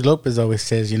Lopez always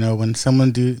says, when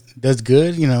someone does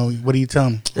good, what do you tell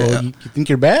them? Well, you think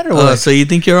you're bad or what? So you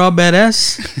think you're all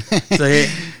badass? So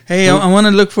hey, I want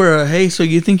to look for a hey. So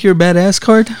you think you're a badass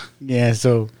card? Yeah.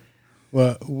 So,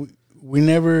 we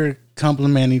never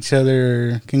compliment each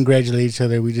other or congratulate each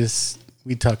other. We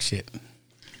talk shit.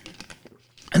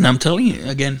 And I'm telling you,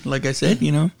 again, like I said,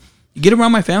 you get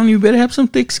around my family, you better have some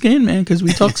thick skin, man, because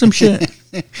we talk some shit.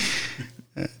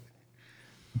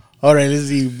 All right, let's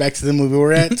see. Back to the movie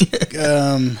we're at.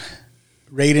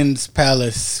 Raiden's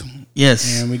Palace.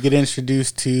 Yes. And we get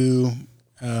introduced to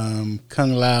Kung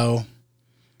Lao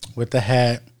with the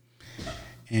hat.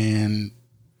 And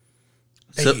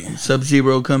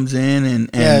Sub-Zero comes in,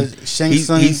 and Shang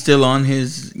Tsung, he's still on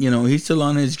his, he's still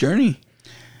on his journey.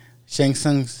 Shang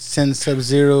Tsung sends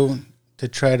Sub-Zero to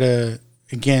try to,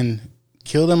 again,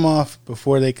 kill them off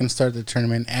before they can start the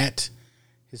tournament at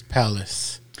his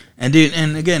palace. And dude,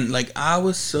 and again, like I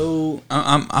was so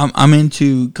I'm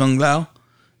into Kung Lao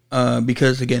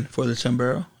because again for the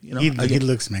sombrero, he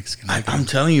looks Mexican. I'm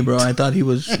telling you, bro, I thought he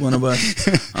was one of us.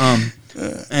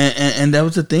 And that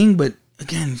was the thing. But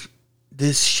again,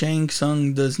 this Shang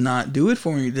Tsung does not do it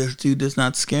for me. This dude does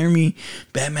not scare me.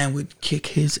 Batman would kick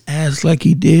his ass like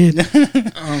he did.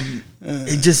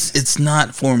 It's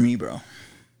not for me, bro.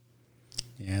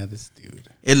 Yeah, this dude.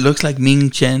 It looks like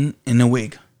Ming Chen in a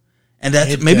wig. And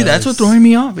that's It maybe does. that's what's throwing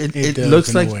me off. It It does looks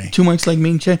in a like way. too much like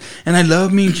Ming Chen. And I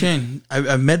love Ming Chen.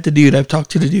 I've met the dude. I've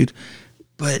talked to the dude.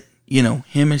 But, you know,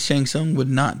 him and Shang Tsung would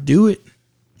not do it.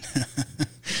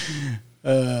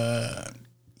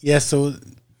 Yeah, so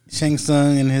Shang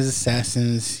Tsung and his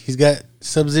assassins, he's got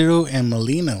Sub-Zero and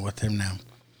Melina with him now.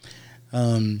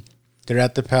 They're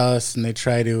at the palace and they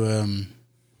try to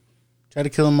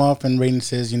kill him off, and Raiden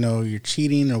says, you know, you're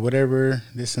cheating or whatever,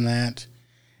 this and that,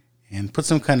 and put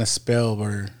some kind of spell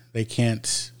where they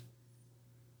can't,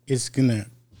 it's gonna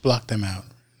block them out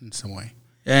in some way.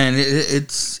 And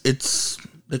it's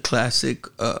the classic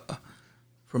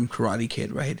from Karate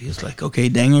Kid, right? He's like, okay,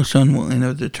 Daniel-san will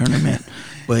enter the tournament,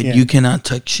 but Yeah. you cannot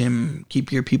touch him.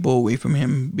 Keep your people away from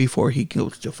him before he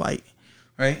goes to fight,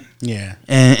 right? Yeah.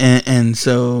 And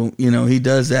so, you know, he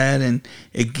does that, and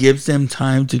it gives them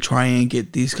time to try and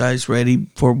get these guys ready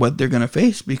for what they're going to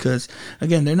face, because,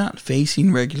 again, they're not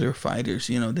facing regular fighters.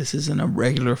 You know, this isn't a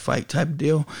regular fight type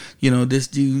deal. You know, this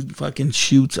dude fucking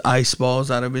shoots ice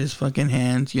balls out of his fucking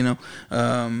hands, you know.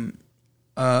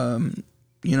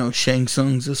 You know, Shang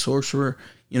Tsung's a sorcerer.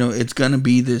 You know, it's going to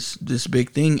be this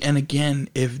big thing. And again,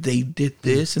 if they did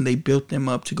this and they built them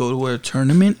up to go to a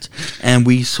tournament and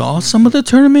we saw some of the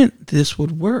tournament, this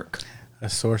would work. A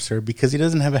sorcerer, because he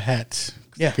doesn't have a hat.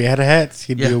 Yeah. If he had a hat,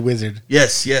 he'd be Yeah. a wizard.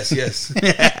 Yes.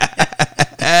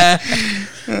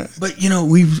 But, you know,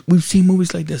 we've seen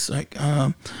movies like this. Like,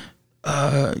 you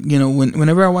know,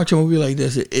 whenever I watch a movie like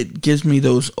this, it gives me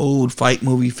those old fight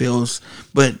movie feels.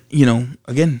 But, you know,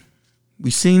 again, we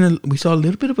saw a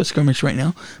little bit of a skirmish right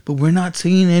now, but we're not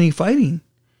seeing any fighting.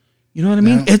 You know what I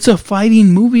mean? No. It's a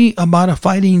fighting movie about a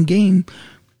fighting game.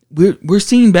 We're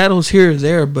seeing battles here or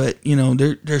there, but you know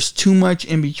there's too much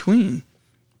in between.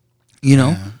 You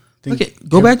know, okay.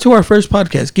 Go back to our first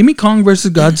podcast. Give me Kong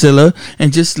versus Godzilla,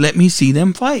 and just let me see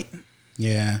them fight.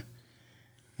 Yeah.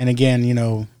 And again, you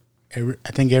know,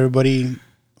 I think everybody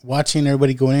watching,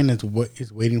 everybody going in is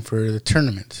waiting for the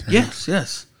tournament. Right?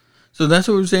 Yes. So that's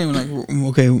what we're saying. Like,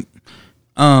 okay,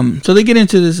 so they get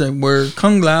into this where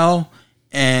Kung Lao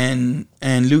and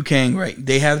Liu Kang, right?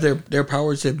 They have their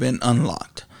powers have been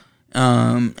unlocked,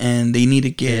 and they need to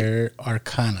get Their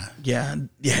Arcana. yeah,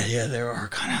 their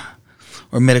Arcana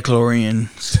or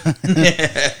Metachlorians.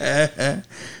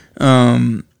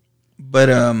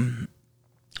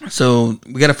 So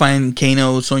we got to find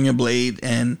Kano, Sonya Blade,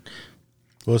 and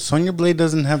Well, Sonya Blade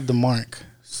doesn't have the mark.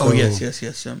 So, yes.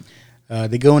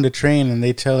 They go into train and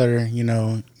they tell her, you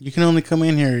know, you can only come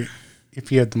in here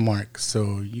if you have the mark.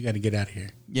 So you got to get out of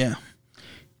here. Yeah.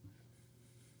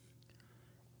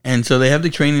 And so they have the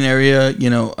training area, you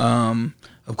know,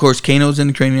 of course Kano's in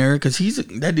the training area because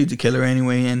that dude's a killer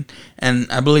anyway,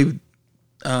 and I believe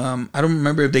I don't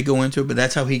remember if they go into it, but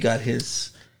that's how he got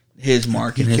his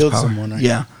mark and his killed power. someone, right?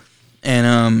 Yeah.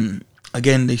 And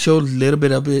again, they showed a little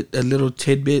bit of it, a little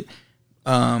tidbit.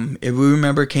 If we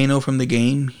remember Kano from the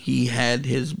game, he had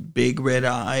his big red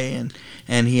eye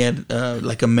and he had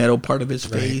like a metal part of his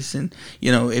face, and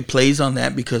you know it plays on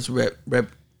that because Reptile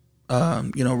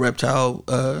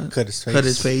Cut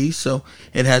his face. so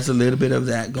it has a little bit of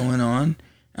that going on,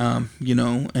 you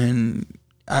know, and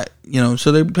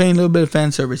so they're playing a little bit of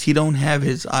fan service. He don't have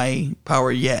his eye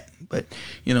power yet, but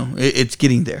you know it's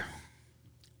getting there.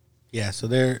 Yeah, so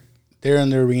they're in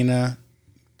the arena.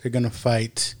 They're gonna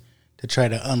fight to try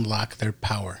to unlock their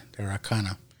power, their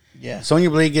Arcana. Yeah. Sonya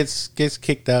Blade gets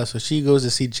kicked out, so she goes to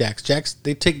see Jax.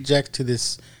 They take Jax to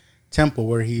this temple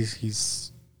where he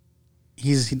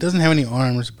doesn't have any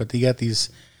arms, but they got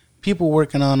these people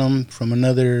working on him from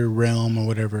another realm or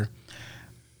whatever.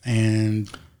 And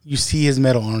you see his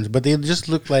metal arms, but they just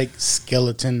look like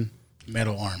skeleton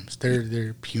metal arms.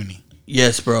 They're puny.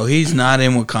 Yes, bro. He's not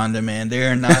in Wakanda, man.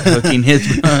 They're not hooking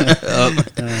his up.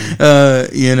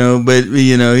 You know, but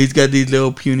you know, he's got these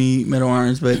little puny metal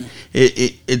arms, but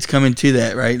it's coming to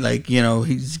that, right? Like, you know,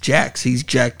 he's jacked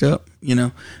up, you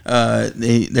know.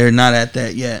 They're not at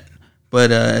that yet.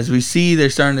 But as we see, they're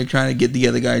starting to try to get the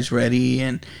other guys ready,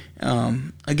 and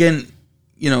again,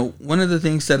 you know, one of the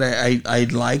things that I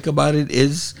like about it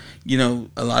is, you know,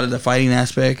 a lot of the fighting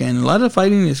aspect, and a lot of the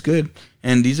fighting is good.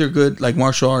 And these are good, like,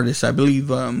 martial artists. I believe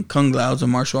Kung Lao's a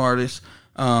martial artist.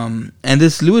 And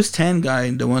this Louis Tan guy,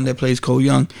 the one that plays Cole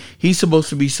Young, he's supposed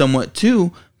to be somewhat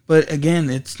too. But again,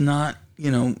 it's not,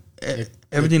 you know,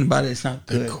 everything about it's not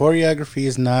good. The choreography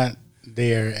is not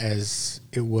there as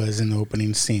it was in the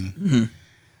opening scene. Mm-hmm.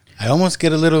 I almost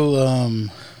get a little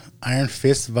Iron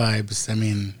Fist vibes. I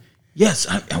mean, yes,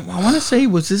 I want to say,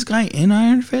 was this guy in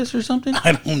Iron Fist or something?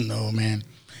 I don't know, man.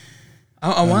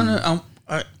 I want to.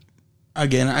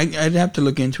 Again, I'd have to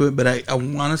look into it, but I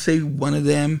want to say one of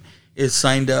them is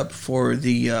signed up for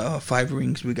the 5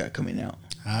 rings we got coming out.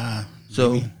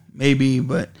 So maybe,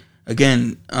 but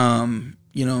again,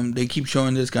 they keep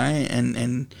showing this guy,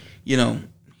 and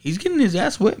he's getting his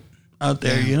ass whipped out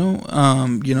there. Yeah.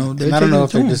 They're I don't know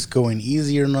if they're him. just going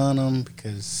easier on him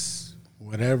because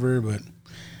whatever, but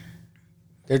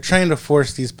they're trying to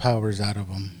force these powers out of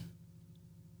him.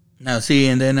 Now, see,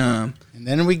 and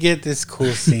then we get this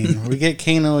cool scene. We get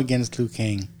Kano against Liu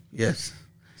Kang. Yes.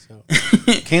 So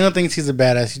Kano thinks he's a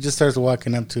badass. He just starts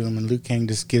walking up to him, and Liu Kang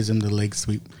just gives him the leg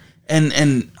sweep. And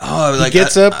he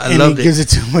gets up and he gives it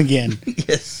to him again.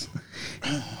 Yes.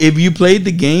 If you played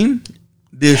the game,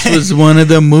 this was one of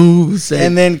the moves.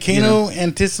 And then Kano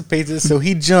anticipates it, so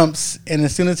he jumps, and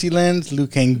as soon as he lands, Liu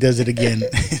Kang does it again.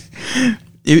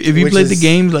 If you played the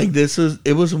game, like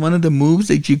it was one of the moves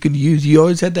that you could use. You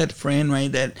always had that friend,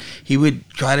 right, that he would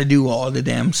try to do all the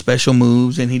damn special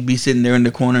moves, and he'd be sitting there in the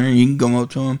corner, and you can go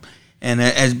up to him, and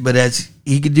as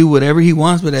he could do whatever he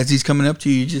wants, but as he's coming up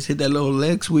to you, you just hit that little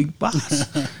leg sweep,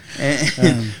 boss.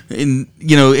 and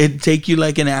it'd take you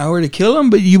like an hour to kill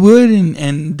him, but you would,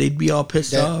 and they'd be all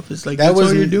pissed off. It's like, that's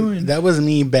all you're doing. That was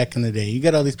me back in the day. You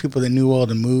got all these people that knew all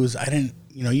the moves. I didn't,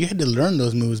 you had to learn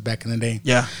those moves back in the day.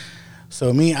 Yeah.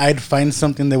 So I'd find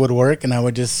something that would work, and I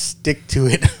would just stick to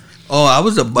it. Oh, I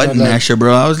was a button masher,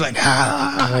 bro. I was like,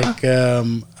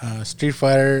 Street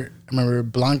Fighter. I remember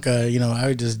Blanca. I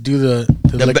would just do the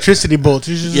electricity bolts.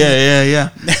 Yeah.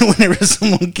 Whenever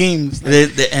someone came,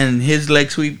 and his leg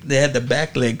sweep, they had the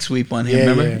back leg sweep on him.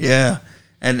 Remember? Yeah.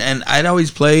 And I'd always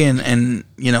play, and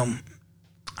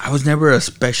I was never a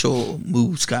special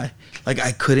moves guy. Like,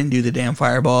 I couldn't do the damn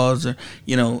fireballs, or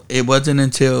it wasn't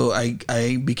until I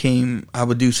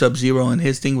would do Sub-Zero, and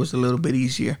his thing was a little bit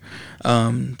easier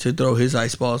to throw his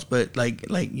ice balls. But like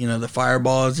the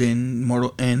fireballs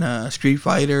in Street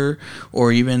Fighter,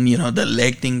 or even the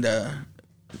leg thing,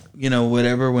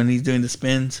 whatever, when he's doing the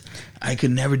spins, I could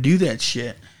never do that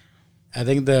shit. I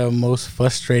think the most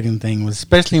frustrating thing was,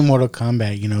 especially in Mortal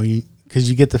Kombat, because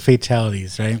you get the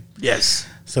fatalities, right? Yes.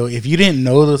 So if you didn't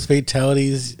know those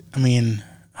fatalities, I mean,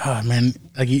 I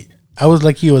was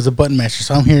like you, as a button masher.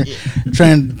 So I'm here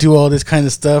trying to do all this kind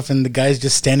of stuff, and the guy's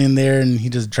just standing there, and he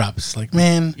just drops. Like,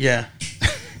 man. Yeah.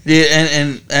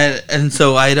 Yeah, and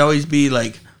so I'd always be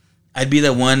like, I'd be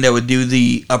the one that would do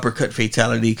the uppercut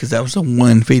fatality, because that was the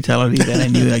one fatality that I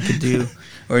knew I could do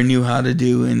or knew how to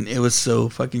do, and it was so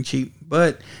fucking cheap.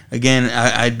 But again,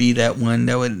 I'd be that one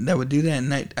that would do that,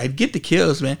 and I'd get the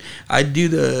kills, man. I'd do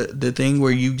the thing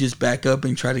where you just back up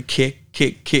and try to kick,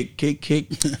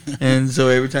 and so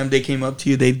every time they came up to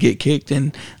you, they'd get kicked,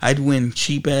 and I'd win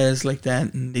cheap ass like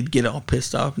that, and they'd get all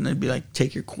pissed off, and they'd be like,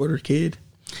 "Take your quarter, kid."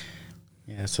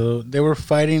 Yeah, so they were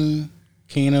fighting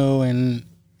Kano and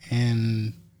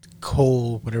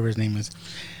Cole, whatever his name is,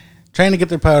 trying to get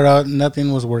their power out.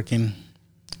 Nothing was working,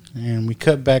 and we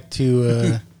cut back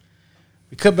to.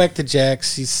 We cut back to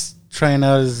Jax. He's trying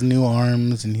out his new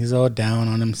arms, and he's all down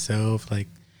on himself. Like,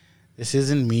 this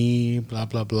isn't me, blah,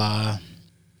 blah, blah.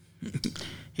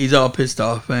 He's all pissed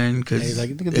off, man, because, yeah,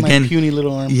 like, look at my puny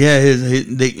little arm. Yeah,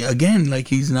 like,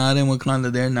 he's not in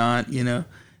Wakanda. They're not,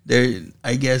 They're,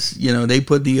 I guess, they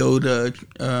put the old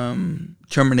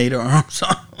Terminator arms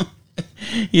on.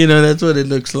 That's what it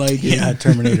looks like. Yeah,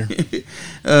 Terminator.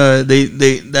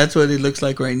 That's what it looks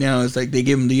like right now. It's like they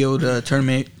give him the old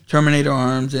Terminator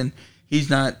arms, and he's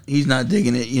not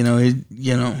digging it.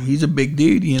 He's a big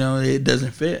dude. It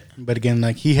doesn't fit. But again,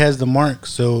 like, he has the mark,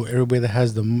 so everybody that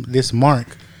has this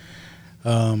mark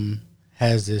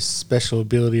has this special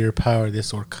ability or power,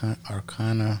 this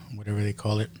arcana, whatever they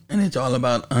call it. And it's all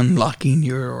about unlocking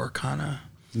your arcana.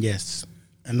 Yes.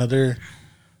 Another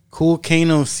cool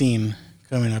Kano scene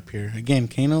coming up here. Again,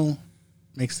 Kano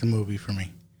makes the movie for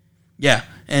me. Yeah,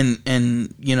 and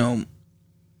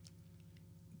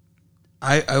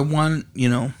I want,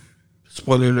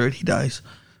 spoiler alert, he dies.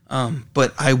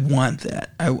 But I want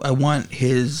that. I want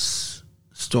his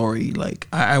story. Like,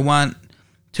 I want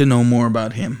to know more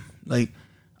about him. Like,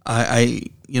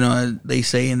 they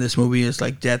say in this movie, it's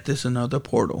like death is another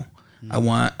portal.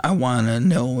 Mm-hmm. I want to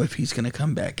know if he's going to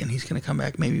come back, and he's going to come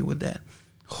back maybe with that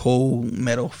whole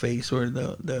metal face, or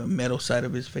the metal side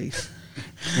of his face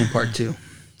in part 2.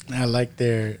 I like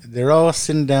they're all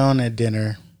sitting down at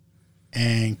dinner,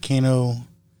 and Kano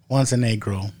wants an egg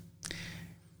roll.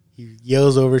 He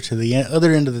yells over to the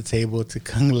other end of the table to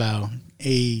Kung Lao,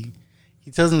 "Hey,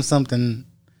 he tells him something,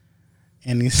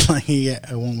 and he's like,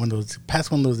 I want one of those,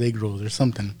 pass one of those egg rolls or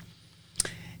something.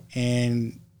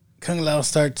 And Kung Lao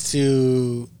starts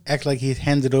to act like he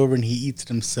hands it over and he eats it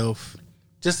himself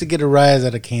just to get a rise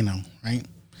out of Kano, right?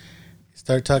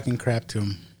 Start talking crap to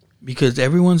him. Because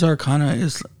everyone's arcana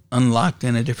is unlocked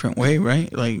in a different way,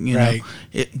 right? Like, you know,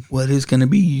 what is going to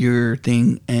be your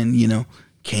thing? And, you know,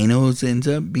 Kano's ends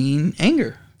up being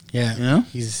anger. Yeah. You know?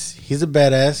 He's a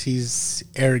badass. He's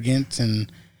arrogant,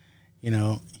 and, you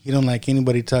know, he don't like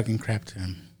anybody talking crap to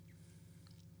him.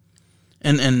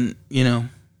 And you know,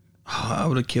 I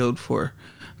would have killed for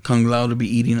Kung Lao to be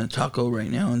eating a taco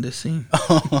right now in this scene.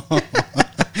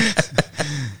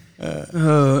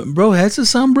 Bro has a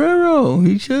sombrero.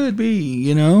 He should be,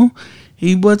 you know.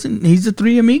 He wasn't. He's a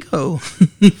three amigo.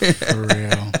 For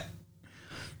real.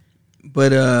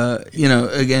 But you know,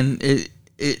 again,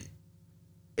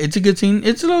 it's a good scene.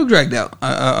 It's a little dragged out.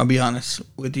 I'll be honest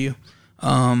with you.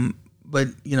 But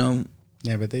you know.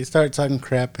 Yeah, but they start talking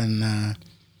crap, and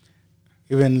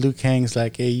even Liu Kang's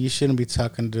like, "Hey, you shouldn't be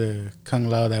talking to Kung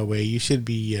Lao that way. You should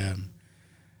be."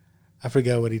 I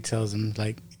forgot what he tells him.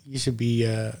 Like, you should be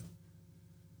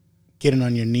getting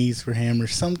on your knees for him or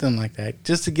something like that,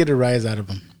 just to get a rise out of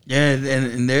him. Yeah,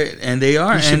 and they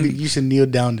are. You should kneel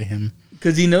down to him.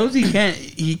 Because he knows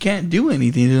he can't do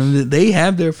anything. They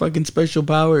have their fucking special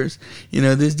powers. You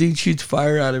know, this dude shoots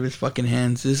fire out of his fucking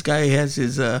hands. This guy has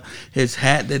his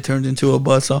hat that turns into a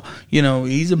buzzsaw. You know,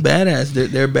 he's a badass.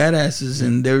 They're badasses,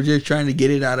 and they're just trying to get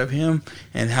it out of him.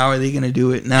 And how are they going to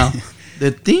do it? Now,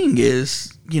 the thing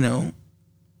is, you know,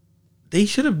 they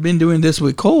should have been doing this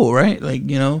with Cole, right? Like,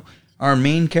 you know, our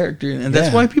main character, and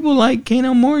that's why people like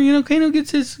Kano more. You know, Kano gets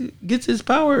his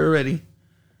power already.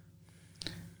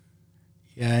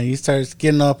 Yeah, he starts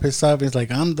getting all pissed off. He's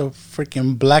like, I'm the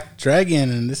freaking Black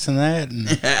Dragon and this and that. And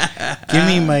give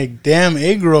me my damn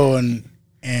egg roll.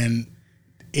 And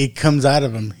it comes out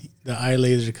of him. The eye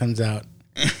laser comes out.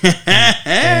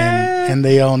 and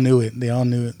they all knew it. They all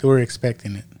knew it. They were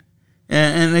expecting it.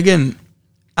 And again,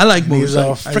 I like movies. He's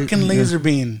all freaking laser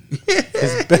beam.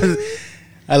 It's better.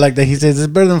 I like that. He says,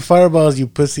 it's better than fireballs, you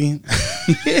pussy.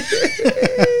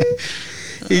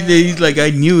 He's like, I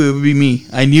knew it would be me.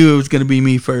 I knew it was going to be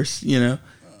me first, you know.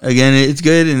 Again, it's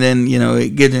good, and then, you know,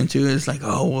 it gets into it. It's like,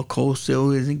 oh, well, Cole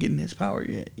still isn't getting his power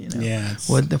yet, you know. Yeah.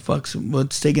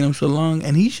 What's taking him so long?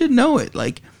 And he should know it.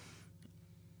 Like,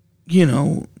 you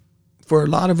know, for a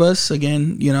lot of us,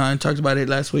 again, you know, I talked about it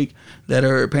last week, that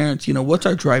are parents, you know, what's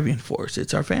our driving force?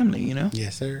 It's our family, you know.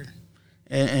 Yes, sir.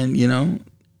 And you know,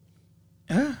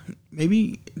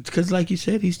 maybe it's because, like you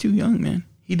said, he's too young, man.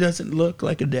 He doesn't look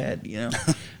like a dad, you know.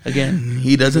 Again,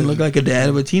 he doesn't look like a dad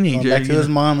of a teenager. Going back to his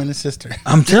mom and his sister.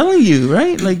 I'm telling you,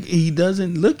 right? Like, he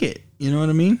doesn't look it. You know what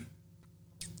I mean?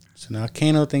 So now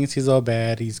Kano thinks he's all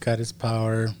bad. He's got his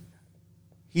power.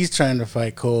 He's trying to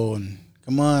fight Cole, and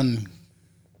come on,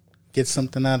 get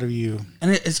something out of you.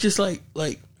 And it's just like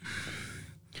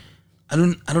I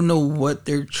don't know what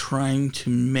they're trying to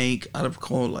make out of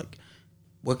Cole. Like,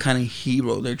 what kind of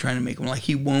hero they're trying to make him. Like,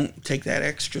 he won't take that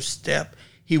extra step.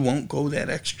 He won't go that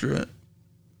extra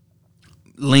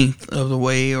length of the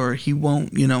way, or he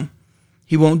won't, you know,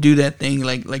 he won't do that thing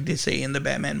like they say in the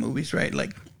Batman movies, right?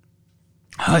 Like,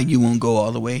 how you won't go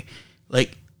all the way.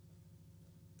 Like,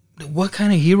 what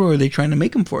kind of hero are they trying to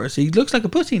make him for us? He looks like a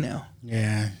pussy now.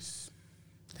 Yeah.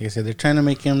 Like I said, they're trying to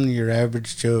make him your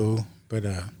average Joe, but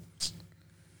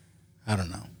I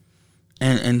don't know.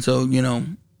 And so, you know,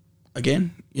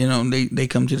 again, you know, they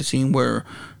come to the scene where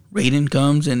Raiden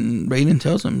comes, and Raiden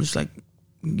tells him, just like,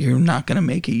 you're not going to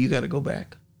make it. You got to go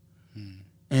back.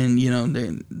 And, you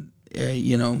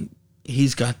know,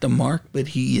 he's got the mark, but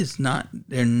he is not,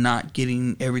 they're not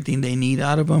getting everything they need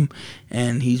out of him,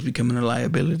 and he's becoming a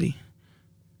liability.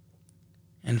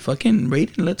 And fucking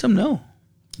Raiden lets him know.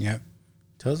 Yeah.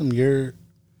 Tells him you're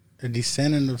a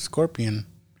descendant of Scorpion.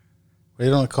 Well,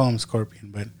 they don't call him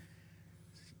Scorpion, but,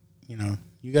 you know,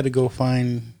 you got to go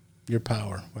find your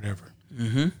power, whatever.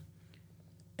 Mm-hmm.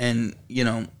 And, you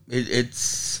know,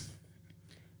 it's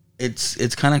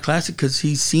kind of classic because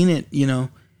he's seen it, you know.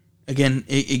 Again,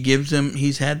 it gives him,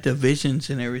 he's had the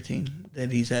visions and everything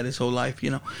that he's had his whole life,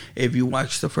 you know. If you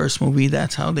watch the first movie,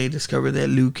 that's how they discover that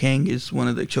Liu Kang is one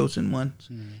of the chosen ones.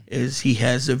 Is he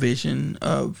has a vision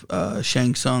of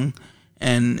Shang Tsung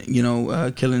and, you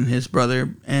know, killing his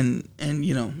brother. And,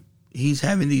 you know, he's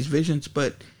having these visions,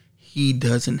 but he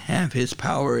doesn't have his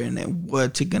power, and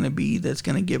what's it going to be that's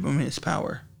going to give him his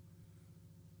power?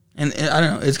 And I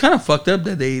don't know. It's kind of fucked up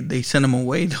that they sent him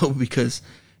away, though, because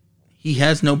he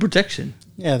has no protection.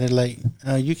 Yeah, they're like,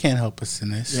 you can't help us in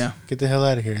this. Yeah. Get the hell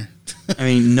out of here. I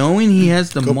mean, knowing he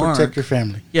has the Go mark. protect your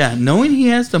family. Yeah, knowing he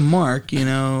has the mark, you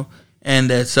know, and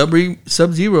that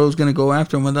Sub-Zero is going to go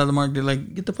after him without the mark, they're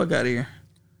like, get the fuck out of here.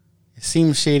 It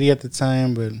seemed shady at the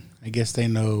time, but I guess they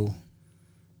know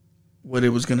what it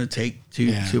was going to take to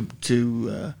get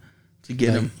like,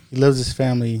 him. He loves his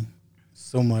family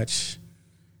so much,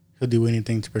 he'll do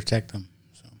anything to protect them.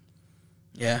 So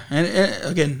Yeah, and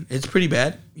again, it's pretty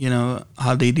bad, you know,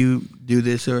 how they do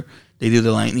this, or they do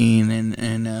the lightning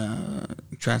and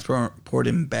transport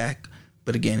him back.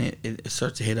 But again, it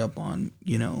starts to hit up on,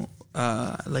 you know,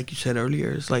 like you said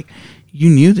earlier, it's like, you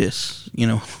knew this, you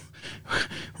know.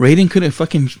 Raiden could have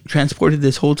fucking transported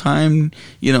this whole time.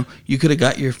 You know, you could have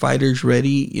got your fighters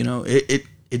ready. You know, it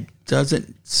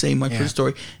doesn't say much for the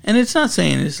story. And it's not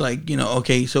saying it's like, you know,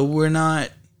 okay, so we're not,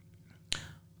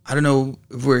 I don't know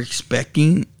if we're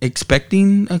expecting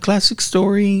a classic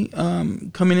story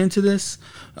coming into this,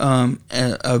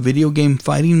 a video game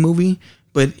fighting movie.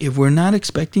 But if we're not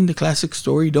expecting the classic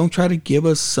story, don't try to give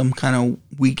us some kind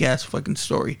of weak ass fucking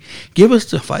story. Give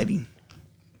us the fighting.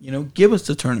 You know, give us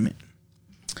the tournament.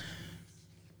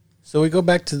 So we go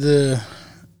back to the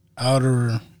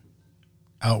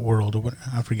outworld, or what,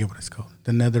 I forget what it's called,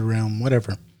 the Nether Realm,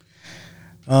 whatever.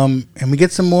 And we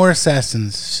get some more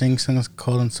assassins. Shang Tsung's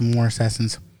calling some more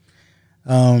assassins.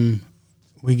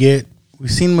 We've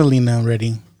seen Melina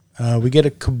already. We get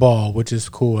a Cabal, which is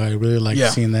cool. I really like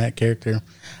seeing that character.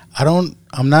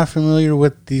 I'm not familiar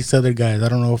with these other guys. I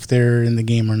don't know if they're in the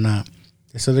game or not.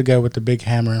 This other guy with the big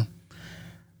hammer.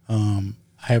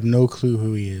 I have no clue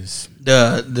who he is.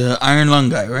 The Iron Lung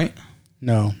guy, right?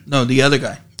 No, the other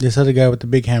guy. this other guy with the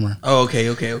big hammer. Oh, okay.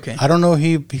 I don't know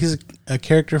if he's a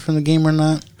character from the game or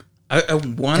not. I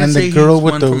want to say he's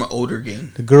one from an older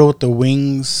game. The girl with the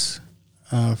wings,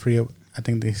 I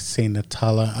think they say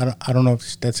Natala. I don't know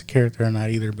if that's a character or not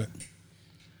either, but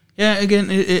yeah, again,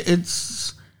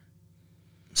 it's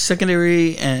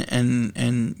secondary,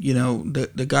 and you know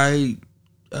the guy,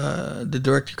 the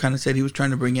director kind of said he was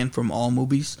trying to bring in from all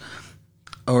movies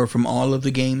or from all of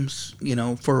the games. You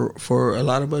know, for a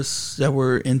lot of us that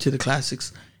were into the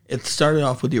classics, it started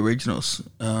off with the originals,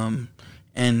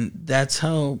 and that's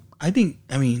how I think.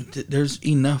 I mean, there's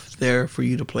enough there for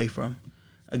you to play from.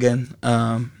 Again,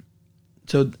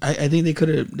 so I think they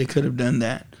could have done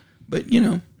that, but you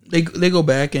know. They go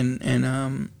back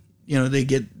and you know they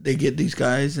get these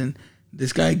guys, and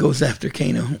this guy goes after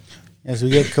Kano. Yes, we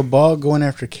get Cabal going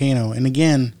after Kano, and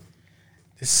again,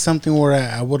 this is something where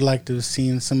I would like to have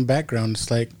seen some background. It's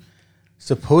like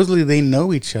supposedly they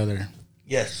know each other.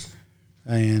 Yes,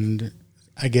 and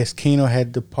I guess Kano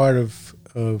had the part of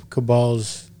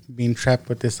Cabal's being trapped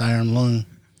with this iron lung.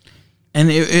 And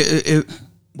it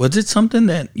was it something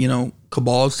that you know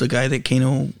Cabal's the guy that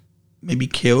Kano maybe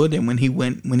killed, and when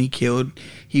he killed,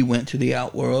 he went to the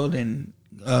outworld, and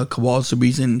Cabal's the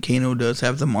reason Kano does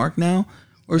have the mark now,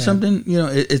 or something. You know,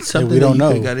 it's something we don't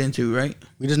that you know. got into, right?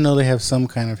 We just know they have some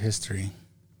kind of history.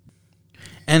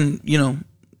 And you know,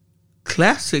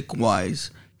 classic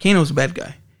wise, Kano's a bad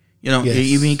guy. You know,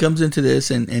 even he comes into this,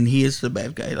 and he is the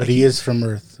bad guy. Like, but he is from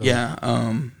Earth. So.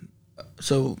 Yeah.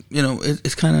 So you know,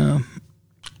 it's kind of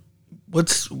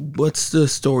what's the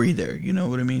story there? You know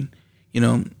what I mean? You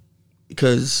know.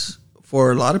 Because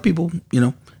for a lot of people, you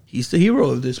know, he's the hero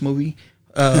of this movie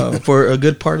for a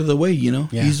good part of the way, you know.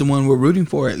 Yeah. He's the one we're rooting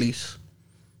for, at least.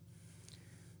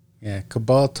 Yeah,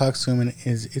 Cabal talks to him, and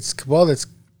it's Cabal that's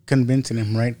convincing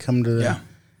him, right? Come to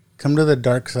the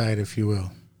dark side, if you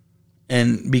will.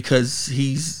 And because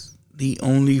he's the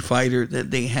only fighter that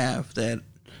they have that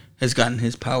has gotten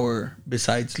his power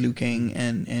besides Liu Kang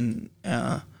and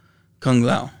Kung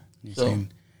Lao. So.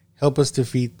 Help us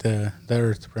defeat the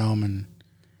Earth realm,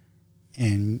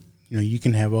 and you know you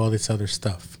can have all this other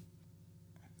stuff.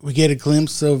 We get a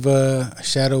glimpse of a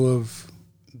shadow of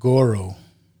Goro.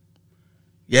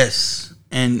 Yes,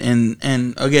 and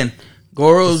again,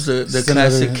 Goro's the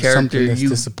classic character. That's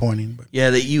disappointing, but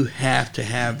that you have to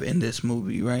have in this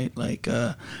movie, right? Like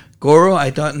Goro,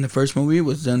 I thought in the first movie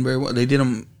was done very well. They did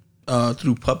him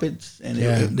through puppets, and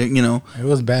you know, it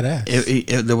was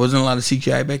badass. There wasn't a lot of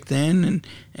CGI back then,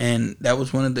 and that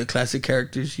was one of the classic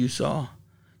characters you saw.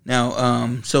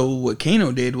 Now, so what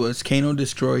Kano did was Kano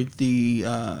destroyed the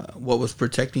what was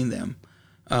protecting them.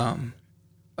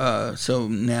 So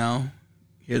now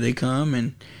here they come,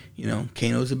 and you know,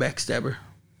 Kano's a backstabber.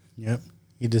 Yep,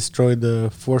 he destroyed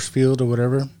the force field or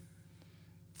whatever,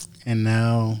 and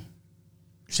now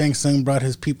Shang Tsung brought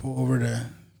his people over to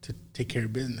take care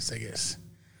of business, I guess.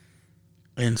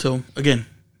 And so again,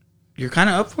 you're kind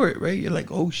of up for it, right? You're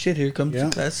like, oh shit, here comes the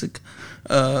classic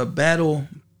battle.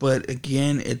 But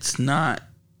again, it's not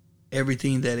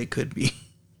everything that it could be.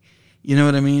 You know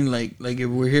what I mean? Like if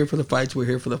we're here for the fights, we're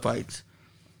here for the fights.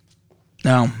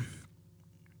 Now,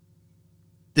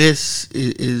 this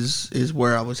is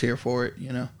where I was here for it.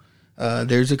 You know,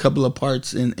 there's a couple of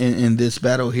parts in this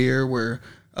battle here where,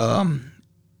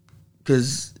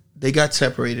 because they got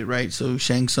separated, right? So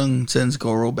Shang Tsung sends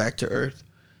Goro back to Earth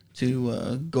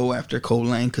to go after Ko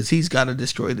Lang because he's got to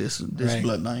destroy this Right.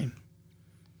 bloodline.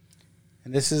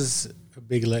 And this is a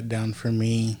big letdown for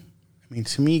me. I mean,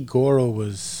 to me, Goro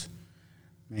was,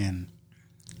 man,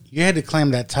 you had to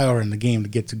climb that tower in the game to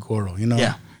get to Goro, you know?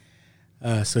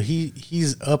 Yeah. So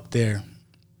he's up there.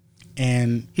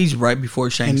 And he's right before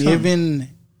Shang Tsung. And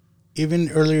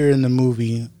even earlier in the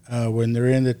movie, when they're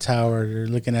in the tower, they're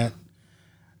looking at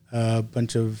a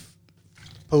bunch of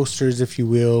posters, if you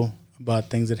will, about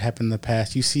things that happened in the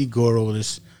past. You see Goro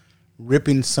just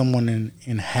ripping someone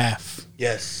in half.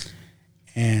 Yes.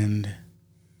 And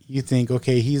you think,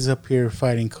 okay, he's up here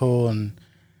fighting Cole, and,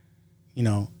 you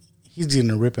know, he's going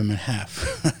to rip him in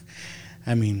half.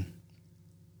 I mean,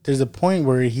 there's a point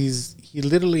where he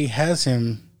literally has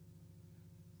him,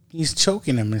 he's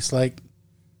choking him. It's like,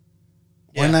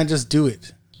 why not just do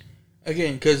it?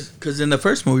 Again, because in the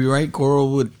first movie, right,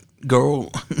 Goro,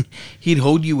 he'd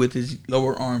hold you with his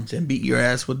lower arms and beat your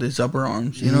ass with his upper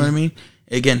arms. You know what I mean?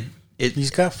 Again,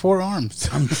 he's got 4 arms.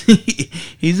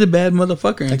 He's a bad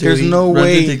motherfucker. Like, there's no runs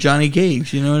way into Johnny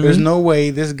Cage. You know what I There's mean? no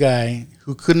way this guy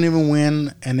who couldn't even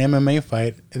win an MMA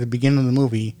fight at the beginning of the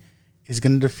movie is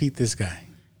going to defeat this guy.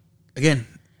 Again,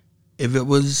 if it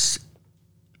was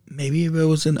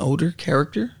an older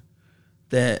character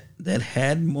that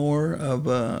had more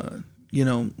of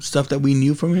stuff that we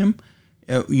knew from him,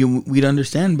 we'd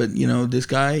understand. But this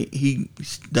guy, he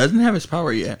doesn't have his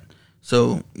power yet,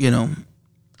 so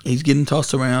he's getting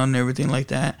tossed around and everything like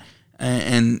that,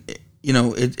 and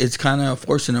it's kind of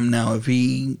forcing him now. If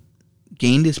he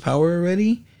gained his power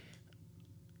already,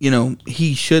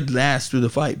 he should last through the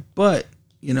fight. But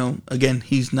again,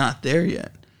 he's not there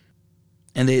yet.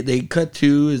 And they cut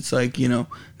to, it's like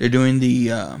they're doing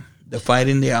the fight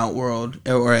in the Outworld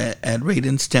or at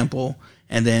Raiden's temple,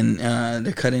 and then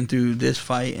they're cutting through this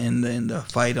fight and then the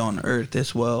fight on Earth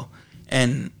as well,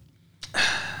 and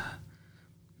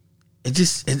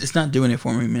it's not doing it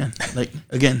for me, man. Like,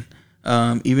 again,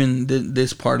 even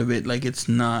this part of it, like, it's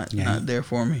not there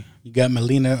for me. You got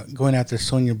Melina going after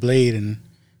Sonya Blade, and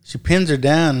she pins her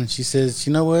down, and she says,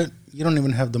 "You know what? You don't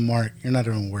even have the mark. You're not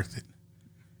even worth it."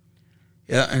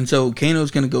 Yeah, and so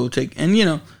Kano's gonna go take, and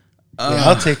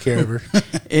I'll take care of her.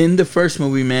 In the first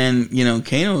movie, man,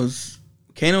 Kano's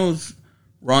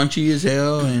raunchy as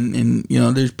hell, and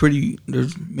there's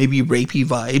maybe rapey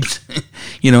vibes,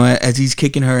 as he's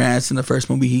kicking her ass in the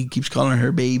first movie. He keeps calling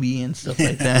her baby and stuff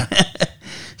like that.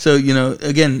 So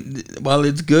again, while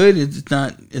it's good,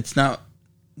 it's not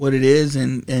what it is,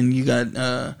 and you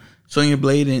got Sonya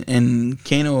Blade and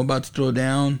Kano about to throw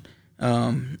down.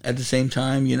 At the same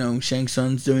time, Shang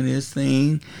Tsung's doing his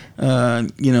thing,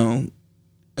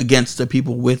 against the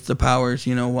people with the powers,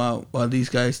 while these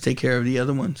guys take care of the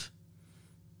other ones.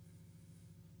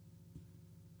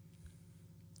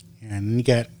 And then you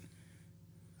got,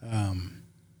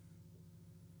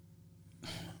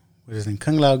 what is it,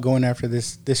 Kung Lao going after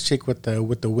this chick with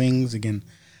the wings again.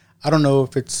 I don't know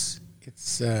if it's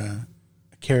a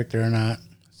character or not,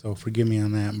 so forgive me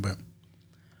on that. But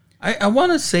I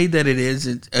want to say that it is.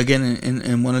 It's, again,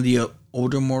 in one of the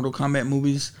older Mortal Kombat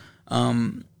movies.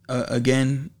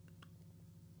 Again,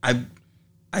 I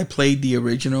played the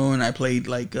original, and I played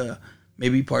like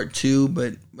maybe part 2,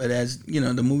 but as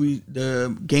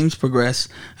the games progress,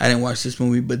 I didn't watch this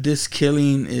movie, but this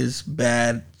killing is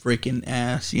bad freaking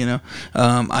ass.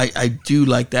 I do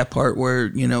like that part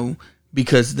where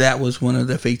because that was one of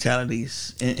the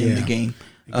fatalities in the game.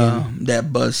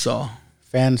 That buzzsaw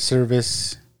fan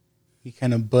service. He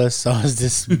kind of buzzsaws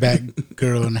this back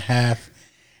girl in half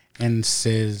and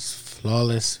says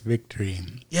flawless victory.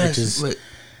 Yes, which is,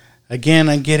 again,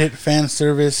 I get it, fan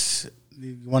service.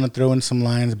 You want to throw in some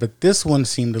lines, but this one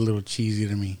seemed a little cheesy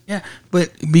to me. Yeah,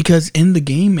 but because in the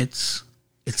game, it's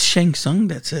Shang Tsung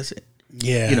that says it.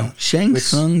 Yeah, Shang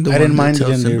Tsung. I didn't mind it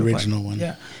in the original one.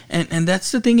 Yeah, and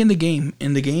that's the thing in the game.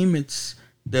 In the game, it's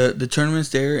the tournament's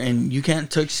there, and you can't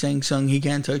touch Shang Tsung. He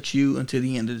can't touch you until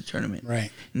the end of the tournament.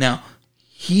 Right now,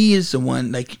 he is the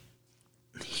one, like,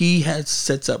 he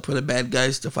sets up for the bad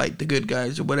guys to fight the good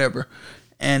guys or whatever,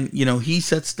 and he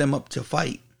sets them up to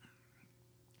fight.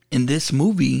 In this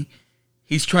movie,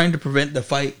 he's trying to prevent the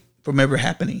fight from ever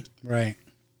happening. Right.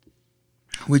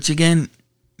 Which, again,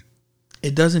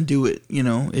 it doesn't do it. You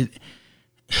know it.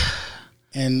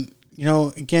 And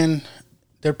again,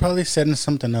 they're probably setting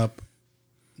something up.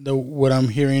 What I'm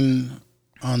hearing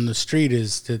on the street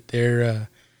is that they're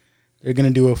going to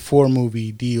do a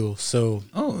 4-movie deal. So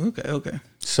okay.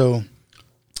 So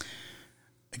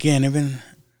again,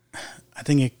 I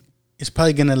think it's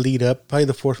probably going to lead up. Probably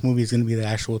the 4th movie is going to be the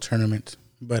actual tournament,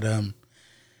 but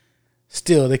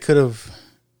still, they could have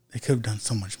done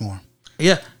so much more.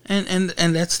 Yeah, and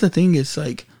that's the thing. Is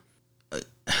like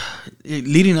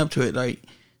leading up to it, like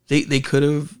they could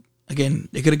have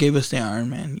gave us the Iron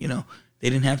Man. You know, they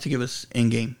didn't have to give us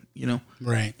Endgame. You know,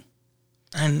 right?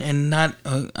 And not.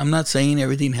 I'm not saying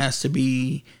everything has to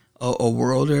be a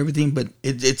world or everything, but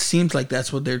it seems like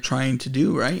that's what they're trying to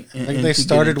do, right? Like they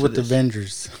started with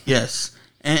Avengers. Yes.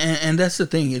 And that's the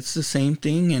thing. It's the same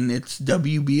thing, and it's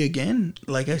WB again.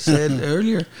 Like I said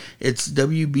earlier, it's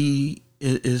WB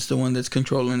is the one that's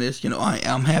controlling this. You know,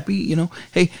 I'm happy. You know,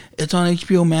 hey, it's on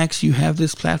HBO Max. You have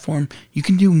this platform. You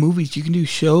can do movies. You can do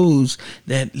shows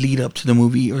that lead up to the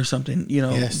movie or something. You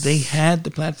know, yes. They had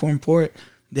the platform for it.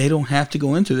 They don't have to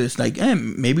go into this. Like,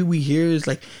 maybe we hear is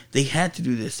like they had to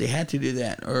do this, they had to do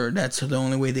that, or that's the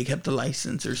only way they kept the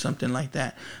license or something like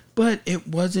that. But it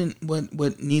wasn't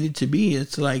what needed to be.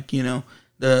 It's like, you know,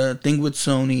 the thing with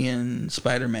Sony and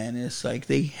Spider-Man is like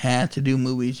they had to do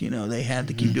movies. You know, they had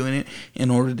to keep doing it in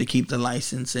order to keep the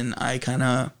license. And I kind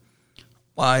of,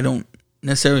 I don't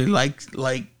necessarily like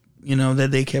you know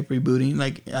that they kept rebooting.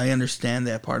 Like I understand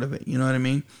that part of it. You know what I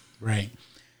mean? Right.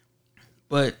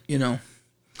 But you know.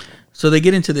 So they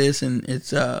get into this, and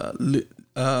it's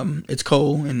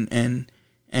Cole and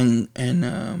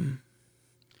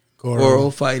Goro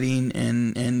fighting,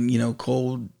 and you know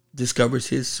Cole discovers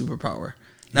his superpower.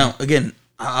 Now again,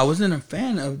 I wasn't a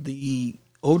fan of the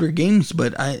older games,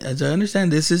 but as I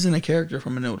understand, this isn't a character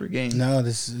from an older game. No,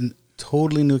 this is a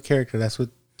totally new character. That's what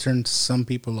turns some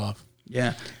people off.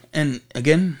 Yeah, and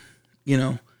again, you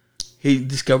know, he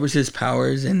discovers his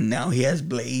powers, and now he has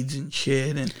blades and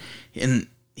shit, and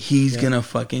he's gonna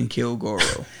fucking kill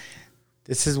Goro.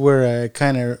 This is where it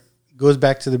kind of goes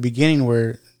back to the beginning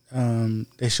where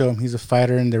they show him he's a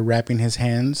fighter and they're wrapping his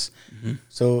hands. Mm-hmm.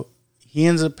 So he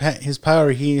ends up, his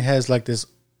power, he has like this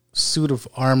suit of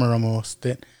armor almost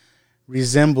that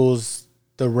resembles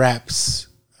the wraps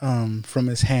from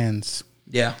his hands.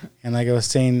 Yeah. And like I was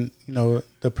saying, you know,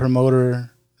 the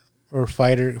promoter or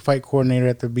fight coordinator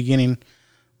at the beginning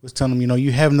was telling him, you know,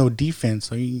 you have no defense.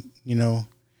 So, you know,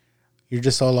 you're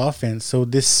just all offense. So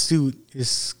this suit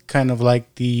is kind of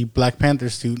like the Black Panther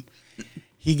suit.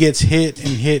 He gets hit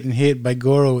and hit and hit by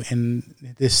Goro, and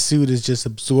this suit is just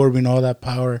absorbing all that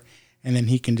power, and then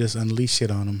he can just unleash it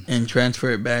on him. And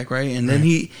transfer it back, right? And then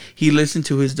he listened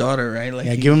to his daughter, right?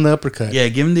 Like give him the uppercut. Yeah,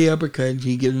 give him the uppercut.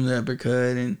 He gives him the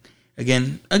uppercut. And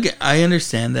again, I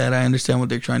understand that. I understand what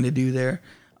they're trying to do there.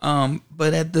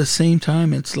 But at the same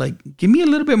time, it's like, give me a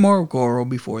little bit more of Goro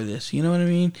before this. You know what I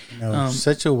mean? No,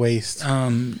 such a waste.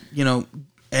 You know,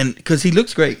 and because he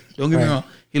looks great. Don't get me wrong.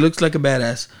 He looks like a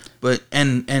badass. But,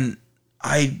 and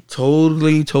I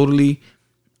totally,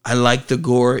 I like the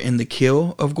gore and the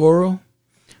kill of Goro.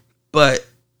 But,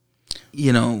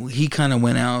 you know, he kind of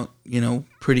went out, you know,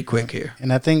 pretty quick here.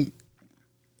 And I think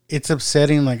it's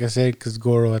upsetting, like I said, because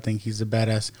Goro, I think he's a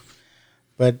badass.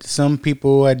 But some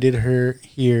people I did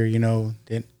hear, you know,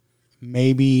 that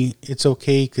maybe it's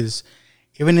okay because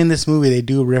even in this movie they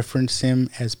do reference him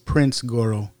as Prince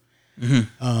Goro.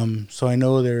 Mm-hmm. So I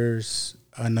know there's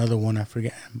another one, I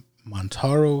forget,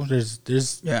 Montaro. There's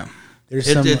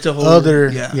some it's a whole, other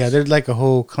there's like a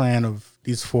whole clan of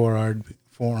these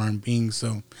four-armed beings.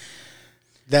 So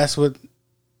that's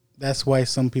why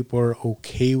some people are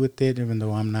okay with it, even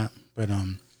though I'm not. But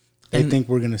I think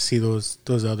we're gonna see those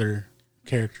other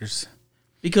characters,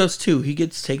 because too he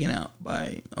gets taken out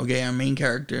by our main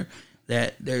character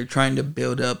that they're trying to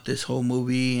build up this whole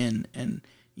movie, and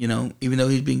you know, even though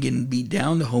he's been getting beat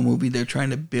down the whole movie, they're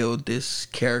trying to build this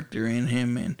character in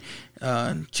him and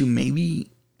to maybe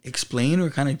explain or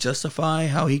kind of justify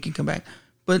how he can come back.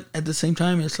 But at the same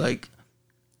time, it's like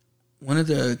one of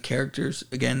the characters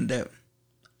again that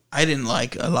I didn't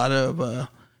like. A lot of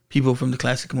people from the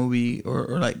classic movie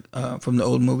or like from the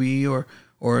old movie or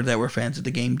that were fans of the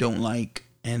game don't like.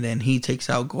 And then he takes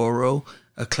out Goro,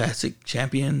 a classic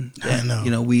champion that,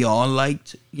 you know, we all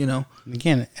liked, you know.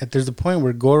 Again, there's a point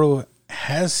where Goro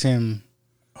has him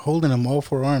holding him all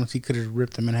four arms. He could have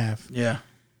ripped him in half. Yeah.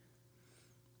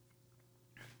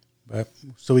 But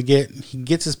so he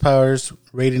gets his powers.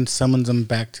 Raiden summons him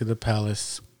back to the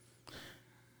palace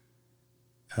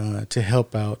to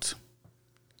help out.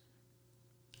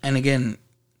 And again,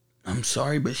 I'm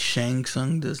sorry, but Shang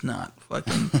Tsung does not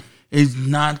fucking. is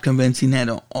not convincing at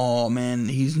all, man.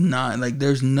 He's not. Like,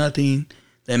 there's nothing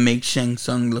that makes Shang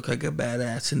Tsung look like a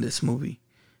badass in this movie.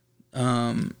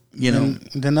 You know.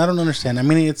 Then I don't understand. I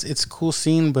mean, it's a cool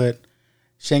scene, but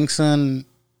Shang Tsung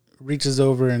reaches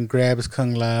over and grabs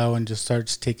Kung Lao and just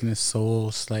starts taking his soul.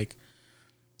 It's like,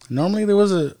 normally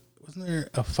wasn't there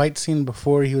a fight scene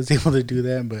before he was able to do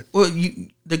that? But well,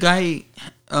 the guy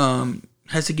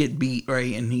has to get beat,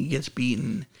 right? And he gets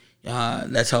beaten.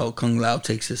 That's how Kung Lao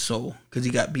takes his soul, because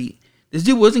he got beat. This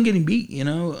dude wasn't getting beat, you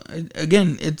know.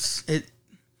 Again,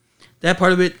 that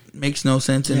part of it makes no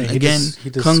sense. And he just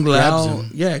Kung grabs Lao,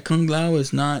 him. Kung Lao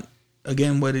is not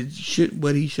what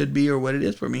he should be or what it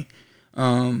is for me.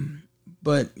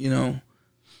 But you know,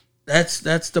 that's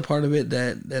the part of it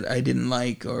that I didn't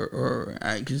like, or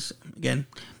I just, again,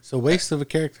 it's a waste of a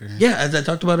character. Yeah, as I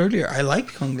talked about earlier, I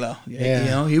liked Kung Lao. Yeah. You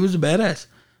know, he was a badass.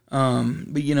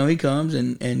 But you know, he comes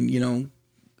and you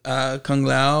know, Kung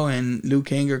Lao and Liu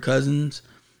Kang are cousins,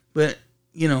 but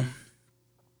you know,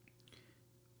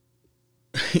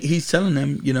 he's telling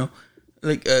them, you know,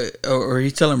 like, or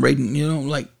he's telling Raiden, you know,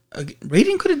 like,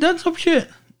 Raiden could have done some shit.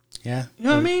 Yeah, you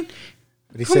know what I mean.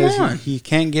 But he says he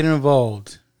can't get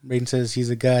involved. Raiden says he's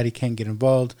a god, he can't get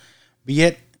involved. But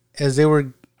yet, as they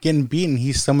were getting beaten,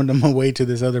 he summoned them away to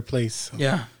this other place. So.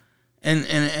 Yeah,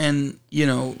 and you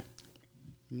know,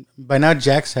 by now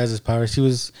Jax has his powers.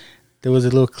 There was a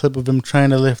little clip of him trying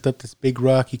to lift up this big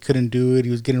rock. He couldn't do it.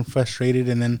 He was getting frustrated,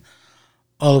 and then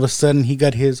all of a sudden he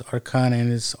got his Arcana,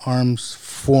 and his arms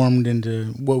formed into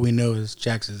what we know as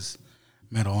Jax's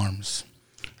metal arms.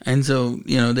 And so,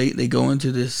 you know, they go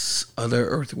into this other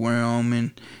Earth realm,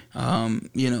 and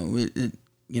you know, it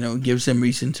gives them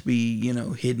reason to be, you know,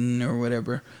 hidden or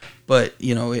whatever. But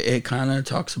you know, it kind of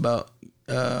talks about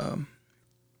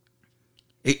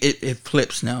it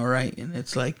flips now, right? And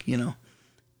it's like, you know,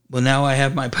 well, now I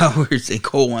have my powers, and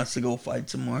Cole wants to go fight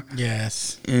some more.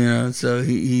 Yes, you know, so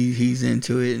he's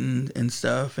into it and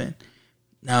stuff, and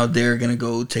now they're gonna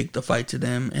go take the fight to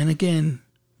them. And again,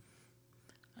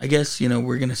 I guess, you know,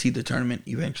 we're gonna see the tournament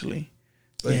eventually.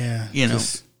 But, yeah, you know,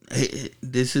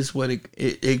 this is what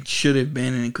it should have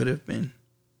been, and it could have been.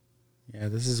 Yeah,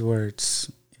 this is where it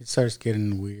starts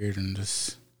getting weird and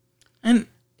just. And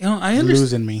you know,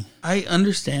 losing me. I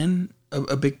understand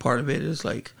a big part of it is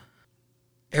like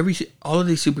all of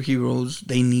these superheroes,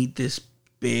 they need this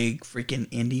big freaking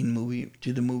ending movie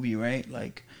to the movie, right?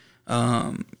 Like,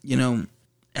 you know,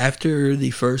 after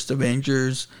the first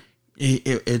Avengers,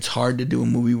 it's hard to do a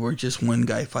movie where just one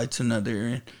guy fights another,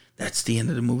 and that's the end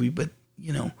of the movie. But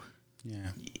you know, yeah,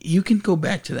 you can go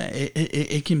back to that.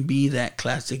 It can be that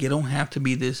classic. It don't have to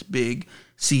be this big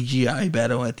CGI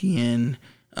battle at the end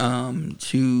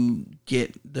to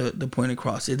get the point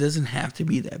across. It doesn't have to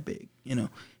be that big. You know,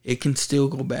 it can still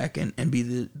go back and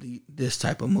be this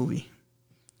type of movie.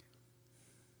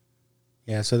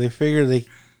 Yeah, so they figure the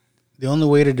only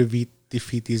way to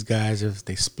defeat these guys is if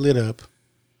they split up.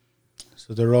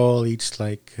 So they're all each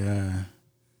like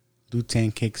Liu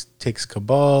Kang takes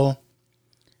Cabal.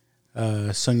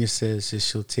 Sonya says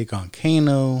she'll take on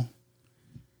Kano.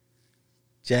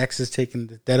 Jax is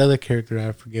taking that other character.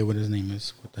 I forget what his name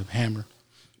is, with the hammer.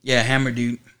 Yeah, hammer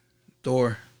dude,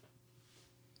 Thor.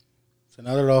 So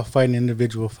now they're all fighting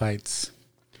individual fights,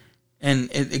 and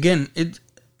it's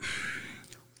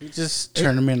just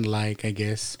tournament-like, I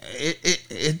guess.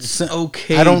 It's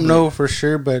okay. I don't know for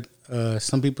sure, but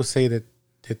some people say that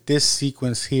this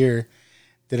sequence here,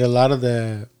 that a lot of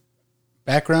the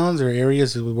backgrounds or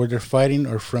areas where they're fighting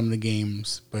are from the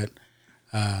games, but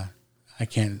I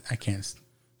can't.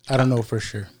 I don't know for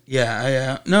sure.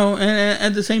 Yeah, no, and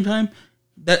at the same time,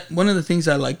 that one of the things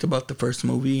I liked about the first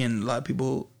movie, and a lot of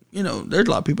people, you know, there's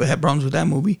a lot of people that had problems with that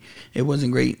movie. It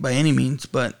wasn't great by any means,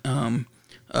 but one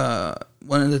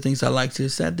of the things I liked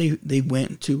is that they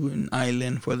went to an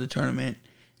island for the tournament,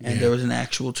 and there was an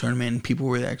actual tournament, and people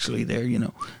were actually there, you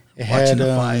know, watching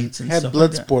the fights and stuff. Had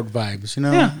Bloodsport vibes, you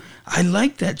know. Yeah, I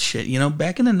like that shit. You know,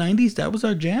 back in the 90s, that was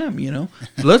our jam. You know,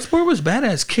 Bloodsport was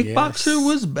badass. Kickboxer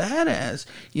was badass.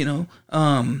 You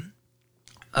know,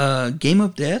 Game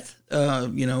of Death.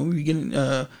 You know, you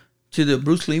get to the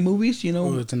Bruce Lee movies. You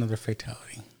know, it's another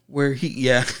fatality where but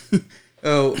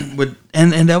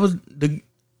that was the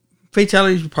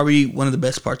fatalities were probably one of the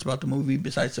best parts about the movie,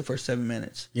 besides the first 7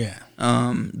 minutes. Yeah.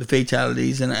 The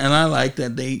fatalities, and I like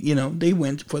that they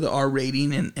went for the R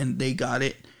rating and they got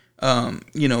it.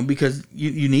 You know, because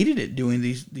you needed it doing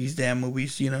these damn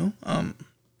movies. You know,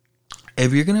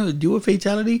 if you're gonna do a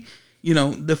fatality, you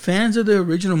know, the fans of the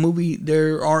original movie,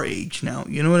 they're our age now.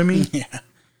 You know what I mean? Yeah.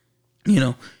 You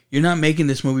know, you're not making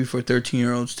this movie for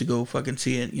 13-year-olds to go fucking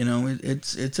see it. You know,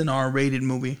 it's an R-rated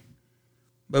movie.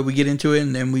 but we get into it,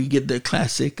 and then we get the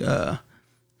classic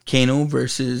Kano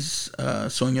versus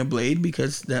Sonya Blade,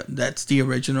 because that's the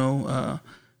original.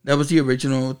 That was the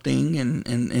original thing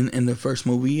in the first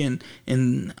movie,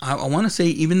 and I want to say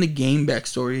even the game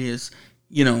backstory is,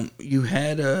 you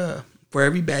had for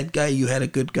every bad guy you had a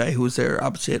good guy who was their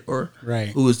opposite, or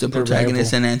who was the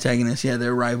protagonist and antagonist. Yeah,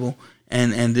 their rival,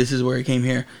 and this is where it came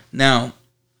here. Now,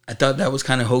 I thought that was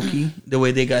kind of hokey the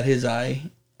way they got his eye.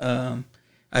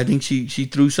 I think she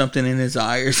threw something in his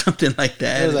eye or something like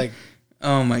that. It was like,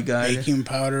 oh my god, baking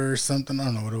powder or something. I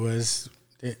don't know what it was.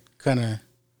 It kind of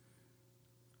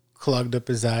clogged up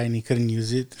his eye and he couldn't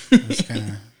use it. It was kind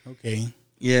of okay.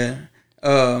 Yeah.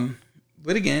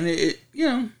 But again,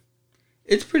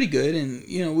 it's pretty good,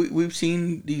 and we've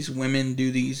seen these women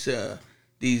do these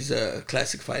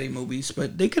classic fighting movies,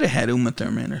 but they could have had Uma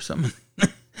Thurman or something.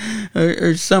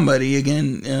 or somebody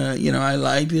again. I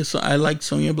like this. I liked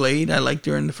Sonya Blade. I liked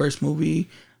her in the first movie.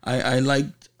 I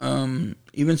liked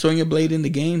even Sonya Blade in the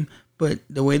game, but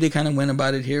the way they kind of went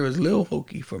about it here was a little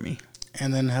hokey for me.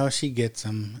 And then how she gets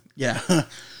him. Yeah.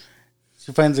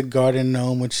 She finds a garden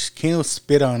gnome, which Kano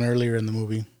spit on earlier in the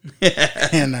movie.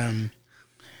 And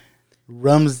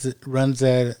runs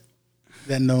that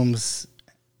gnome's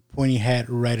pointy hat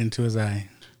right into his eye.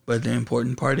 But the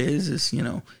important part is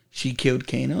she killed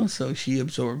Kano, so she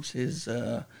absorbs his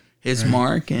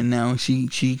mark, and now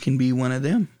she can be one of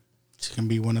them. She can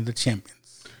be one of the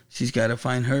champions. She's got to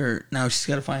find her. Now she's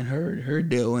got to find her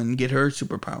deal and get her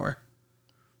superpower.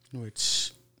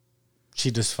 Which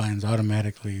she just finds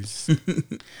automatically.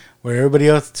 Where everybody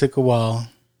else took a while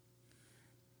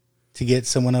to get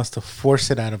someone else to force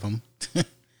it out of them.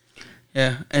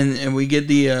 Yeah, and we get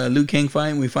the Liu Kang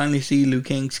fight. We finally see Liu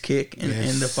Kang's kick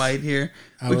in the fight here,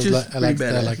 which is pretty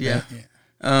badass. Yeah.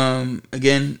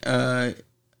 Again,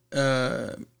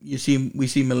 we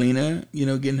see Melina,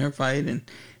 getting her fight,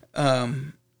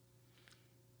 and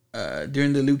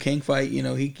during the Liu Kang fight,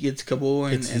 he gets a couple,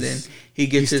 and then he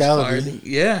gets his card.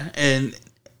 Yeah, and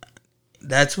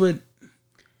that's what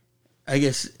I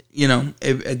guess,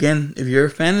 if you're a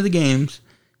fan of the games,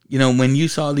 when you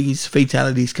saw these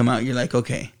fatalities come out, you're like,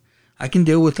 okay, I can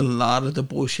deal with a lot of the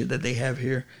bullshit that they have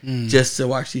here just to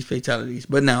watch these fatalities.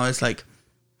 But now it's like,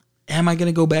 am I going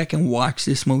to go back and watch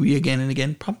this movie again and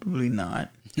again? Probably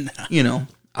not. No.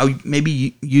 I'll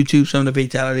maybe YouTube some of the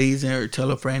fatalities or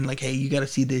tell a friend, like, hey, you got to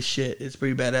see this shit. It's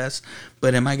pretty badass.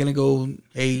 But am I going to go,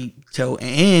 hey, tell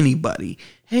anybody,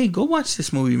 hey, go watch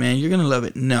this movie, man. You're going to love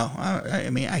it. No. I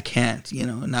mean, I can't,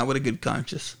 not with a good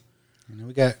conscience.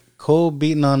 We got Cole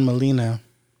beating on Melina.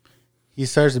 He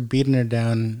starts beating her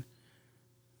down.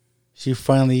 She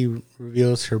finally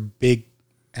reveals her big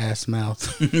ass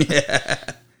mouth. Yeah.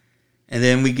 And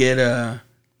then we get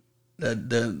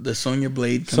the Sonya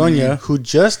Blade. Sonya, who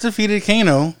just defeated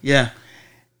Kano. Yeah.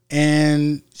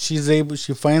 And she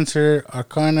finds her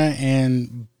Arcana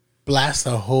and blasts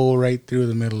a hole right through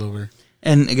the middle of her.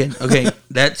 And again, okay,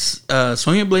 that's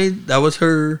Sonya Blade. That was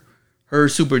her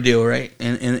super deal, right?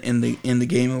 In the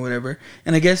game or whatever.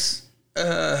 And I guess,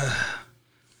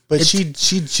 but she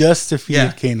just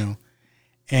defeated Kano,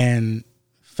 and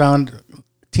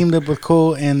teamed up with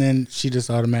Cole, and then she just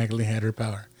automatically had her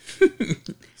power.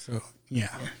 So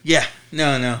yeah,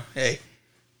 no, hey,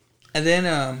 and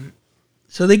then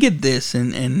so they get this,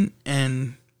 and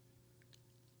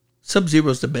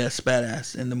Sub-Zero's the best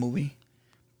badass in the movie,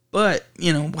 but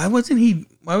why wasn't he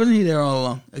there all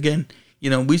along? Again.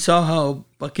 We saw how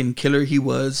fucking killer he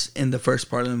was in the first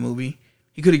part of the movie.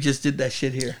 He could have just did that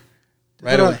shit here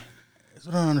right away. That's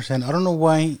what I don't understand. I don't know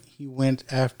why he went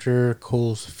after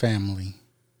Cole's family.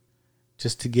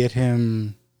 Just to get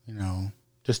him,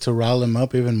 just to rile him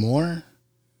up even more.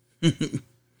 And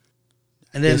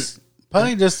then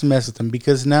probably just to mess with him,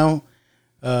 because now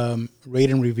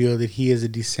Raiden revealed that he is a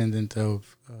descendant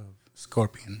of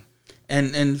Scorpion.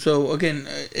 And so again,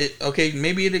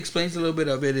 maybe it explains a little bit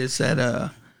of it. Is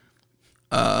that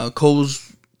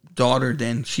Cole's daughter?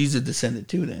 Then she's a descendant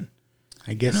too. Then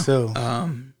I guess so.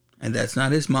 And that's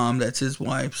not his mom; that's his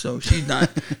wife. So she's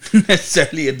not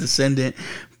necessarily a descendant.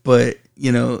 But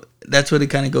that's what it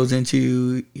kind of goes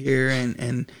into here.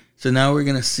 And so now we're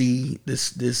gonna see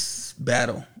this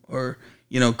battle, or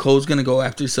Cole's gonna go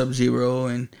after Sub-Zero,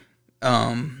 and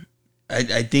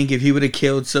I think if he would have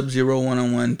killed Sub-Zero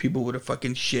 1-on-1, people would have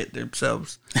fucking shit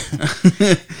themselves.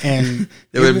 And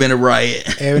there would have been a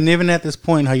riot. And even at this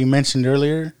point, how you mentioned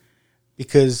earlier,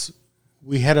 because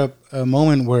we had a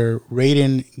moment where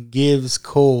Raiden gives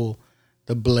Cole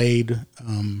the blade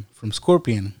from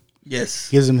Scorpion. Yes.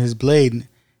 Gives him his blade.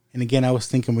 And again, I was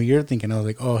thinking what you're thinking. I was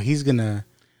like, oh, he's going to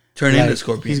turn into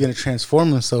Scorpion. He's going to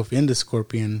transform himself into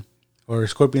Scorpion or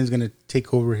Scorpion's gonna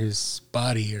take over his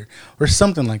body, or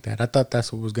something like that. I thought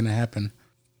that's what was gonna happen.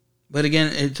 But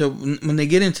again, so when they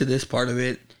get into this part of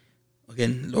it,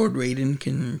 again, Lord Raiden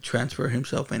can transfer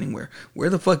himself anywhere. Where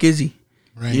the fuck is he?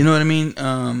 Right. You know what I mean?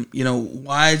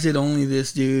 Why is it only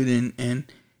this dude? And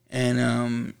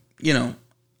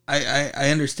I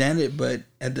understand it, but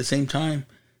at the same time,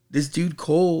 this dude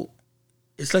Cole,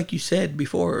 it's like you said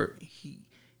before.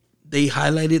 They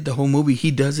highlighted the whole movie.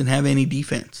 He doesn't have any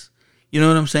defense. You know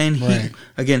what I'm saying? Right.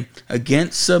 Again,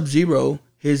 against Sub-Zero,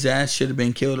 his ass should have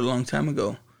been killed a long time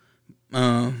ago.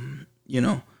 But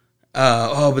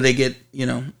they get,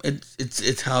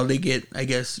 it's how they get, I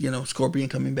guess, Scorpion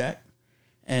coming back,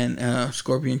 and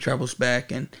Scorpion travels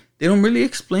back, and they don't really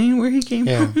explain where he came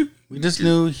from. We just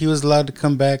knew he was allowed to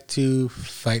come back to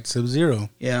fight Sub-Zero.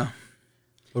 Yeah.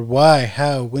 But why,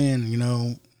 how,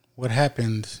 when, what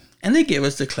happened? And they gave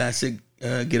us the classic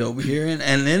get over here, and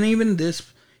then even this,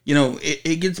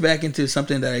 it gets back into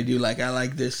something that I do like. I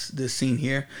like this scene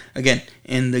here. Again,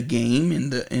 in the game,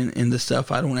 in the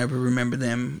stuff, I don't ever remember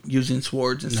them using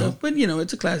swords and stuff. But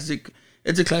it's a classic.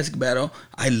 It's a classic battle.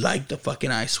 I like the fucking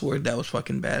ice sword. That was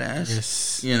fucking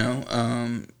badass. Yes.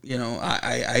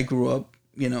 I grew up,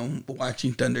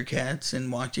 watching Thundercats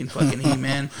and watching fucking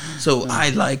He-Man. So I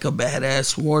like a badass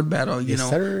sword battle, Yes,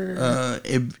 sir.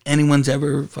 If anyone's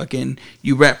ever fucking,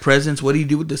 you wrap presents, what do you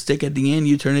do with the stick at the end?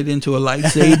 You turn it into a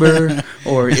lightsaber,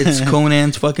 or it's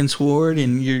Conan's fucking sword,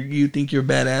 and you think you're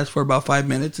badass for about 5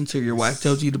 minutes until your wife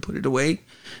tells you to put it away.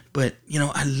 But,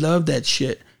 I love that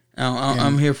shit.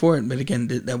 I'm here for it. But again,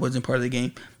 that wasn't part of the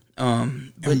game.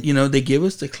 But, they give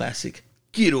us the classic,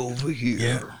 get over here.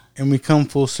 Yeah. And we come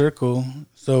full circle.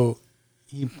 So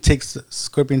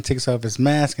Scorpion takes off his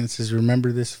mask and says,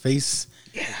 "Remember this face?"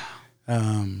 Yeah.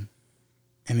 And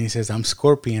he says, "I'm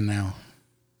Scorpion now."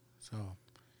 So,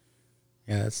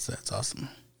 yeah, that's awesome.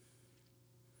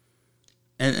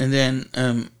 And then,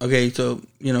 so,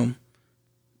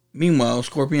 meanwhile,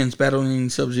 Scorpion's battling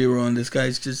Sub-Zero, and this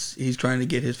guy's he's trying to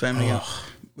get his family out.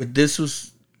 But this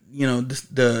was,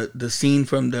 the scene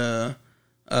from the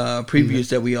previews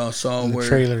that we all saw, the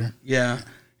trailer. Yeah.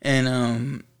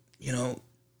 And,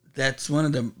 that's one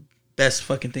of the best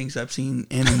fucking things I've seen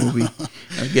in a movie.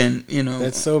 Again,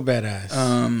 That's so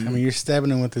badass. You're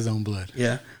stabbing him with his own blood.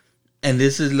 Yeah. And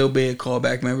this is a little bit of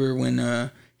callback. Remember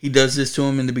when he does this to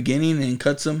him in the beginning and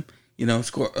cuts him?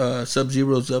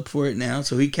 Sub-Zero's up for it now,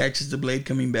 so he catches the blade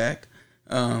coming back.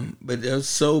 But it was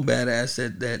so badass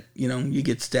that you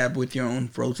get stabbed with your own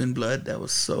frozen blood. That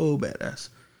was so badass.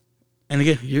 And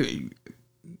again,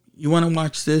 you want to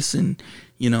watch this, and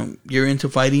you're into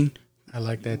fighting. I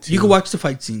like that too. You can watch the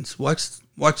fight scenes. Watch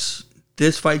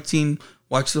this fight scene.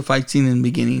 Watch the fight scene in the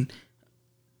beginning.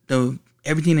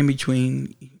 Everything in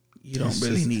between, you don't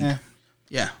really need.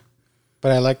 Yeah.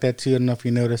 But I like that too. I don't know if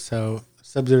you noticed how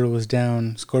Sub-Zero was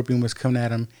down, Scorpion was coming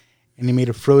at him, and he made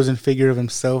a frozen figure of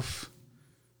himself.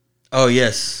 Oh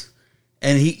yes,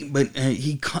 and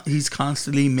he's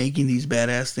constantly making these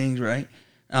badass things, right?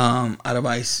 Out of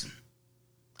ice.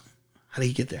 How did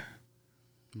he get there?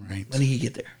 Right. When did he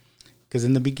get there? Because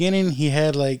in the beginning he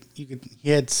had he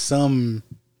had some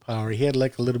power. He had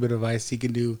like a little bit of ice he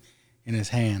could do in his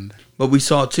hand. What we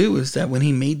saw too is that when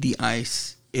he made the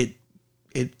ice,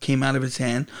 it came out of his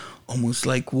hand almost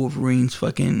like Wolverine's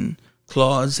fucking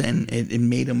claws, and it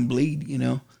made him bleed,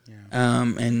 Yeah.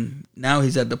 And now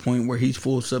he's at the point where he's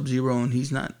full Sub-Zero, and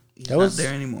he's not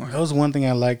there anymore. That was one thing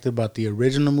I liked about the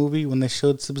original movie when they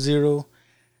showed Sub-Zero,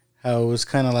 how it was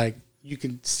kind of like you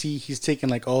could see he's taking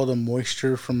like all the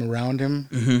moisture from around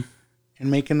him and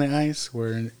making the ice,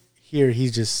 where here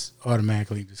he's just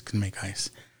automatically just can make ice.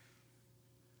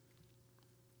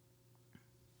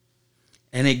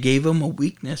 And it gave him a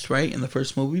weakness, right, in the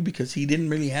first movie, because he didn't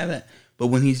really have that. But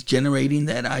when he's generating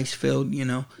that ice field,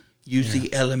 use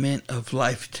the element of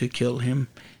life to kill him.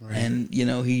 Right. And,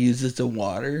 he uses the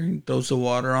water, throws the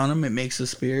water on him, it makes a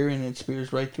spear, and it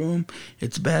spears right through him.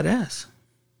 It's badass.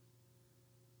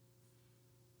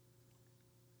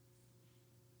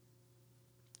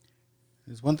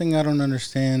 There's one thing I don't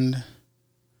understand.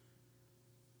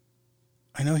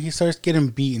 I know he starts getting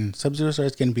beaten. Sub-Zero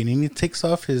starts getting beaten, and he takes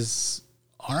off his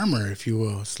armor, if you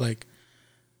will. It's like,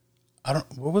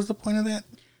 what was the point of that?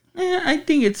 I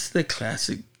think it's the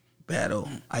classic battle.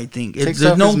 I think there's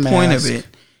no point of it.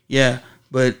 Yeah,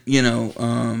 but he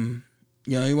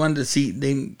wanted to see.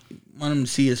 They want him to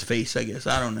see his face. I guess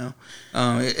I don't know.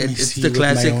 It's the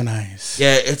classic. My own eyes.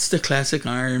 Yeah, it's the classic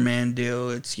Iron Man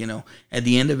deal. It's at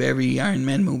the end of every Iron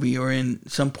Man movie or in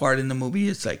some part in the movie,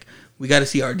 it's like we got to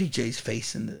see RDJ's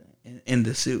face in in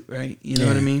the suit, right? You know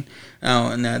what I mean?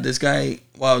 Now this guy,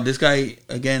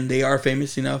 again, they are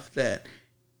famous enough that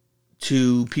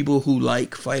to people who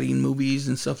like fighting movies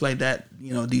and stuff like that,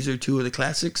 you know, these are two of the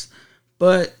classics.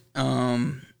 But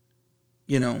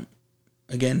you know,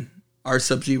 again, our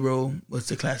Sub-Zero was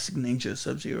the classic Ninja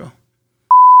Sub-Zero.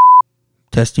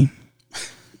 Testing.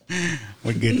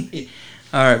 We're good.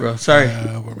 All right, bro. Sorry.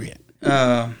 Where we at?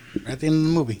 At the end of the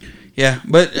movie. Yeah,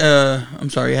 but I'm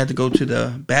sorry. I had to go to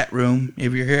the bat room.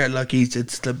 If you're here at Lucky's,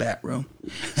 it's the bat room.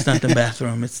 It's not the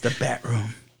bathroom. It's the bat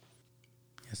room.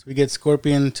 Yes, we get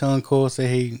Scorpion telling Cole, say,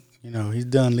 hey, you know, he's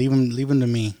done. Leave him to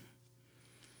me.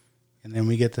 And then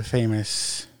we get the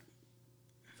famous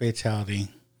fatality.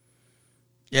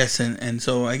 Yes, and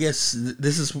so I guess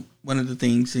this is one of the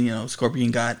things, you know,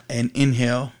 Scorpion got an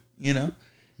inhale, you know,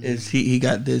 is he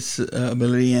got this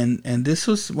ability, and this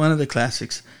was one of the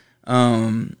classics,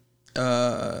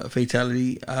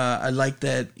 fatality. I like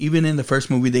that even in the first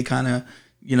movie they kind of,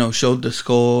 you know, showed the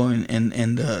skull and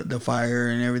the fire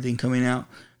and everything coming out,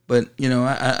 but you know,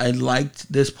 I liked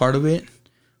this part of it,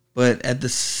 but at the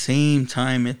same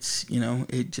time it's, you know,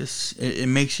 it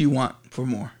makes you want for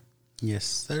more. Yes,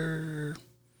 sir.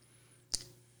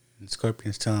 And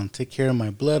Scorpion's telling him, take care of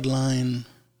my bloodline,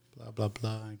 blah, blah,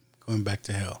 blah, going back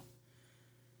to hell.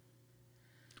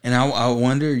 And I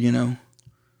wonder, you know,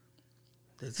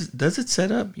 does it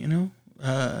set up, you know,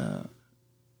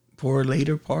 for a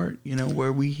later part, you know,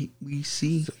 where we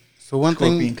see so one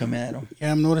Scorpion thing, come at him?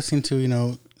 Yeah, I'm noticing too, you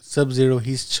know, Sub-Zero,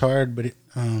 he's charred, but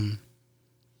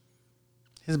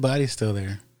his body's still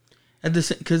there.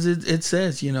 Because it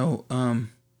says, you know...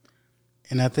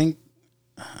 and I think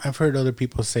I've heard other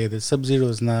people say that Sub-Zero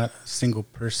is not a single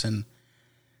person.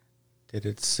 That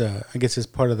it's, I guess it's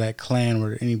part of that clan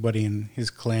where anybody in his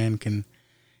clan can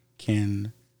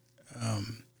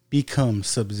become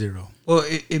Sub-Zero. Well,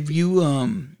 if you,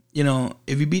 you know,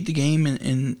 if you beat the game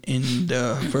in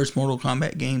the first Mortal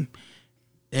Kombat game,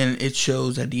 and it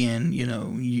shows at the end, you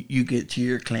know, you get to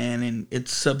your clan and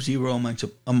it's Sub-Zero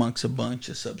amongst a bunch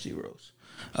of Sub-Zeros.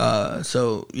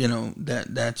 So, you know,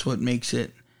 that's what makes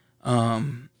it,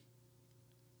 you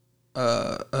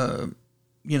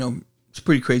know, it's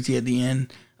pretty crazy at the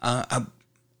end. I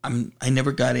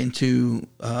never got into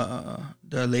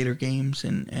the later games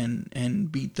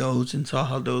and beat those and saw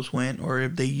how those went, or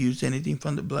if they used anything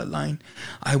from the Bloodline.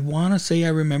 I want to say I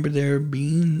remember there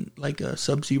being like a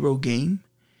Sub-Zero game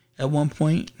at one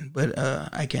point, but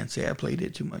I can't say I played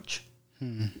it too much.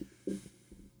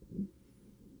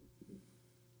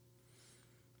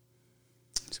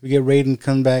 So we get Raiden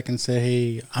come back and say,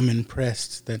 hey, I'm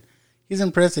impressed. That he's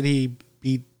impressed that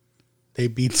they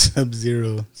beat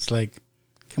Sub-Zero. It's like,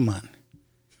 come on.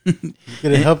 You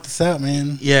could have helped us out,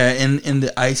 man. Yeah, in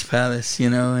the Ice Palace, you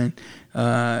know, and,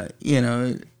 you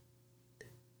know,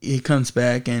 he comes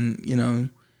back and, you know,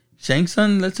 Shang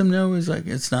Tsung lets him know, is like,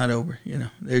 it's not over, you know.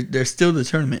 There's still the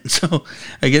tournament. So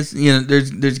I guess, you know,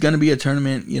 there's going to be a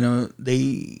tournament, you know,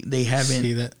 they haven't.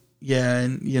 See that? Yeah,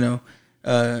 and, you know,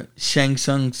 Shang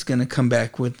Tsung's going to come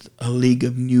back with a League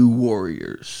of New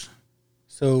Warriors.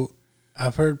 So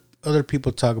I've heard other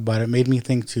people talk about it. Made me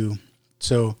think too.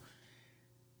 So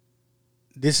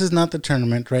this is not the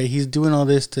tournament, right? He's doing all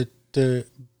this to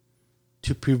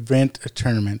prevent a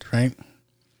tournament, right?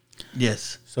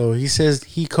 Yes. So he says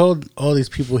he called all these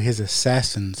people his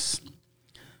assassins.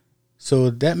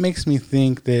 So that makes me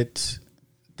think that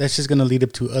that's just going to lead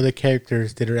up to other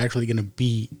characters that are actually going to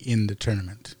be in the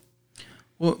tournament.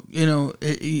 Well, you know,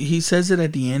 he says it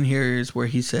at the end here is where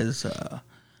he says,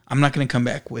 I'm not going to come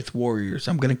back with warriors.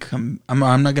 I'm not going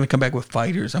to come back with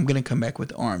fighters. I'm going to come back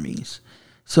with armies.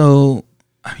 So,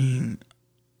 I mean,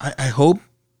 I hope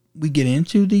we get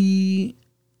into the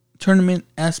tournament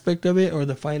aspect of it or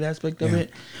the fight aspect of it.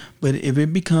 But if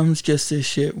it becomes just this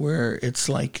shit where it's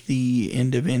like the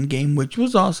end of Endgame, which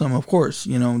was awesome, of course,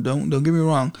 you know, don't get me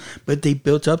wrong, but they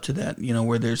built up to that, you know,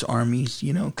 where there's armies,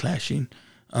 you know, clashing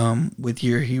with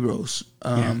your heroes.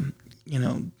 You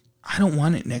know, I don't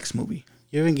want it next movie.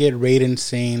 You even get Raiden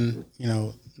saying, you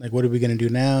know, like, what are we going to do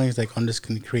now? He's like, I'm just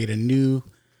going to create a new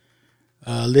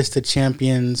list of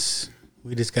champions.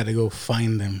 We just got to go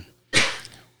find them.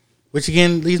 Which,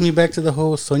 again, leads me back to the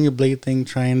whole Sonya Blade thing,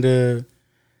 trying to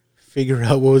figure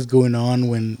out what was going on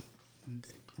when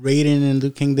Raiden and Liu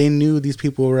Kang, they knew these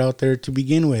people were out there to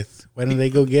begin with. Why didn't they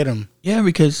go get them? Yeah,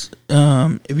 because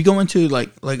if you go into,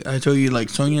 like I told you, like,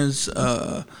 Sonya's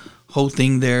whole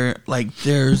thing there, like,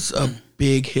 there's a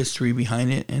big history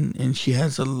behind it, and she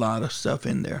has a lot of stuff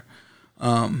in there.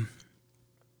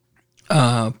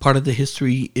 Part of the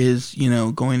history is, you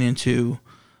know, going into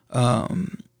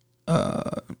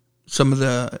some of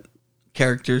the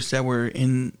characters that were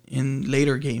in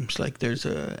later games. Like there's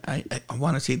I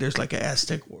want to say there's like an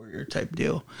Aztec warrior type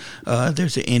deal.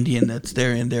 There's an Indian that's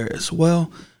there in there as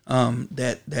well.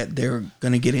 That they're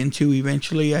gonna get into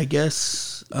eventually, I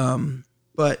guess.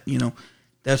 But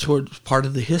that's what part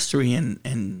of the history,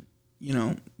 and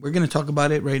we're gonna talk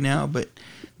about it right now. But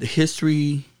the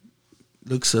history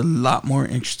looks a lot more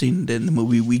interesting than the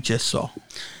movie we just saw.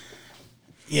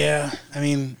 Yeah, I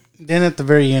mean, then at the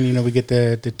very end, we get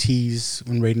the tease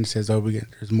when Raiden says, "Oh,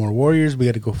 there's more warriors. We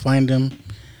got to go find them."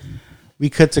 We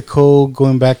cut to Cole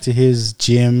going back to his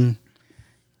gym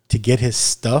to get his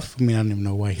stuff. I mean, I don't even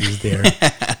know why he's there,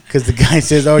 because the guy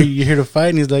says, "Oh, you're here to fight,"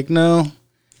 and he's like, "No."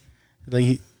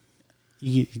 Like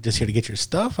he just here to get your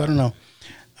stuff. I don't know.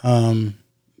 And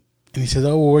he says,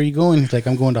 "Oh, well, where are you going?" He's like,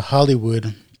 "I'm going to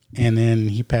Hollywood." And then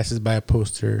he passes by a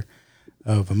poster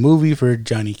of a movie for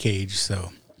Johnny Cage.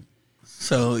 So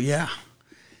yeah,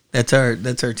 that's our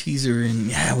teaser, and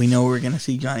yeah, we know we're gonna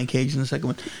see Johnny Cage in the second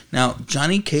one. Now,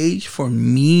 Johnny Cage for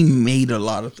me made a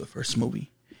lot of the first movie.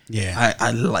 Yeah,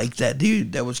 I like that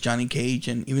dude. That was Johnny Cage,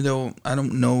 and even though I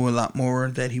don't know a lot more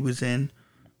that he was in,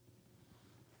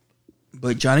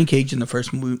 but Johnny Cage in the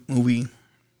first movie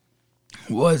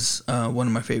was one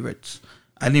of my favorites.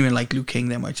 I didn't even like Liu Kang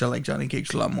that much. I like Johnny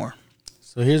Cage a lot more.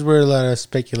 So here's where a lot of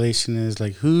speculation is,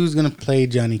 like, who's going to play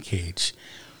Johnny Cage?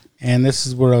 And this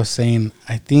is where I was saying,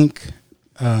 I think,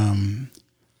 I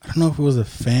don't know if it was the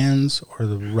fans or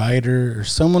the writer or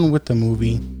someone with the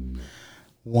movie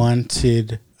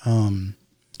wanted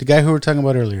the guy who we were talking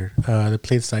about earlier that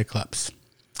played Cyclops.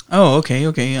 Oh, okay.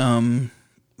 Yeah.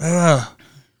 I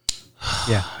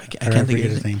can't think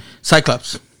of his name.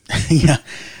 Cyclops. Yeah.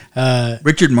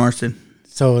 Richard Marston.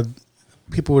 So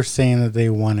people were saying that they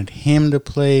wanted him to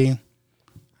play. I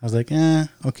was like,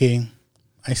 okay.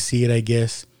 I see it, I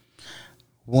guess.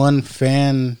 One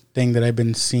fan thing that I've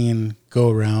been seeing go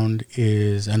around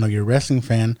is, I know you're a wrestling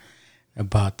fan,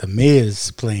 about the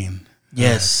Miz playing.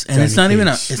 Yes, and it's not even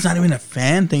a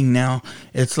fan thing now.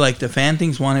 It's like the fan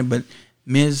things want it, but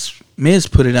Miz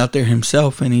put it out there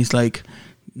himself, and he's like,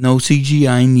 no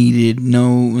CGI needed,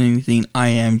 no anything. I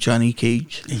am Johnny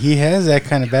Cage. He has that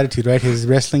kind of attitude, right? His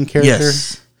wrestling character.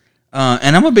 Yes,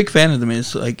 and I'm a big fan of the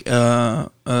Miz. Like,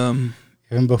 even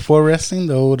before wrestling,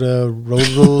 the old Road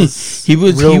Rules. he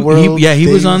was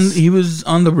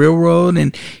on the Real Road,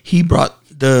 and he brought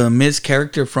the Miz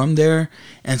character from there,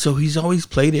 and so he's always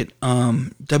played it.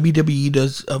 WWE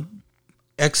does a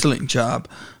excellent job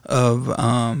of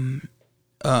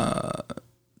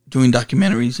doing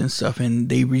documentaries and stuff, and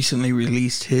they recently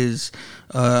released his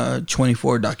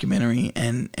 24 documentary,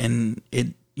 and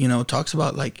it talks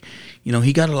about, like,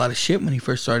 he got a lot of shit when he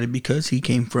first started because he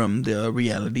came from the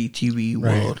reality TV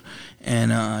world,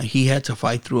 and he had to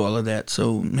fight through all of that.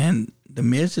 So, man, the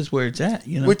Miz is where it's at,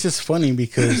 Which is funny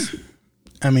because,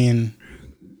 I mean,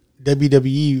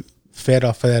 WWE fed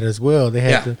off of that as well. They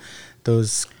had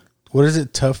those. What is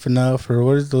it, Tough Enough, or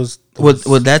what is those?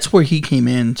 Well, that's where he came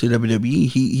into WWE.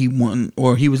 He won,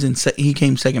 or he was in. He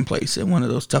came second place in one of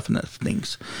those Tough Enough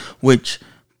things, but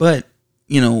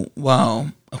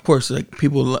while of course, like,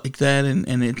 people like that,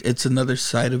 and it's another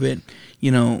side of it.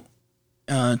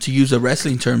 To use a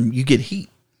wrestling term, you get heat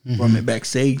from it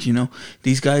backstage.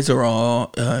 These guys are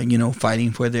all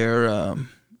fighting for their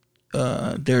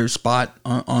spot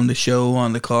on the show,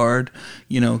 on the card,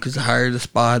 because the higher the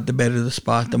spot, the better the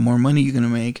spot, the more money you're going to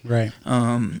make. Right.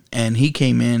 And he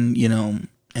came in,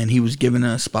 and he was given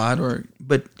a spot,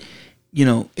 but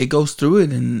it goes through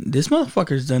it, and this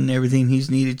motherfucker's done everything he's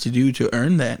needed to do to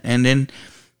earn that. And then,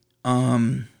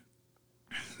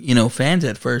 fans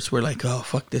at first were like, oh,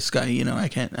 fuck this guy,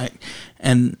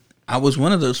 and I was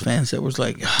one of those fans that was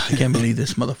like, oh, I can't believe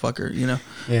this motherfucker,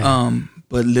 Yeah.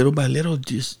 But little by little,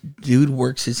 just dude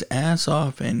works his ass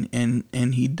off, and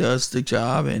he does the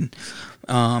job, and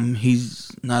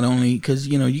he's not only, because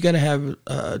you got to have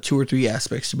 2 or 3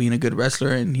 aspects to being a good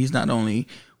wrestler, and he's not only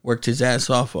worked his ass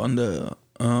off on the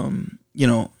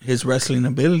his wrestling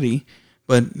ability,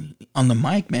 but on the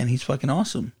mic, man, he's fucking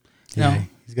awesome. Yeah,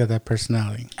 he's got that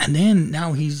personality. And then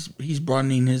now he's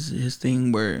broadening his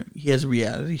thing where he has a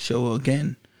reality show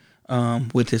again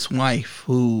with his wife,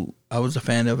 who I was a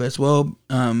fan of as well,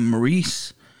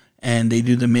 Maurice, and they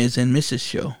do the Miz and Mrs.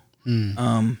 show,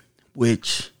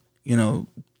 which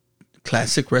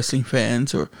classic wrestling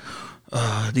fans or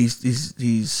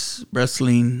these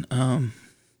wrestling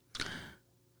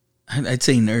I'd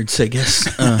say nerds, I guess,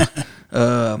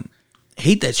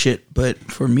 hate that shit. But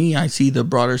for me, I see the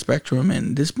broader spectrum,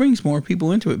 and this brings more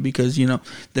people into it because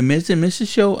the Miz and Mrs.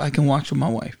 show I can watch with my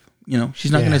wife. You know,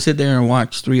 she's not going to sit there and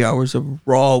watch 3 hours of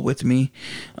Raw with me,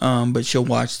 but she'll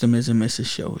watch the Miz and Mrs.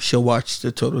 show. She'll watch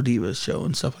the Total Divas show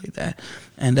and stuff like that.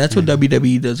 And that's what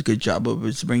WWE does a good job of,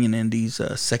 is bringing in these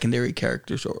secondary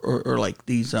characters or like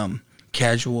these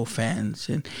casual fans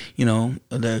and, you know,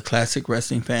 the classic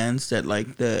wrestling fans that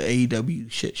like the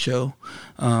AEW shit show.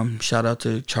 Shout out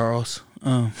to Charles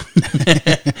and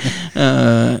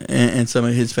some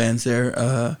of his fans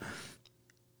there.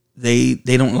 They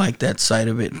don't like that side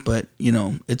of it, but, you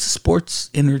know, it's sports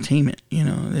entertainment. You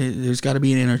know, there's got to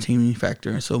be an entertaining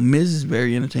factor. So Miz is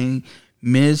very entertaining.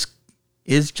 Miz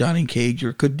is Johnny Cage,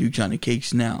 or could do Johnny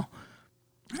Cage now.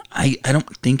 I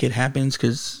don't think it happens,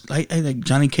 because I think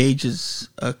Johnny Cage is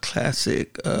a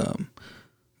classic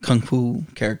kung fu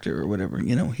character or whatever.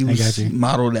 You know, he was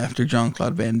modeled after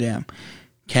Jean-Claude Van Damme.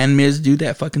 Can Miz do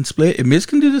that fucking split? If Miz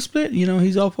can do the split, you know,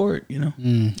 he's all for it, you know.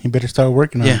 He better start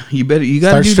working on it. Yeah, you got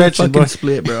to do the fucking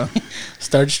split, bro.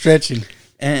 Start stretching.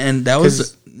 And that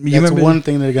was... That's one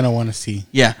thing they're going to want to see.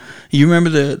 Yeah. You remember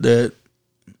the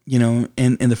you know,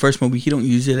 in the first movie, he don't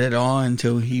use it at all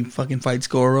until he fucking fights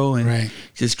Goro and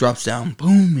just drops down,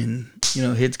 boom, and, you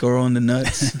know, hits Goro in the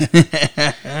nuts.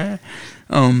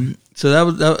 So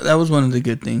that was one of the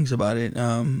good things about it.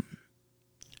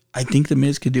 I think the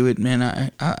Miz could do it,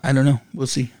 man. I don't know. We'll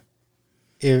see.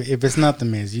 If it's not the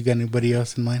Miz, you got anybody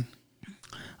else in mind?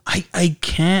 I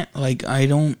can't, like, I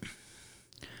don't.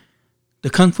 The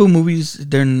kung fu movies,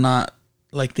 they're not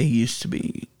like they used to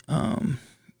be.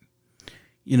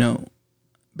 You know,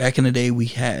 back in the day, we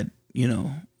had, you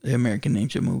know, the American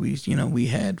Ninja movies. You know, we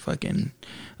had fucking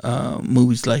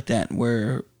movies like that,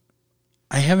 where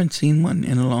I haven't seen one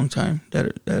in a long time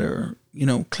that are you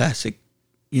know, classic,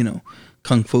 you know,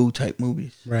 kung fu type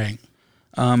movies. Right.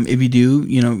 If you do,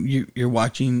 you know, you're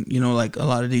watching, you know, like a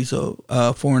lot of these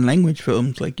foreign language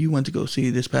films, like you went to go see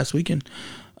this past weekend.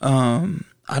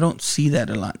 I don't see that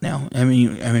a lot now. I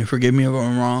mean, forgive me if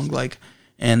I'm wrong, like,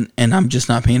 and I'm just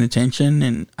not paying attention,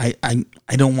 and I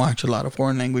don't watch a lot of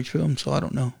foreign language films, so I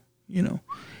don't know, you know.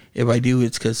 If I do,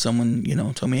 it's because someone, you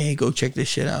know, told me, hey, go check this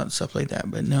shit out and stuff like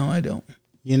that. But no, I don't.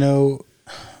 You know,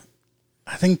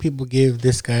 I think people give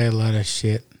this guy a lot of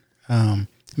shit.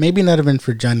 Maybe not even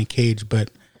for Johnny Cage,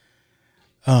 but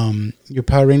you're a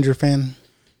Power Ranger fan?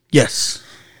 Yes.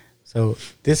 So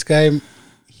this guy,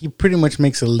 he pretty much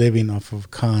makes a living off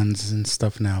of cons and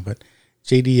stuff now, but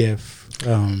JDF.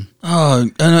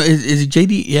 I know. Is it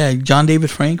JD? Yeah, John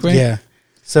David Frank, right? Yeah.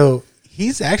 So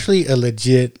he's actually a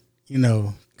legit, you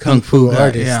know, kung fu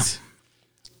artist. Yeah.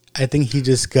 I think he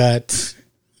just got,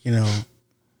 you know,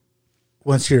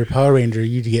 once you're a Power Ranger,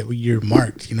 you're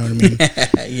marked. You know what I mean?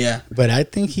 Yeah. But I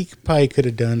think he probably could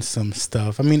have done some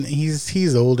stuff. I mean,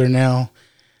 he's older now,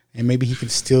 and maybe he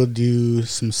could still do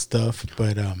some stuff.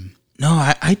 But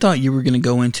no, I thought you were gonna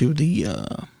go into the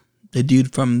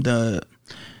dude from they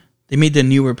made the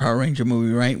newer Power Ranger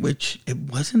movie, right? Which it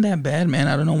wasn't that bad, man.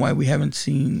 I don't know why we haven't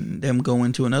seen them go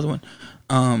into another one.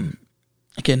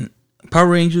 Again, Power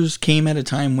Rangers came at a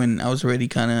time when I was already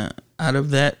kind of out of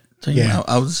that. Yeah.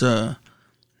 I was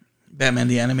Batman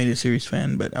the Animated Series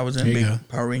fan, but I wasn't a big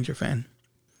Power Ranger fan.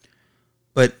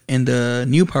 But in the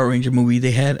new Power Ranger movie,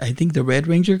 they had, I think, the Red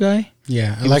Ranger guy.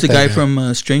 Yeah, I like that guy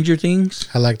from Stranger Things.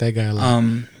 I like that guy a lot.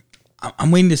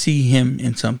 I'm waiting to see him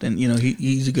in something. You know,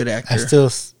 he's a good actor.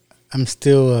 I'm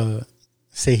still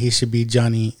say he should be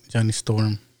Johnny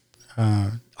Storm.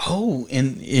 In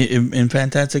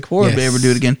Fantastic Four, if they ever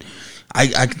do it again,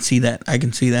 I can see that.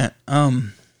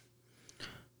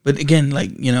 But again,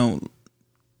 like, you know,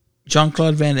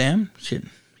 Jean-Claude Van Damme, shit,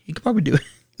 he could probably do it.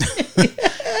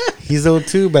 He's old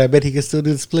too, but I bet he can still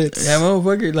do the splits. Yeah,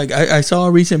 motherfucker. Like, I saw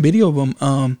a recent video of him.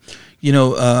 You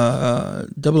know,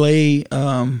 Double A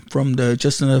from the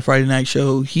Just Another Friday Night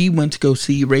Show. He went to go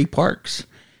see Ray Parks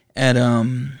at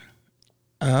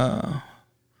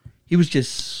he was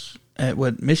just at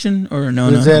what Mission or no?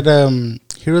 He was at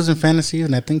Heroes and Fantasy,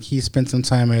 and I think he spent some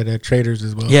time at Traders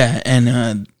as well. Yeah,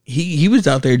 and he was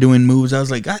out there doing moves. I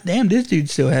was like, God damn, this dude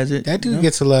still has it. That dude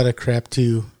gets a lot of crap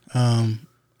too. I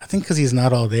think because he's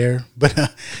not all there, but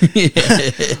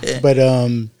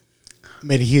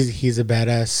maybe he's a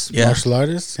badass martial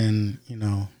artist, and you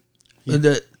know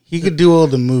he could do all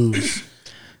the moves.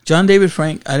 John David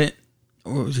Frank, what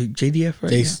was it, JDF?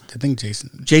 Right? Jason, I think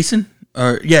Jason. Jason.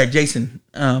 I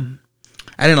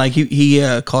didn't like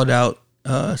he called out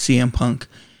CM Punk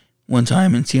one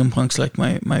time, and CM Punk's like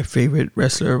my favorite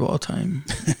wrestler of all time.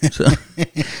 So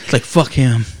it's like, fuck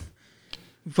him.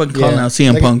 Fucking calling out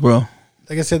CM Punk, bro.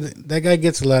 Like I said, that guy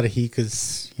gets a lot of heat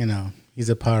because, you know, he's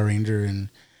a Power Ranger, and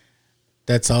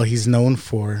that's all he's known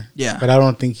for. Yeah. But I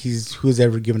don't think who's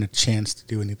ever given a chance to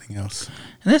do anything else.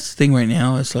 And that's the thing right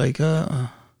now. It's like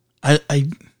I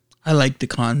like the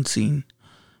con scene.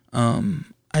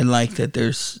 I like that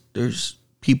there's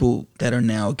people that are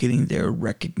now getting their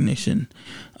recognition.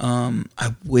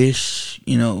 I wish,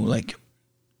 like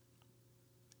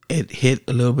it hit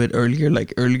a little bit earlier,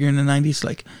 like earlier in the 90s,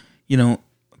 like,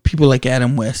 people like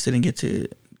Adam West didn't get to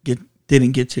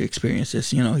experience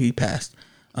this. He passed.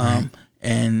 Right.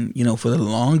 And, for the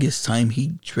longest time,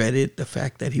 he dreaded the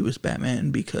fact that he was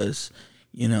Batman because,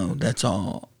 that's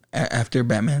all. After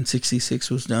Batman 66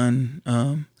 was done.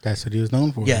 That's what he was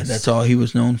known for. Yeah, that's all he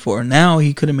was known for. Now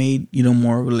he could have made,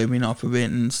 more of a living off of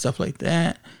it and stuff like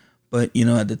that. But,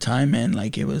 at the time, man,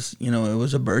 like it was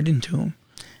a burden to him.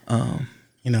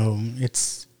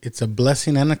 It's a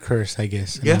blessing and a curse, I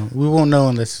guess. Yeah. We won't know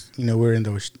unless, we're in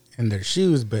their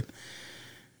shoes, but,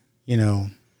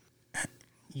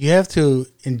 you have to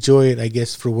enjoy it, I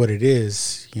guess, for what it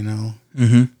is,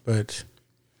 Mm-hmm. But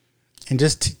and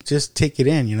just take it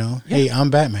in, Yeah. Hey, I'm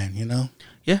Batman,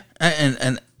 Yeah,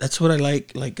 and that's what I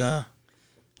like. Like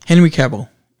Henry Cavill,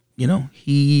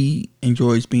 he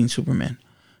enjoys being Superman.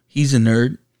 He's a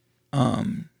nerd.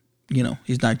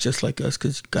 He's not just like us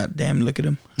because goddamn, look at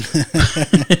him.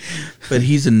 But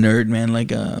he's a nerd, man.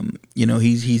 Like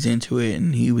he's into it,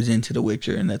 and he was into The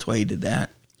Witcher, and that's why he did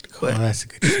that. But, that's a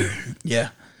good show. Yeah.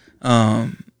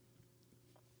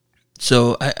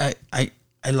 So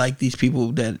I like these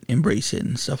people that embrace it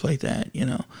and stuff like that,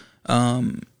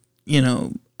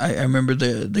 I remember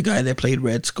the guy that played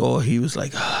Red Skull, he was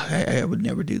like, I would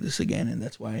never do this again, and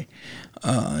that's why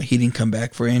he didn't come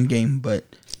back for Endgame, but,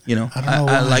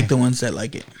 I like the ones that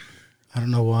like it. I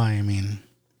don't know why. I mean,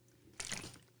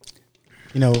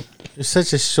 it's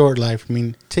such a short life. I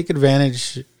mean, take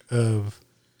advantage of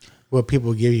what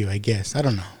people give you, I guess. I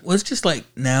don't know. Well, it's just like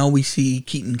now we see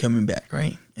Keaton coming back,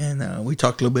 right? And we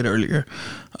talked a little bit earlier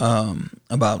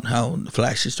about how the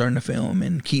Flash is starting to film,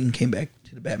 and Keaton came back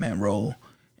to the Batman role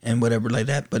and whatever like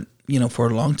that. But, for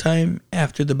a long time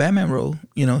after the Batman role,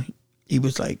 he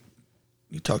was like,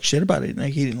 he talked shit about it.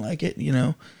 Like, he didn't like it,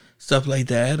 stuff like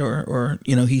that. Or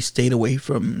he stayed away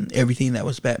from everything that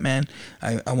was Batman.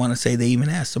 I want to say they even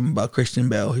asked him about Christian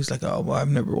Bale. He's like, oh, well, I've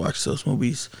never watched those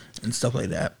movies and stuff like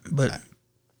that. But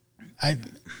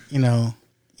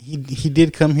he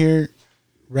did come here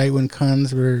right when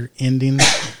cons were ending.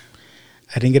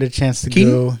 I didn't get a chance to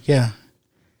go. Yeah.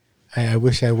 I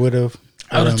wish I would have.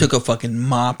 I would have took a fucking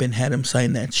mop and had him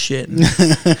sign that shit.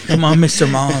 Come on,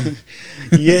 Mr. Mom.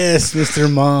 Yes,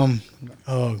 Mr. Mom.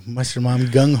 Oh, Mr. Mom.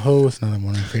 Gung Ho is another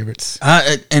one of my favorites.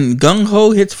 And Gung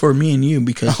Ho hits for me and you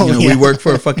because, we work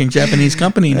for a fucking Japanese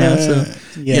company now. So,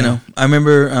 I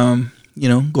remember,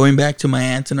 going back to my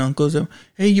aunts and uncles.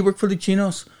 Hey, you work for the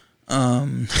Chinos?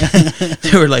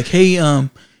 They were like, hey, do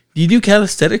you do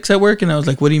calisthenics at work? And I was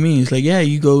like, what do you mean? He's like, yeah,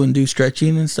 you go and do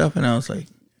stretching and stuff. And I was like,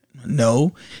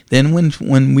 no. Then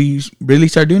when we really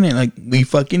start doing it, like we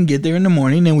fucking get there in the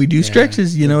morning and we do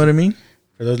stretches. You know what I mean?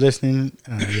 For those listening,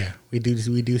 we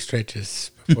do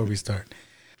stretches before we start.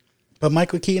 But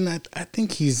Michael Keaton, I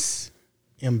think he's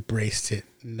embraced it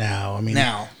now. I mean,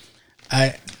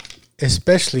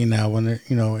 especially now when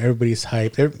everybody's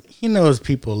hyped. He knows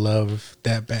people love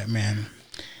that Batman.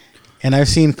 And I've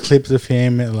seen clips of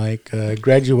him at like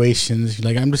graduations.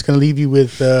 Like, I'm just gonna leave you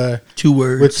with 2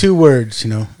 words. With 2 words,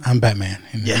 I'm Batman.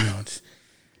 And,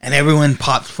 and everyone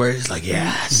pops for it. It's like,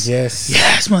 yes,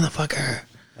 motherfucker.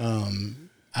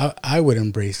 I would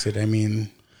embrace it. I mean,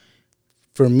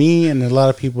 for me and a lot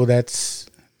of people, that's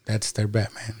their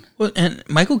Batman. Well, and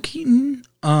Michael Keaton,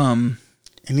 and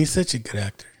he's such a good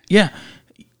actor. Yeah,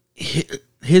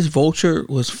 his Vulture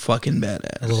was fucking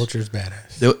badass. The Vulture's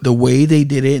badass. The way they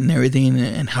did it and everything,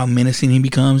 and how menacing he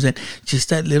becomes, and just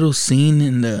that little scene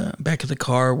in the back of the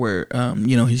car where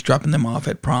he's dropping them off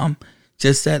at prom.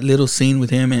 Just that little scene with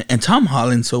him, and Tom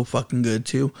Holland's so fucking good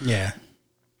too. Yeah,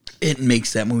 it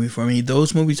makes that movie for me.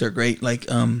 Those movies are great. Like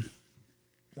one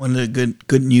of the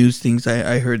good news things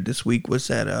I heard this week was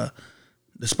that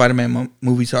the Spider-Man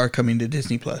movies are coming to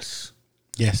Disney Plus.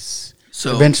 Yes.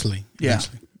 So eventually. Yeah.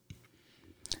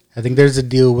 I think there's a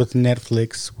deal with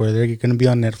Netflix where they're going to be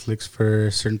on Netflix for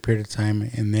a certain period of time,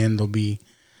 and then they'll be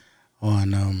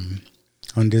on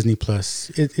Disney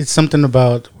Plus. It's something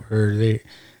about where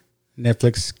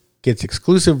Netflix gets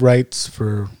exclusive rights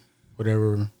for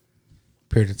whatever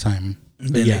period of time.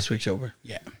 Then they switch over.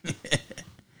 Yeah.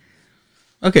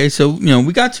 Okay, so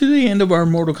we got to the end of our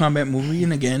Mortal Kombat movie,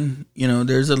 and again,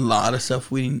 there's a lot of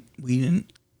stuff we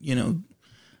didn't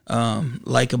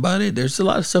like about it. There's a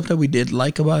lot of stuff that we did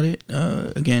like about it.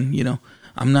 Again,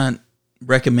 I'm not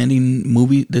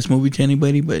recommending this movie to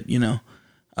anybody, but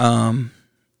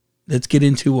let's get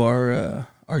into our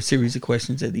series of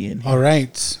questions at the end. All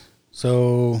right.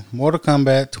 So, Mortal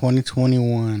Kombat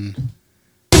 2021.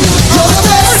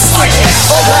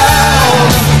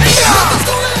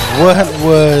 What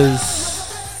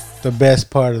was the best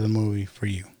part of the movie for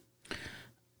you?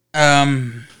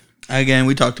 Again,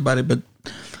 we talked about it, but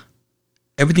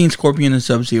everything Scorpion and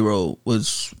Sub-Zero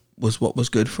was what was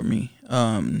good for me.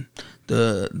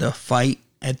 The fight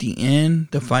at the end,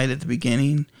 the fight at the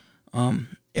beginning,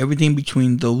 everything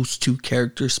between those two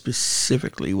characters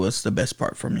specifically was the best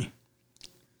part for me.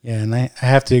 Yeah, and I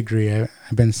have to agree.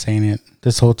 I've been saying it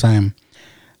this whole time.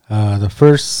 The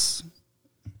first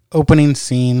opening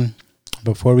scene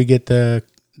before we get the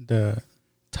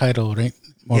title, right?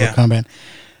 Mortal Kombat.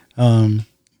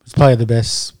 It's probably the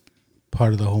best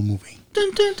part of the whole movie.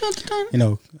 Dun, dun, dun, dun. You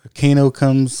know, Kano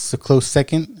comes a close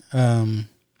second.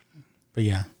 But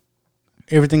yeah,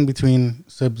 everything between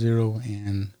Sub-Zero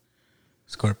and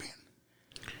Scorpion.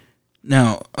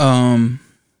 Now,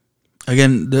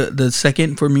 again, the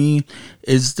second for me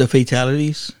is the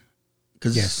fatalities.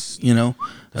 Cause, yes.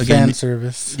 Again, fan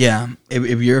service. Yeah.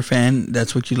 If you're a fan,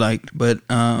 that's what you liked. But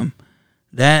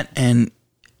that and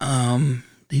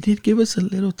they did give us a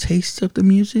little taste of the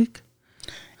music.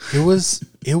 It was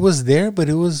there, but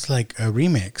it was like a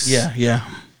remix. Yeah.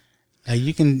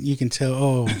 You can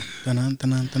tell, dun-dun,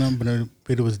 dun-dun, dun-dun,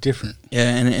 but it was different.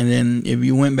 Yeah, and then if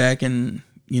you went back and,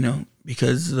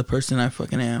 because of the person I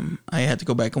fucking am, I had to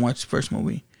go back and watch the first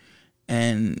movie.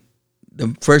 And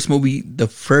the first movie,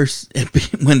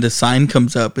 when the sign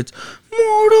comes up, it's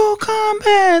Mortal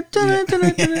Kombat. Dun, dun,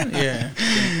 dun, dun, dun. Yeah.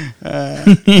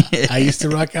 I used to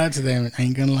rock out to them. I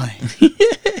ain't gonna lie.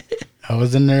 I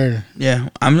was a nerd. Yeah,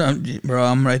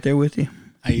 I'm right there with you.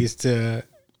 I used to,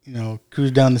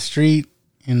 cruise down the street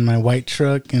in my white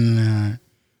truck, and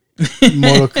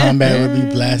Mortal Kombat would be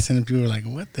blasting, and people were like,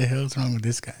 "What the hell's wrong with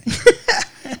this guy?"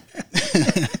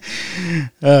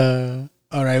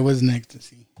 All right, what's next to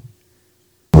see?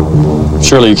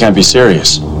 Surely you can't be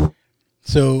serious.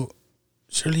 So,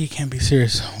 surely you can't be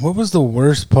serious. What was the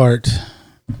worst part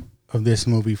of this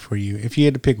movie for you? If you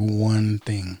had to pick one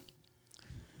thing.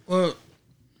 Well,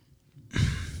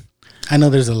 I know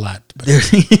there's a lot. But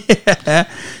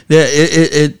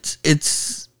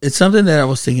it's something that I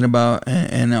was thinking about,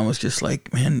 and I was just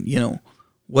like, man,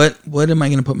 what am I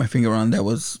going to put my finger on that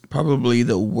was probably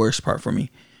the worst part for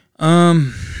me?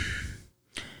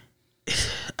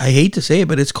 I hate to say it,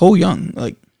 but it's Cole Young.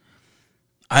 Like,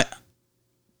 I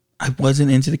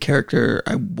wasn't into the character.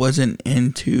 I wasn't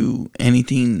into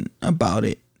anything about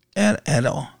it at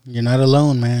all. You're not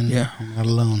alone, man. Yeah. You're not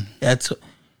alone.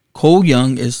 Cole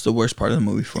Young is the worst part of the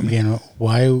movie for me.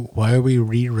 Why are we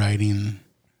rewriting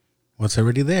what's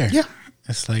already there? Yeah.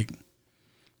 It's like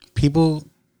people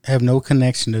have no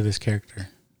connection to this character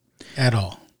at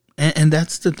all. And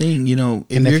that's the thing, if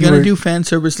you're going to do fan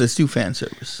service, let's do fan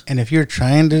service. And if you're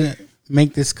trying to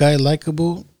make this guy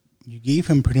likable, you gave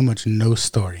him pretty much no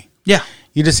story. Yeah.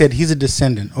 You just said he's a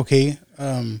descendant. Okay.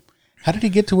 How did he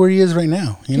get to where he is right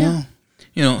now? You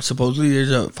know? Supposedly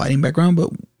there's a fighting background, but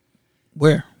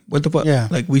where? What the fuck? Yeah.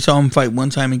 Like, we saw him fight one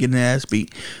time and get his ass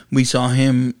beat. We saw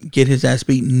him get his ass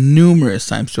beat numerous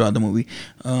times throughout the movie.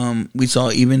 We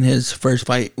saw even his first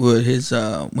fight with his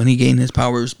when he gained his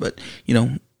powers, but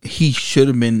he should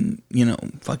have been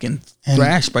fucking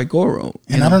thrashed by Goro.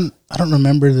 And I don't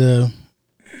remember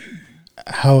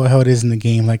how it is in the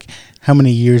game, like how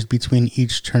many years between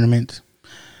each tournament.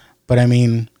 But I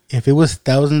mean, if it was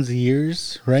thousands of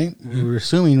years, right? Mm-hmm. We were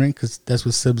assuming, right? Because that's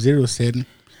what Sub-Zero said.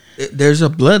 There's a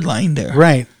bloodline there,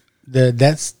 right?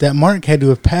 That mark had to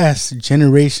have passed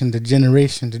generation to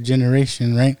generation to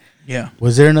generation, right? Yeah.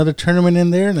 Was there another tournament in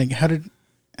there? Like, how did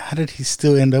he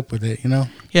still end up with it?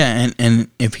 Yeah, and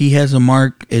if he has a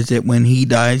mark, is it when he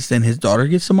dies, then his daughter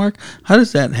gets the mark? How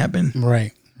does that happen?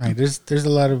 Right. There's a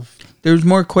lot of. There's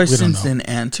more questions than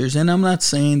answers, and I'm not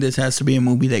saying this has to be a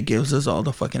movie that gives us all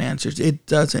the fucking answers. It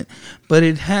doesn't, but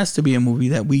it has to be a movie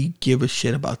that we give a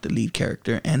shit about the lead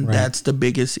character, and that's the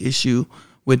biggest issue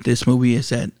with this movie is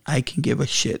that I can give a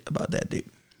shit about that dude.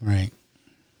 Right.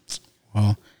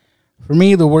 Well, for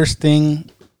me, the worst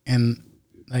thing, and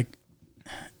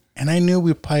I knew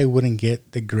we probably wouldn't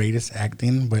get the greatest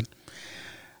acting, but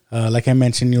like I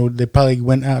mentioned, they probably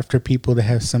went after people that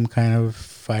have some kind of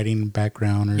fighting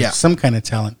background or some kind of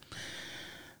talent.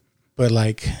 But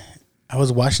I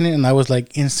was watching it and I was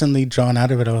instantly drawn out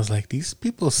of it. I was like, these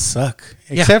people suck.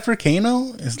 Except for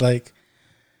Kano, it's like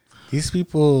these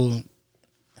people,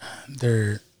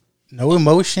 they're no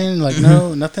emotion,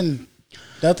 no nothing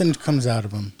comes out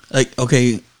of them.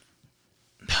 Okay,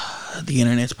 the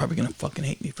internet's probably gonna fucking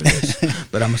hate me for this,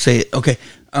 but I'm gonna say it. Okay.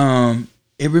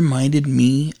 It reminded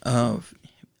me of,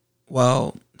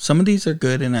 well, some of these are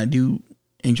good and I do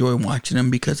enjoy watching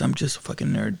them because I'm just a fucking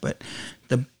nerd, but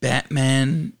the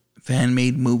Batman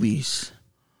fan-made movies,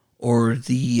 or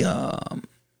the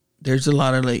there's a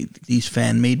lot of like these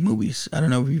fan-made movies. I don't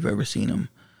know if you've ever seen them,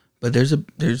 but there's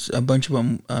a bunch of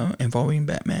them involving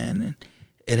Batman, and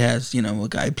it has, you know, a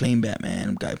guy playing Batman,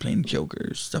 a guy playing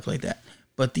Joker, stuff like that.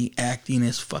 But the acting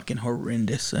is fucking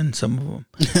horrendous in some of them,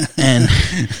 and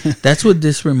that's what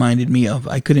this reminded me of.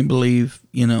 I couldn't believe,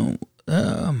 you know,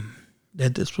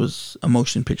 that this was a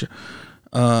motion picture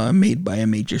made by a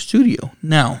major studio.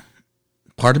 Now,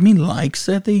 part of me likes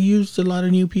that they used a lot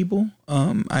of new people.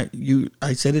 I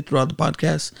said it throughout the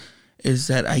podcast, is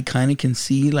that I kind of can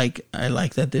see, like, I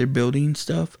like that they're building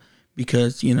stuff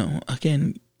because, you know,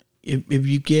 again, if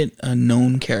you get a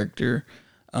known character,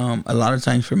 a lot of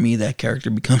times for me, that character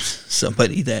becomes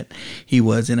somebody that he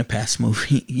was in a past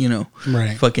movie, you know.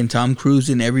 Right. Fucking Tom Cruise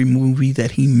in every movie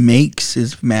that he makes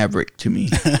is Maverick to me.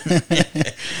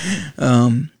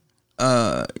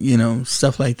 You know,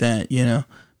 stuff like that, you know.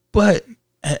 But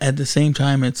at the same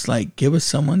time, it's like, give us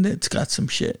someone that's got some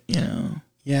shit, you know.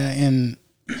 Yeah, and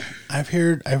I've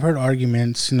heard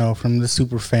arguments, you know, from the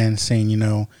super fans saying, you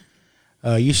know,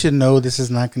 you should know this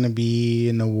is not going to be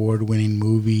an award-winning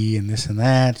movie and this and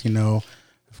that, you know.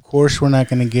 Of course, we're not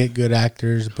going to get good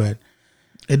actors, but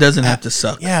it doesn't have to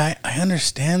suck. Yeah, I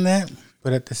understand that,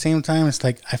 but at the same time, it's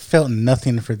like I felt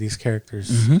nothing for these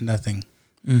characters, nothing.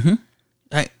 Mm-hmm.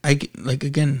 I like,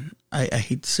 again, I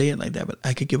hate to say it like that, but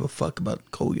I could give a fuck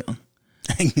about Cole Young.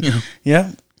 You know?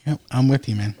 Yeah, I'm with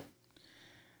you, man.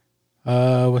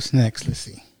 What's next? Let's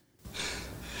see.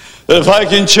 If I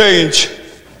can change,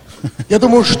 Я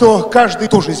думаю, что каждый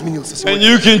тоже изменился сегодня. and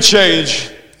you can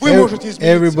change. Вы можете измениться.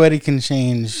 Everybody can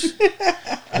change.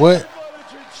 What?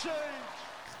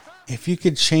 If you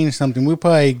could change something, we've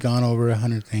probably gone over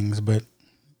 100 things, but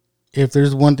if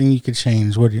there's one thing you could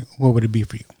change, what would it be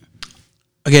for you?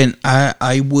 Again,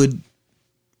 I would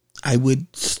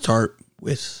start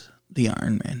with the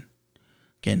Iron Man.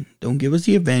 Again, don't give us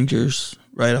the Avengers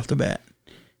right off the bat.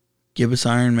 Give us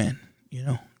Iron Man, you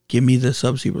know. Give me the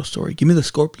Sub-Zero story. Give me the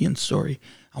Scorpion story.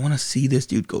 I want to see this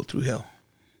dude go through hell.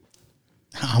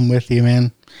 I'm with you,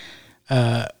 man.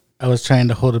 I was trying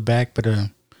to hold it back, but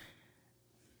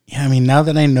yeah, I mean, now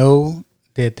that I know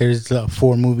that there's a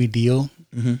 4-movie deal,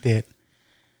 that,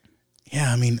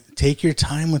 yeah, I mean, take your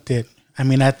time with it. I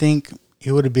mean, I think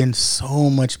it would have been so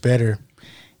much better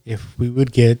if we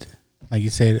would get, like you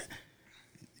said,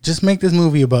 just make this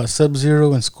movie about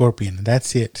Sub-Zero and Scorpion.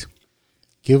 That's it.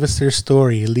 Give us their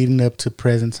story leading up to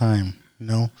present time, you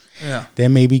know? Yeah.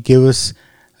 Then maybe give us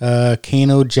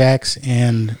Kano, Jax,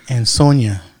 and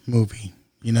Sonya movie,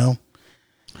 you know?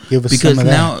 Give us because some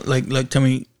of now, that. like, tell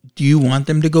me, do you want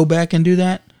them to go back and do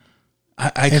that?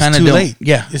 I It's kind of too don't. late.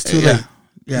 Yeah, It's too late.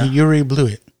 Yeah, You already blew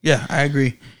it. yeah, I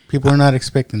agree. People are not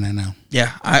expecting that now.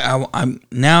 Yeah, I'm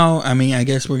now. I mean, I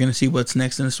guess we're gonna see what's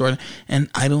next in the story, and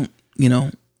I don't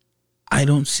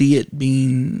see it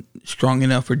being strong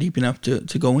enough or deep enough to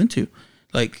go into.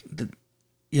 Like,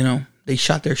 they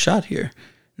shot their shot here.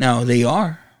 Now we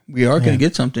are gonna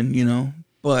get something, you know,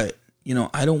 but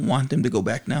I don't want them to go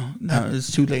back now. No,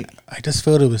 it's too late. I just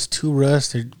felt it was too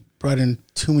rushed. They brought in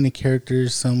too many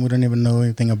characters, some we don't even know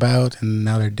anything about, and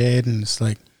now they're dead, and it's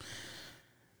like,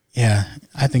 yeah,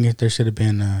 I think there should have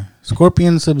been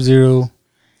Scorpion, Sub-Zero,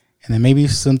 and then maybe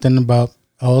something about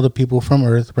all the people from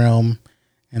Earth Realm,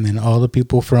 and then all the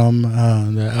people from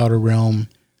the Outer Realm,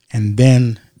 and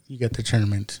then you get the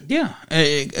tournament. Yeah.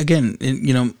 Again,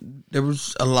 there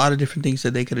was a lot of different things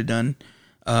that they could have done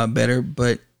better,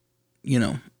 but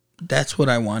that's what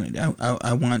I wanted.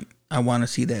 I want to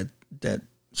see that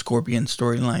Scorpion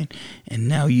storyline, and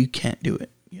now you can't do it.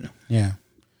 Yeah,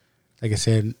 like I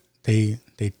said, they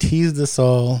teased us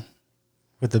all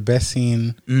with the best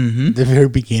scene at the very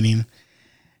beginning.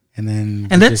 And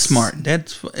that's smart.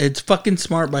 It's fucking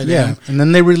smart by them. Yeah, and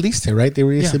then they released it, right? They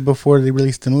released it before they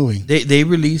released the movie. They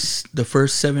released the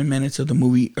first 7 minutes of the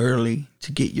movie early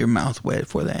to get your mouth wet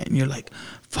for that, and you're like,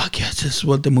 "Fuck yes, this is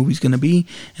what the movie's gonna be."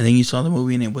 And then you saw the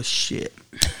movie, and it was shit.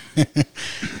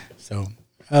 So,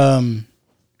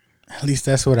 at least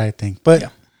that's what I think.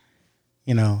 But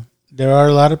there are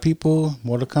a lot of people,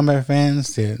 Mortal Kombat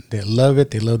fans, that love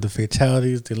it. They love the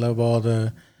fatalities. They love all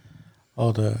the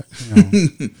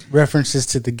references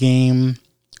to the game,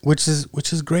 which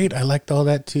is great. I liked all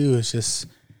that too. It's just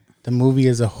the movie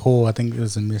as a whole, I think it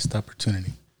was a missed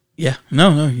opportunity. Yeah,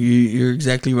 no, you're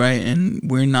exactly right, and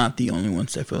we're not the only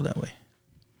ones that feel that way.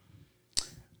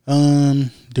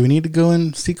 Do we need to go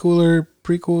in sequel or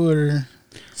prequel or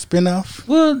spin-off?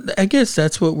 Well, I guess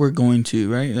that's what we're going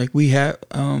to, right? Like we have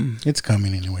It's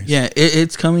coming anyways. yeah,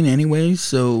 it's coming anyways,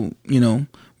 so, you know,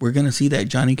 we're going to see that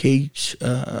Johnny Cage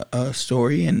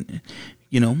story, and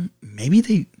you know, maybe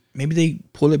they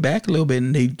pull it back a little bit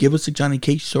and they give us a Johnny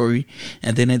Cage story,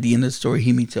 and then at the end of the story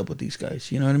he meets up with these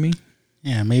guys. You know what I mean?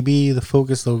 Yeah, maybe the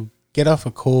focus will get off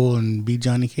of Cole and be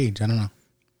Johnny Cage. I don't know.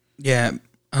 Yeah,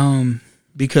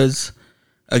 because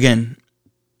again,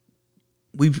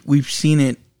 we've seen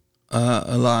it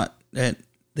a lot, that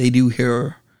they do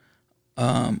hear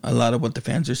a lot of what the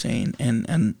fans are saying,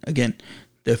 and again,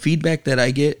 the feedback that I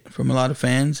get from a lot of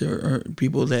fans or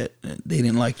people that they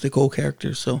didn't like the Cole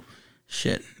character. So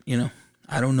shit, you know,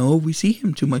 I don't know if we see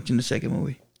him too much in the second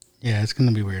movie. Yeah, it's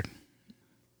gonna be weird.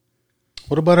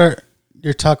 What about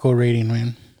your taco rating,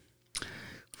 man,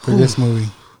 for this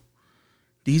movie?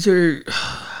 These are.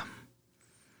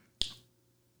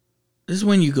 This is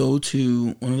when you go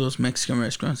to one of those Mexican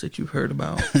restaurants that you've heard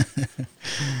about.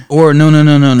 Or no.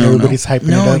 Everybody's hyping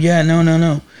it up. Yeah,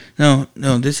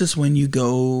 no. This is when you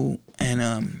go and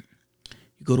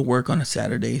you go to work on a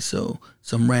Saturday. So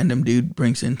some random dude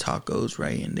brings in tacos,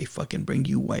 right? And they fucking bring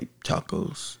you white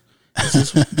tacos.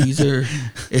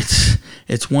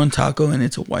 It's one taco and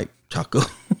it's a white taco.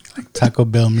 Like Taco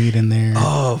Bell meat in there.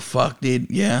 Oh fuck,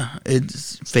 dude. Yeah,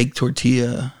 it's fake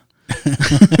tortilla.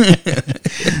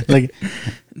 like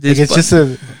it's just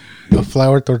a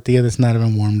flour tortilla that's not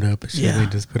even warmed up. Yeah, they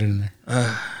just put it in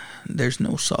there. There's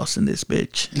no sauce in this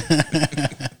bitch.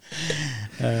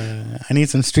 I need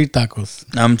some street tacos.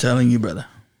 I'm telling you, brother.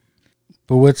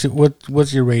 But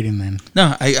what's your rating then?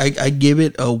 No, I give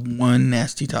it a 1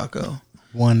 nasty taco.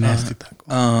 1 nasty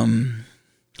taco.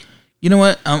 You know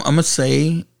what? I'm gonna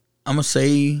say,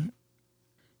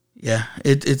 yeah.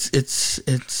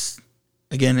 It's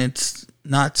again, it's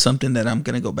not something that I'm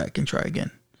gonna go back and try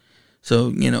again. So,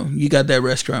 you know, you got that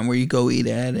restaurant where you go eat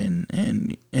at,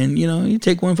 and you know, you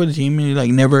take one for the team, and you're like,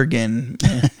 never again,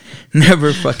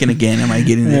 never fucking again am I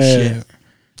getting this shit.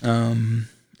 I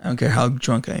don't care how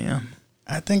drunk I am.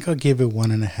 I think I'll give it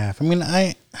 1.5. I mean,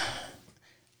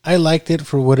 I liked it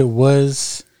for what it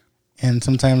was, and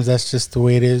sometimes that's just the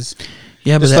way it is.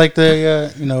 Yeah, but just like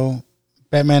the you know,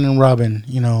 Batman and Robin.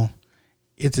 You know,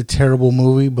 it's a terrible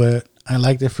movie, but I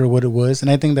liked it for what it was, and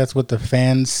I think that's what the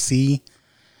fans see.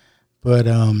 But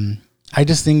I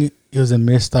just think it was a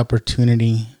missed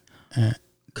opportunity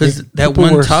because that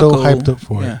one were taco, so hyped up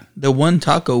for it. The one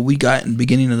taco we got in the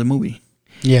beginning of the movie.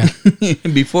 Yeah,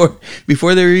 before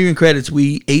there were even credits,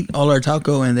 we ate all our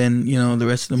taco, and then, you know, the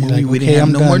rest of the movie, like, we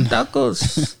didn't have more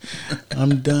tacos.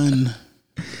 I'm done.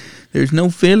 There's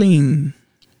no filling.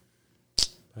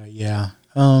 Yeah.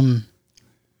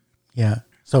 Yeah.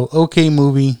 So okay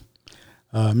movie.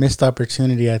 Missed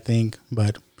opportunity, I think,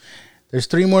 but there's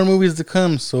 3 more movies to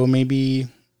come, so maybe,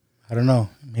 I don't know,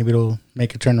 maybe it'll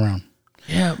make a turnaround.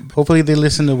 Yeah. Hopefully they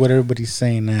listen to what everybody's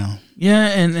saying now. Yeah,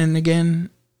 and again,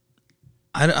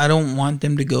 I don't want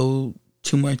them to go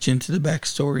too much into the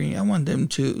backstory. I want them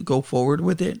to go forward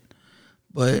with it.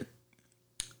 But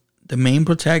the main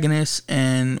protagonist,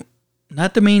 and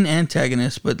not the main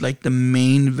antagonist, but like the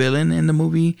main villain in the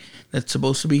movie that's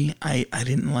supposed to be, I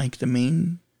didn't like the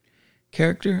main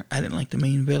character. I didn't like the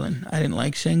main villain. I didn't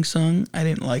like Shang Tsung. I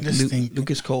didn't like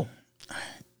Lucas Cole.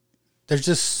 There's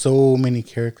just so many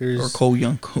characters. Or Cole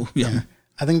Young. Yeah.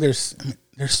 I think there's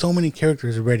so many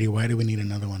characters already. Why do we need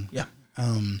another one? Yeah.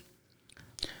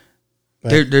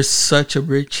 There's such a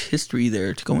rich history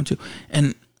there to go into,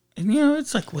 and you know,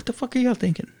 it's like, what the fuck are y'all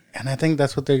thinking? And I think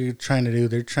that's what they're trying to do.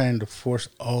 They're trying to force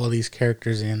all these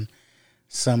characters in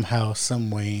somehow,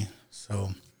 some way.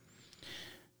 So,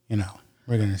 you know,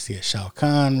 we're gonna see a Shao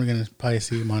Kahn. We're gonna probably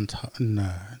see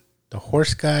the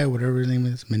horse guy, whatever his name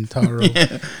is, Minotauro.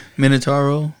 Yeah.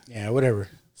 Minotauro. Yeah, whatever.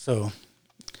 So,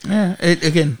 yeah,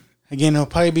 again, it'll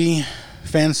probably be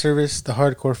fan service. The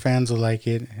hardcore fans will like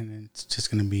it, and it's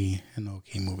just gonna be an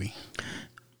okay movie.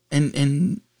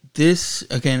 And this,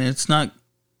 again, it's not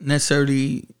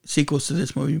necessarily sequels to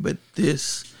this movie, but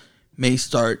this may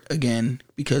start again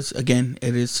because, again,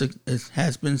 it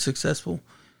has been successful.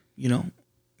 You know,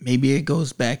 maybe it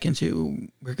goes back into,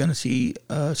 we're gonna see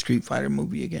a Street Fighter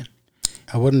movie again.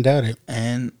 I wouldn't doubt it.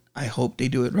 And I hope they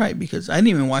do it right, because I didn't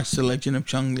even watch The Legend of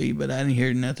Chun-Li, but I didn't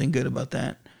hear nothing good about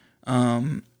that.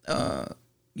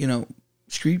 You know,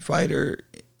 Street Fighter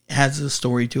has a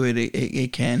story to it.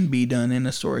 It can be done in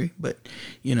a story, but,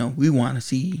 you know, we want to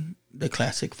see the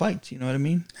classic fights. You know what I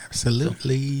mean?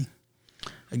 Absolutely.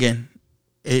 So, again,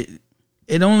 it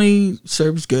only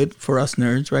serves good for us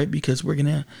nerds, right? Because we're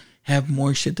gonna have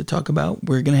more shit to talk about.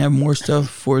 We're gonna have more stuff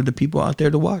for the people out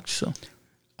there to watch. So,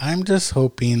 I'm just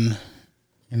hoping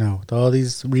You know, with all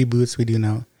these reboots we do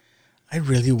now, I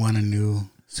really want a new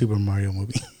Super Mario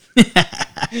movie.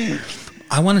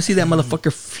 I want to see that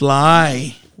motherfucker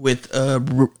fly with a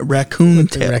raccoon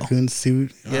tail. The raccoon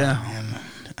suit. Yeah. Oh, man.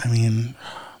 I mean,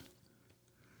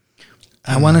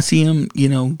 I want to see him, you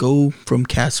know, go from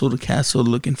castle to castle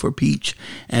looking for Peach,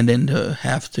 and then to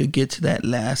have to get to that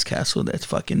last castle that's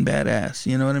fucking badass.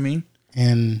 You know what I mean?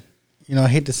 and you know, I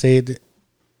hate to say it.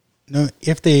 No,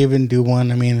 if they even do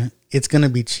one, I mean, it's gonna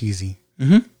be cheesy.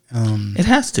 Mm-hmm. It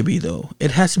has to be though.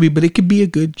 It has to be, but it could be a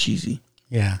good cheesy.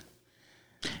 Yeah.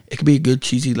 It could be a good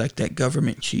cheesy like that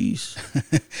government cheese.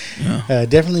 Yeah.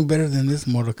 Definitely better than this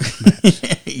Mortal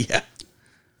Kombat. Yeah.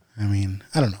 I mean,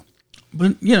 I don't know.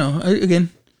 But you know, again,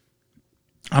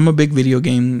 I'm a big video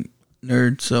game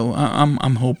nerd, so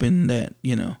I'm hoping that,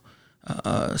 you know,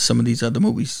 some of these other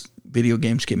movies, video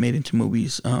games, get made into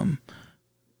movies.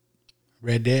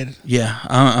 Red Dead. Yeah,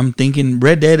 I'm thinking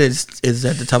Red Dead is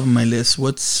at the top of my list.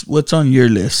 What's on your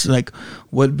list? Like,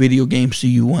 what video games do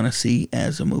you want to see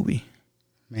as a movie?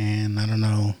 Man, I don't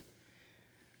know.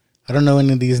 I don't know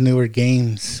any of these newer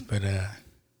games, but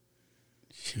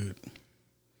shoot.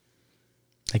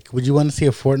 Like, would you want to see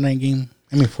a Fortnite game?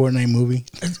 I mean, Fortnite movie?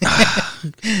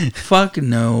 Fuck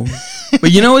no.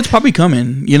 But you know, it's probably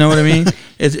coming. You know what I mean?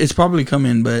 It's probably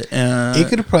coming, but it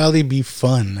could probably be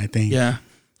fun, I think. Yeah.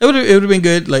 It would have been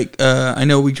good. Like, I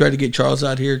know we tried to get Charles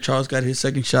out here. Charles got his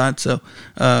second shot, so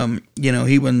you know,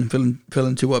 he wasn't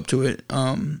feeling too up to it.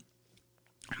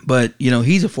 But you know,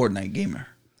 he's a Fortnite gamer.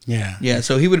 Yeah. Yeah,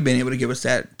 so he would have been able to give us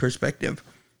that perspective.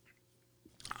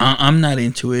 I'm not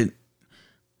into it.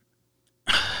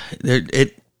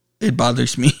 It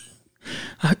bothers me.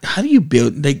 How do you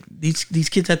build, like, these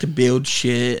kids have to build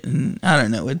shit, and I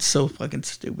don't know. It's so fucking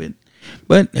stupid.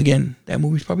 But again, that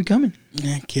movie's probably coming.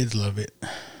 Yeah, kids love it.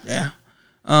 Yeah.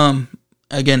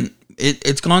 Again,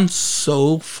 it's gone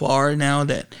so far now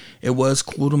that it was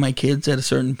cool to my kids at a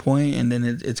certain point, and then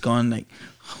it's gone like,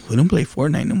 we don't play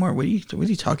Fortnite no more. What are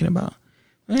you talking about?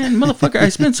 Man, motherfucker, I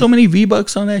spent so many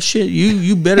V-Bucks on that shit.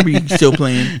 You better be still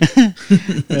playing.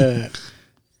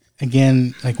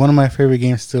 Again, like, one of my favorite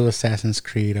games still Assassin's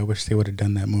Creed. I wish they would have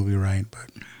done that movie right,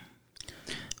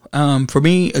 but for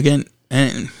me, again,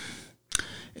 and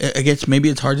I guess maybe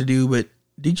it's hard to do, but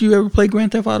did you ever play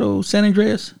Grand Theft Auto San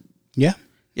Andreas? Yeah.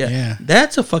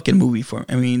 That's a fucking movie for me.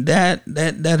 I mean,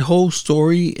 that whole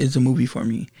story is a movie for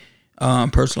me.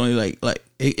 Personally, like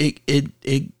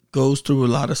it goes through a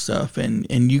lot of stuff,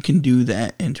 and you can do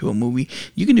that into a movie.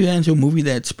 You can do that into a movie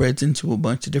that spreads into a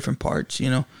bunch of different parts. You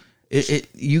know,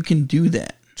 you can do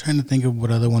that. I'm trying to think of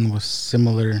what other one was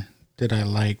similar that I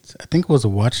liked. I think it was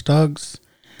Watch Dogs.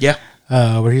 Yeah.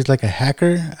 Where he's like a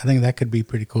hacker. I think that could be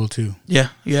pretty cool too. Yeah.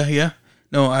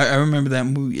 No, I remember that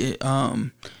movie.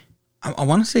 I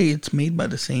want to say it's made by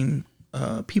the same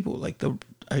people. Like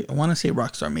I want to say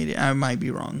Rockstar made it. I might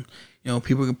be wrong. You know,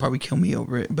 people could probably kill me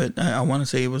over it, but I want to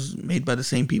say it was made by the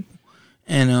same people.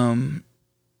 And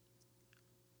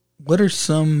what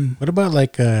about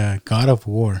like God of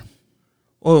War?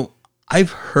 Oh,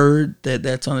 I've heard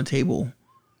that's on the table.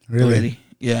 Really? Already.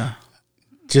 Yeah.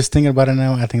 Just thinking about it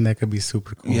now, I think that could be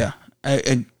super cool. Yeah.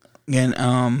 I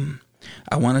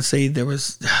want to say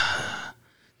there's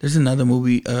another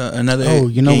movie, another. Oh,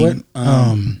 you know game,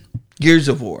 what? Gears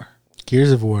of War.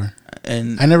 Gears of War.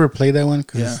 And I never played that one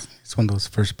because it's one of those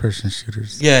first-person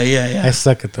shooters. Yeah. I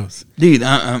suck at those, dude.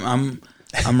 I'm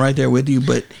right there with you.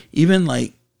 But even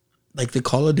like the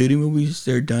Call of Duty movies,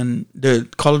 they're done. The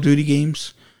Call of Duty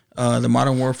games, the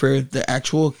Modern Warfare, the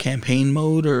actual campaign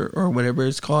mode or whatever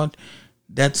it's called,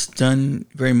 that's done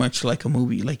very much like a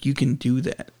movie. Like, you can do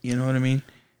that. You know what I mean?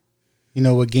 You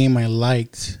know what game I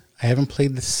liked? I haven't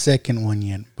played the second one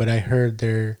yet, but I heard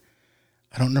I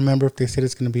don't remember if they said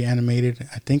it's going to be animated.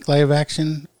 I think live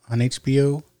action on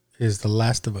HBO is The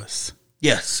Last of Us.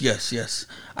 Yes.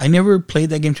 I never played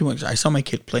that game too much. I saw my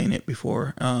kid playing it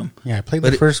before. Yeah, I played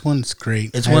the first one. It's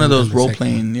great. It's one of those role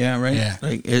playing. Yeah, right. Yeah,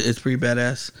 like it's pretty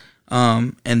badass.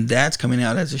 And that's coming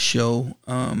out as a show.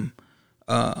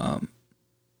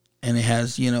 And it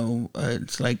has, you know,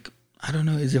 it's like, I don't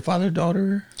know, is it father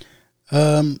daughter?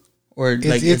 Or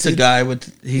like it's a guy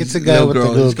with it's a guy with a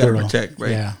little girl. Got to protect,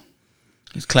 right? Yeah,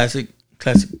 it's classic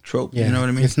trope. Yeah. You know what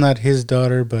I mean? It's not his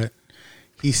daughter, but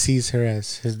he sees her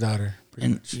as his daughter.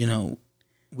 And much. You know,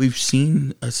 we've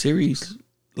seen a series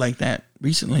like that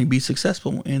recently be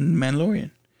successful in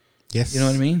Mandalorian. Yes, you know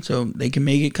what I mean. So they can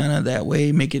make it kind of that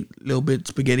way, make it a little bit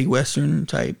spaghetti western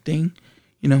type thing.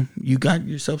 You know, you got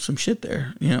yourself some shit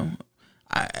there. You know,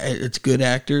 it's a good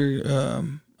actor.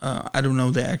 I don't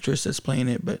know the actress that's playing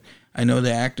it, but I know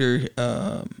the actor.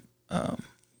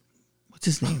 What's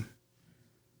his name?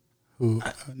 Who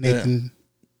Nathan?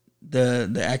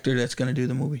 The actor that's gonna do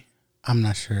the movie. I'm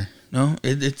not sure. No,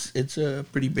 it's a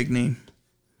pretty big name.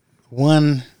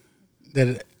 One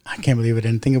that I can't believe I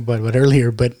didn't think about it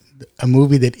earlier, but a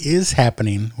movie that is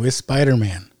happening with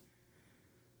Spider-Man.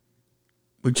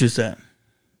 Which is that?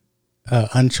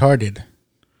 Uncharted.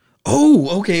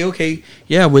 Oh, okay.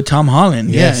 Yeah, with Tom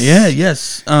Holland. Yes.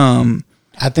 Yes.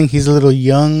 I think he's a little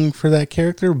young for that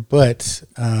character, but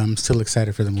I'm still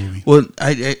excited for the movie. Well,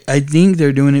 I think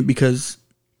they're doing it because,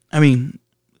 I mean,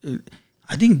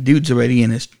 I think dude's already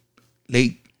in his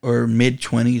late or mid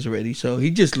 20s already, so he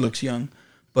just looks young.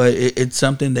 But it's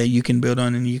something that you can build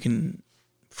on and you can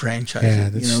franchise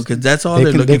it, because that's all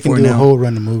they're looking for now. They can do a whole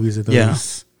run of movies of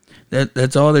those. Yeah,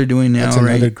 that's all they're doing now. That's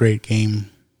another great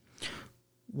game.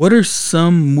 What are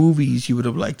some movies you would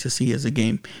have liked to see as a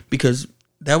game? Because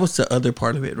that was the other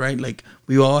part of it, right? Like,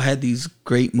 we all had these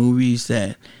great movies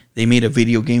that they made a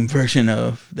video game version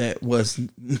of that was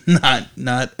not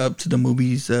up to the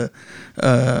movie's, I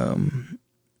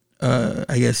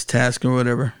guess, task or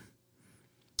whatever.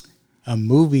 A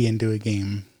movie into a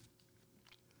game.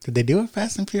 Did they do a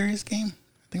Fast and Furious game?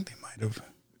 I think they might have.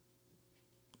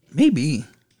 Maybe.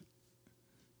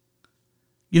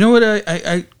 You know what?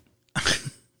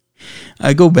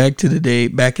 I go back in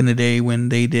the day when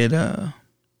they did.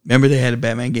 Remember they had a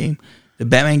Batman game. The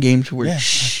Batman games were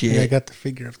shit. Yeah, I got the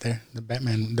figure up there. The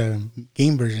Batman, the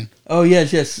game version. Oh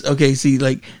yes. Okay, see,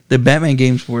 like the Batman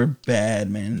games were bad,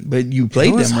 man. But you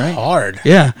played them, right? Hard.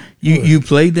 Yeah, you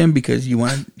played them because you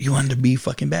wanted to be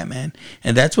fucking Batman,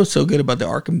 and that's what's so good about the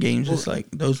Arkham games. It's like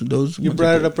those. You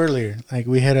brought it up earlier. Like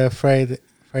we had a Friday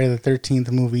the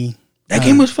 13th movie. That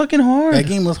game was fucking hard. That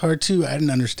game was hard too. I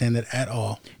didn't understand it at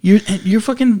all. You're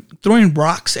fucking throwing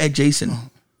rocks at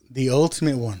Jason. The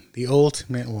ultimate one.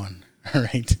 All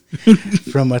right.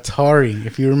 From Atari,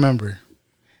 if you remember.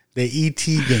 The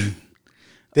E.T. game.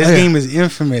 This game is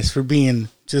infamous for being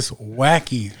just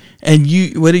wacky. And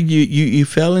you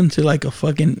fell into like a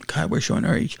fucking, God, we're showing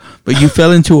our age, but you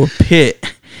fell into a pit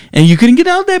and you couldn't get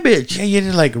out of that bitch. Yeah, you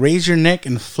had to like raise your neck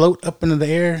and float up into the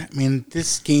air. I mean,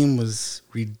 this game was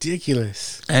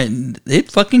ridiculous. And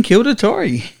it fucking killed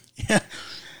Atari. Yeah.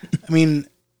 I mean,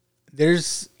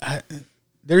 there's a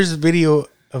video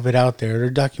of it out there, or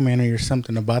a documentary or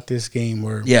something about this game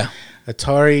where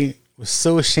Atari was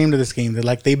so ashamed of this game that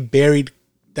like they buried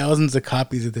thousands of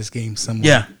copies of this game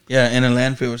somewhere. Yeah, in a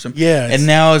landfill or something. Yeah. And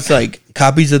now it's like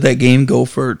copies of that game go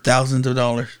for thousands of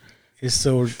dollars.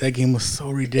 That game was so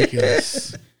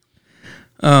ridiculous.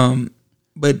 But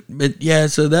yeah,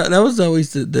 so that was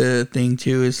always the thing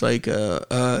too. Is like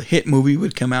a hit movie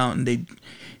would come out and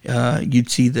you'd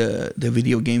see the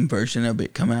video game version of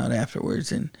it come out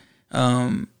afterwards, and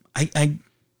I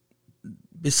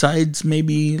besides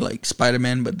maybe like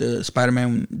Spider-Man, but the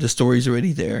Spider-Man, the story's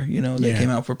already there, that came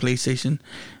out for PlayStation.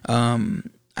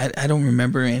 I don't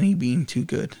remember any being too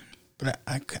good. But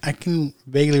I can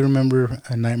vaguely remember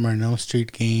a Nightmare on Elm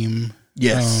Street game.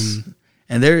 Yes.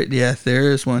 And there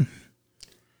is one.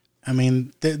 I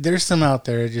mean, there's some out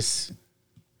there.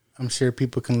 I'm sure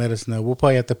people can let us know. We'll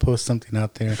probably have to post something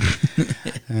out there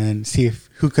and see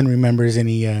who can remembers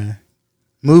any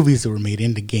movies that were made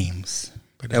into games.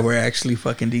 But that were actually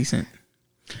fucking decent.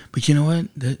 But you know what?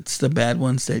 It's the bad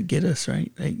ones that get us,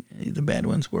 right? Like, the bad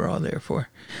ones we're all there for.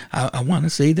 I want to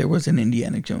say there was an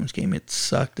Indiana Jones game. It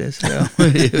sucked as hell.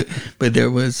 But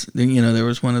there was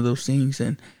one of those things.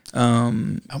 And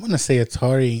I want to say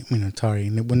Atari.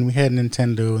 When we had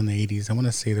Nintendo in the 80s, I want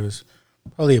to say there was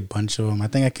probably a bunch of them. I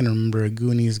think I can remember a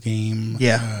Goonies game.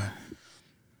 Yeah.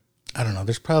 I don't know.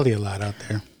 There's probably a lot out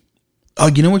there. Oh,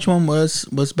 you know which one was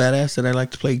badass that I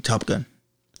like to play? Top Gun.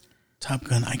 Top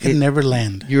Gun. I could never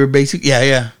land. You were basic.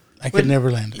 Yeah. I could never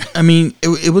land. I mean,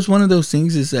 it was one of those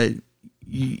things is that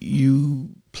you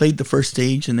played the first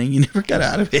stage and then you never got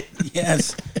out of it.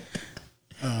 Yes.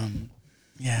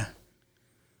 Yeah.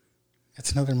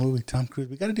 That's another movie, Tom Cruise.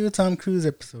 We got to do a Tom Cruise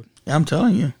episode. I'm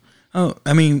telling you. Oh,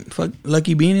 I mean, fuck,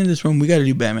 Lucky being in this room, we got to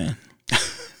do Batman.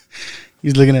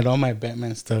 He's looking at all my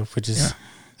Batman stuff, which is,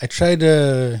 I try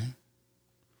to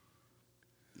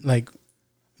like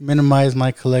minimize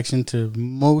my collection to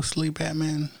mostly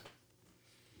Batman.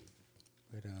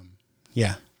 But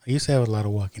yeah, I used to have a lot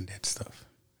of Walking Dead stuff.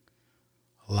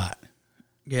 A lot.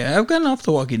 Yeah, I've gotten off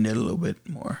The Walking Dead a little bit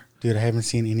more. Dude, I haven't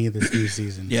seen any of this new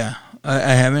season. Yeah,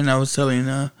 I haven't. I was telling.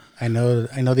 I know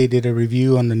they did a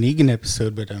review on the Negan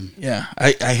episode, but yeah,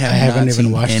 I haven't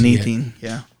even watched anything. It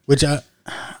yet. Yeah, which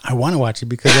I want to watch it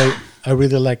because I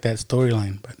really like that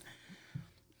storyline, but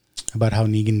about how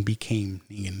Negan became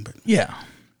Negan. But yeah,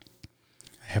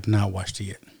 I have not watched it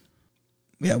yet.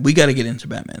 Yeah, we got to get into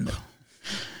Batman though.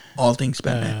 All things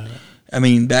Batman. I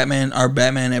mean, our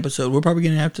Batman episode, we're probably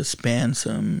going to have to span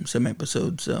some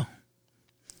episodes, so.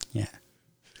 Yeah,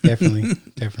 definitely,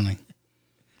 definitely.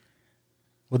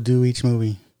 We'll do each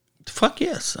movie. Fuck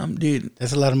yes, dude.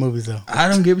 That's a lot of movies, though. I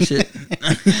don't give a shit.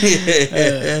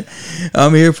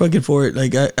 I'm here fucking for it.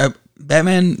 Like,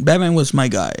 Batman was my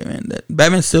guy, man.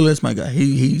 Batman still is my guy.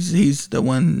 He's the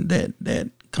one that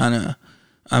kind of,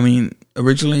 I mean,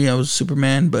 originally I was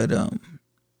Superman, but I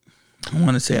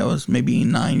want to say I was maybe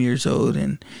 9 years old,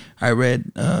 and I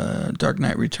read Dark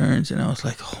Knight Returns, and I was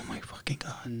like, oh my fucking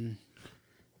God.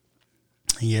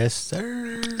 Yes,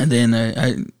 sir. And then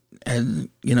I as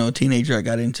you know, a teenager, I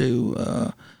got into,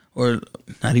 or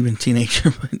not even teenager,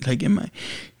 but like in my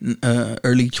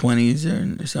early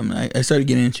 20s or something, I started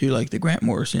getting into like the Grant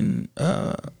Morrison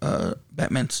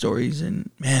Batman stories, and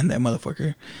man, that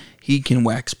motherfucker, he can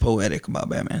wax poetic about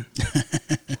Batman.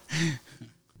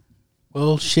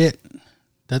 Well, shit.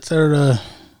 That's our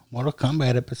Mortal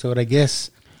Kombat episode, I guess.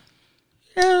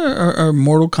 Yeah, our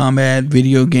Mortal Kombat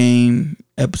video game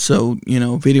episode,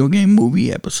 video game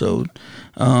movie episode.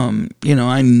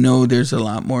 I know there's a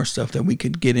lot more stuff that we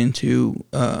could get into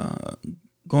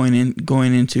going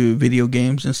into video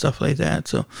games and stuff like that.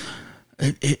 So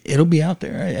it'll be out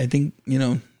there. I think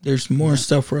there's more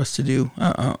stuff for us to do.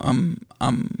 I'm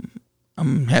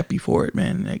happy for it,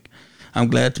 man. Like, I'm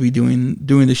glad to be doing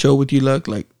the show with you, Luck.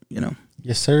 Like,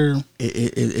 Yes, sir.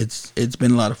 It's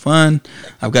been a lot of fun.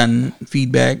 I've gotten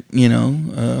feedback,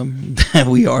 that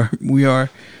we are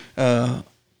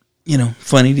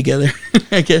funny together,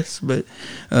 I guess. But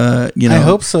I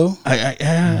hope so.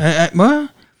 Well,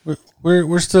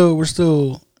 we're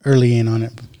still early in on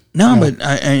it. No, but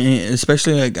I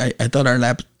especially like I thought our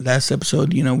last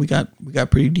episode, we got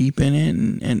pretty deep in it,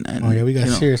 and oh yeah, we got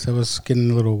serious. I was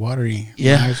getting a little watery.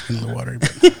 Yeah, I was getting a little watery.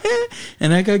 But.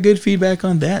 And I got good feedback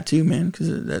on that too, man.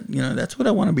 Because that's what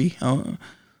I want to be.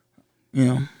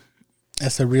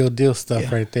 That's the real deal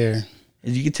stuff right there.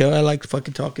 As you can tell, I like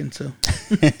fucking talking. So,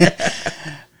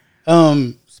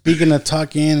 speaking of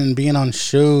talking and being on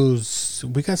shows,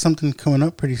 we got something coming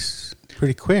up pretty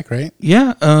quick, right?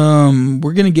 Yeah.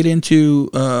 We're gonna get into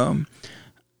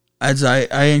as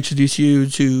I introduce you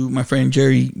to my friend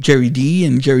Jerry D,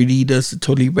 and Jerry D does the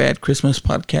Totally Rad Christmas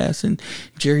podcast, and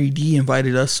Jerry D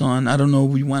invited us on. I don't know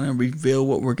if we want to reveal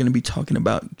what we're going to be talking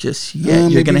about just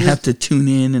yet. You're going to have to tune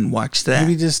in and watch that.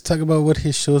 Maybe just talk about what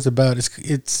his show's about.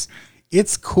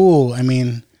 It's cool. I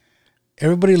mean,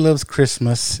 everybody loves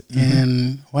Christmas,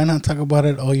 and why not talk about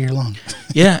it all year long?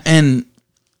 Yeah, and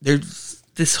there's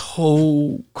this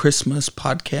whole Christmas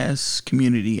podcast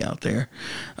community out there,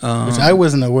 which I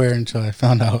wasn't aware until I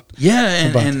found out.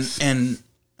 Yeah, and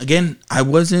again, I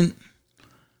wasn't.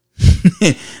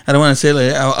 I don't want to say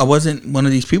like I wasn't one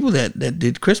of these people that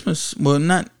did Christmas. Well,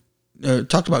 not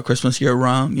talked about Christmas year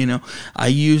round. I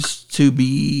used to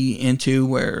be into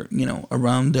where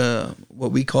around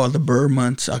what we call the Burr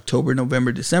months, October,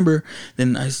 November, December.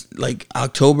 Then I like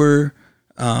October.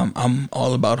 I'm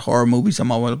all about horror movies.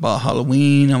 I'm all about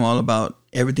Halloween. I'm all about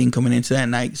everything coming into that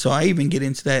night. So I even get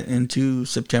into that into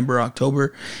September,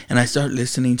 October, and I start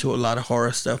listening to a lot of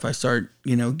horror stuff. I start,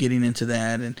 getting into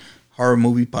that and horror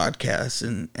movie podcasts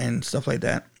and stuff like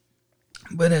that.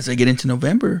 But as I get into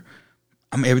November,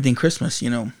 I'm everything Christmas.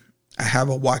 I have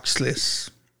a watch list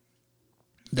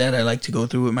that I like to go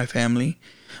through with my family.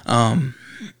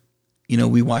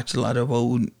 We watch a lot of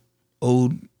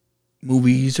old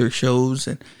movies or shows,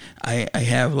 and I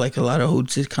have like a lot of old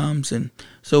sitcoms, and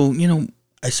so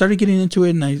I started getting into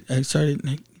it, and I started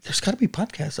like, there's got to be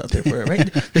podcasts out there for it,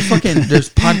 right?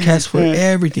 There's podcasts for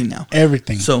everything now.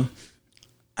 Everything. So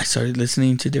I started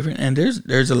listening to different, and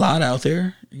there's a lot out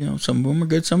there. Some of them are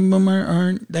good, some of them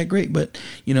aren't that great, but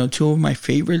two of my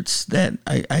favorites that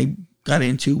I got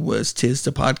into was Tis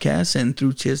the Podcast, and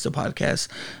through Tis the Podcast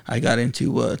I got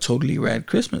into Totally Rad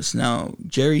Christmas. Now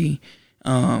Jerry,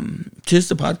 Tis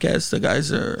the Podcast, the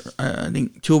guys are, I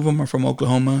think two of them are from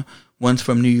Oklahoma, one's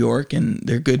from New York, and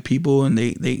they're good people, and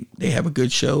they have a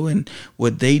good show, and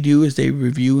what they do is they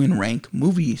review and rank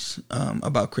movies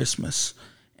about Christmas,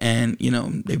 and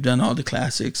they've done all the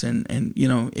classics, and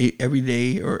every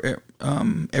day or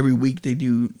every week they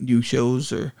do new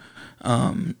shows or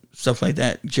stuff like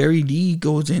that. Jerry D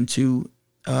goes into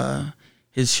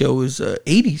his show is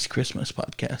 80s Christmas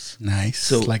podcast. Nice.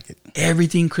 So like it.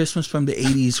 Everything Christmas from the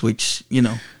 80s, which,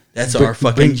 that's our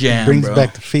fucking jam, brings bro.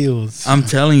 back the feels. I'm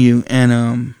telling you.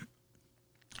 And,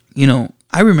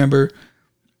 I remember,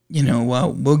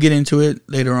 well, we'll get into it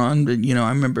later on, but, I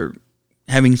remember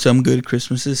having some good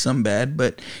Christmases, some bad,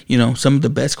 but, some of the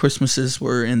best Christmases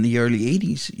were in the early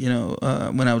 80s,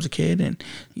 when I was a kid, and,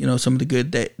 some of the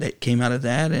good that came out of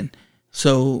that. And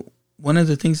so one of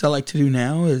the things I like to do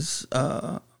now is,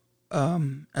 as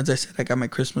I said, I got my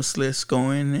Christmas list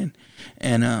going,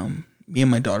 and me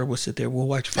and my daughter will sit there. We'll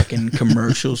watch fucking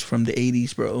commercials from the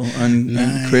 80s, bro,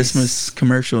 on Christmas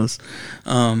commercials.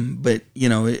 But, you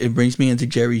know, it brings me into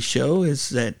Jerry's show is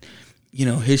that, you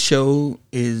know, his show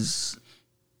is,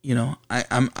 you know,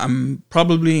 I'm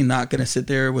probably not going to sit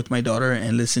there with my daughter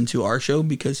and listen to our show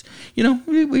because, you know,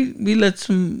 we let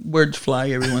some words fly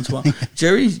every once in a while.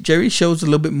 Jerry's show's a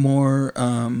little bit more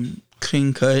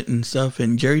clean cut and stuff,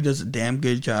 and Jerry does a damn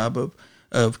good job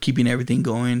of keeping everything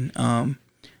going.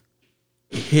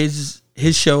 His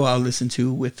show I'll listen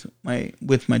to with my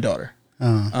daughter.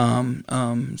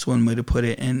 It's one way to put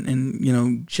it. And you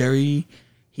know, Jerry,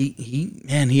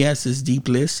 he has this deep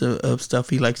list of stuff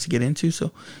he likes to get into.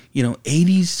 So, you know,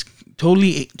 80s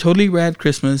totally rad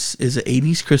Christmas is an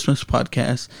 80s Christmas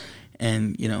podcast.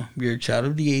 And, you know, you're a child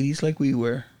of the 80s like we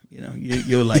were, you know,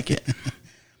 you'll like it.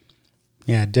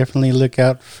 Yeah, definitely look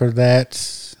out for that.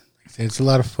 Like I said, it's a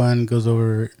lot of fun. Goes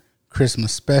over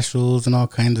Christmas specials and all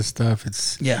kinds of stuff.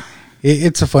 It's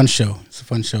a fun show. It's a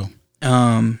fun show.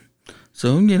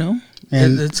 So, you know,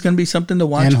 and it's going to be something to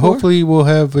watch. And hopefully we'll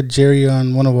have a Jerry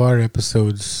on one of our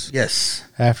episodes. Yes.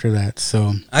 After that.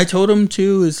 So I told him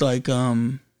too, is like,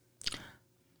 I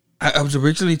was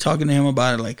originally talking to him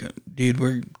about it. Like, dude,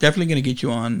 we're definitely going to get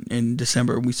you on in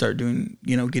December. We start doing,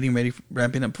 you know, getting ready,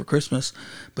 ramping up for Christmas.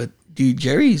 But dude,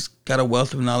 Jerry's got a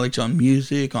wealth of knowledge on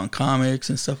music, on comics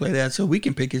and stuff like that. So we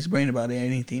can pick his brain about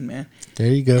anything, man.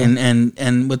 There you go.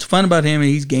 And what's fun about him,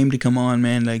 he's game to come on,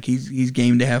 man. Like he's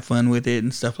game to have fun with it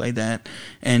and stuff like that.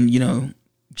 And, you know,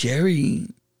 Jerry,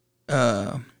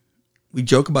 we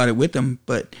joke about it with him,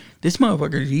 but this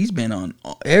motherfucker, he's been on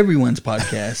everyone's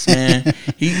podcast, man.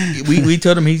 We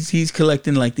told him he's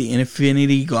collecting like the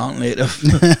Infinity Gauntlet of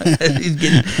he's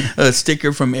getting a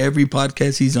sticker from every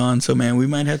podcast he's on. So, man, we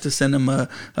might have to send him a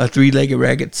 3-legged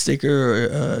ragged sticker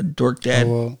or a dork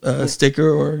dad sticker,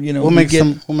 or, you know, we'll make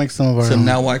some of our own.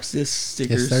 Now watch this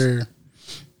stickers. Yes, sir.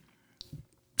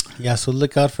 Yeah, so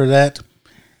look out for that,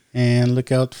 and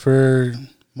look out for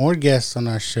more guests on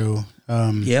our show.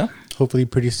 Hopefully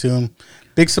pretty soon.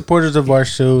 Big supporters of our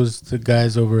shows, the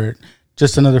guys over at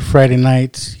Just Another Friday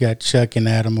Night. You got Chuck and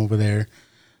Adam over there.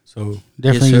 So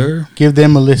definitely give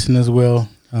them a listen as well.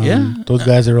 Those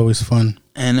guys are always fun.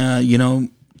 And, you know,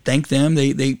 thank them.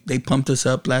 They pumped us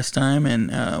up last time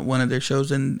and one of their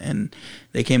shows, and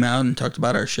they came out and talked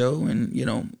about our show. And, you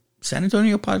know, San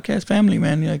Antonio podcast family,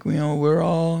 man. Like, you know, we're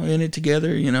all in it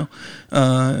together, you know.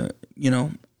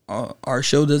 Our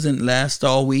show doesn't last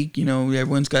all week. You know,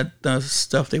 everyone's got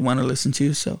stuff they want to listen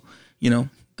to. So, you know,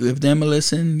 give them a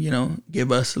listen, you know,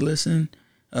 give us a listen,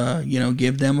 you know,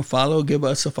 give them a follow, give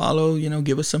us a follow, you know,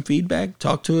 give us some feedback,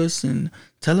 talk to us, and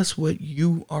tell us what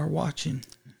you are watching.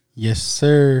 Yes,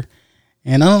 sir.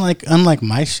 And unlike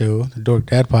my show, the Dork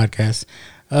Dad Podcast,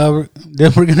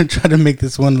 then we're going to try to make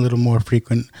this one a little more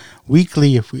frequent,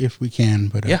 weekly if we can.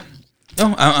 But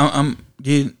I'm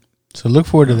dude. So look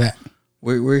forward to that.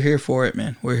 We're here for it,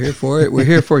 man. We're here for it. We're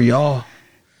here for y'all.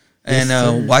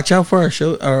 And watch out for our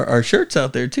show, our shirts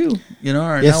out there too. You know,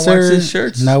 our Now Watch This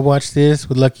shirts. Now Watch This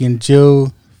with Lucky and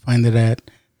Joe. Find it at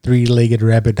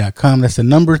 3leggedrabbit.com. That's the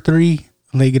number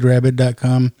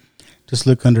 3leggedrabbit.com. Just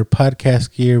look under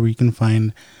podcast gear where you can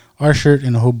find our shirt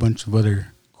and a whole bunch of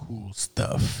other cool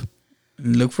stuff.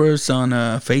 And look for us on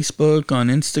Facebook, on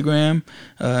Instagram.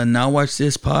 Now Watch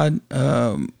This pod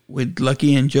with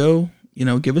Lucky and Joe. You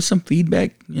know, give us some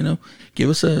feedback, you know, give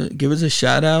us a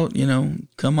shout out, you know,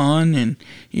 come on and,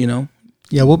 you know.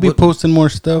 Yeah, we'll be posting more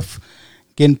stuff,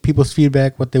 getting people's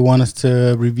feedback, what they want us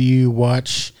to review,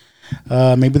 watch.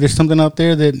 Maybe there's something out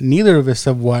there that neither of us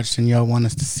have watched and y'all want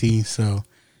us to see. So,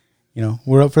 you know,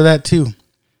 we're up for that too.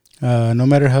 No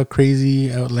matter how crazy,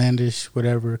 outlandish,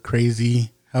 whatever,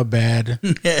 crazy, how bad,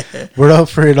 we're up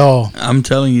for it all. I'm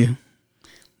telling you,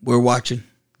 we're watching.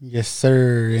 Yes,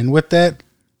 sir. And with that,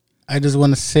 I just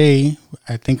want to say,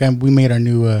 I think we made our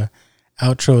new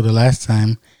outro the last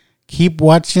time. Keep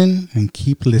watching and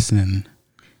keep listening.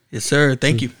 Yes, sir.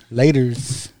 Thank you.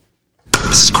 Laters.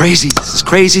 This is crazy. This is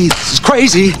crazy. This is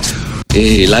crazy.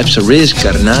 Hey, life's a risk,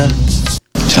 carnal.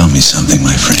 Tell me something,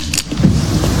 my friend.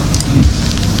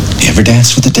 You ever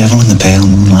dance with the devil in the pale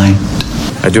moonlight?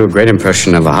 I do a great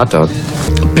impression of a hot dog.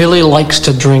 Billy likes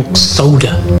to drink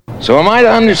soda. So am I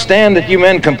to understand that you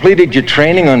men completed your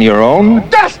training on your own?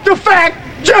 That's the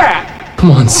fact, Jack!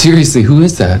 Come on, seriously, who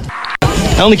is that?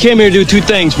 I only came here to do 2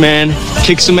 things, man.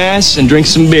 Kick some ass and drink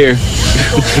some beer.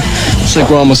 Looks like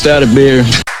we're almost out of beer.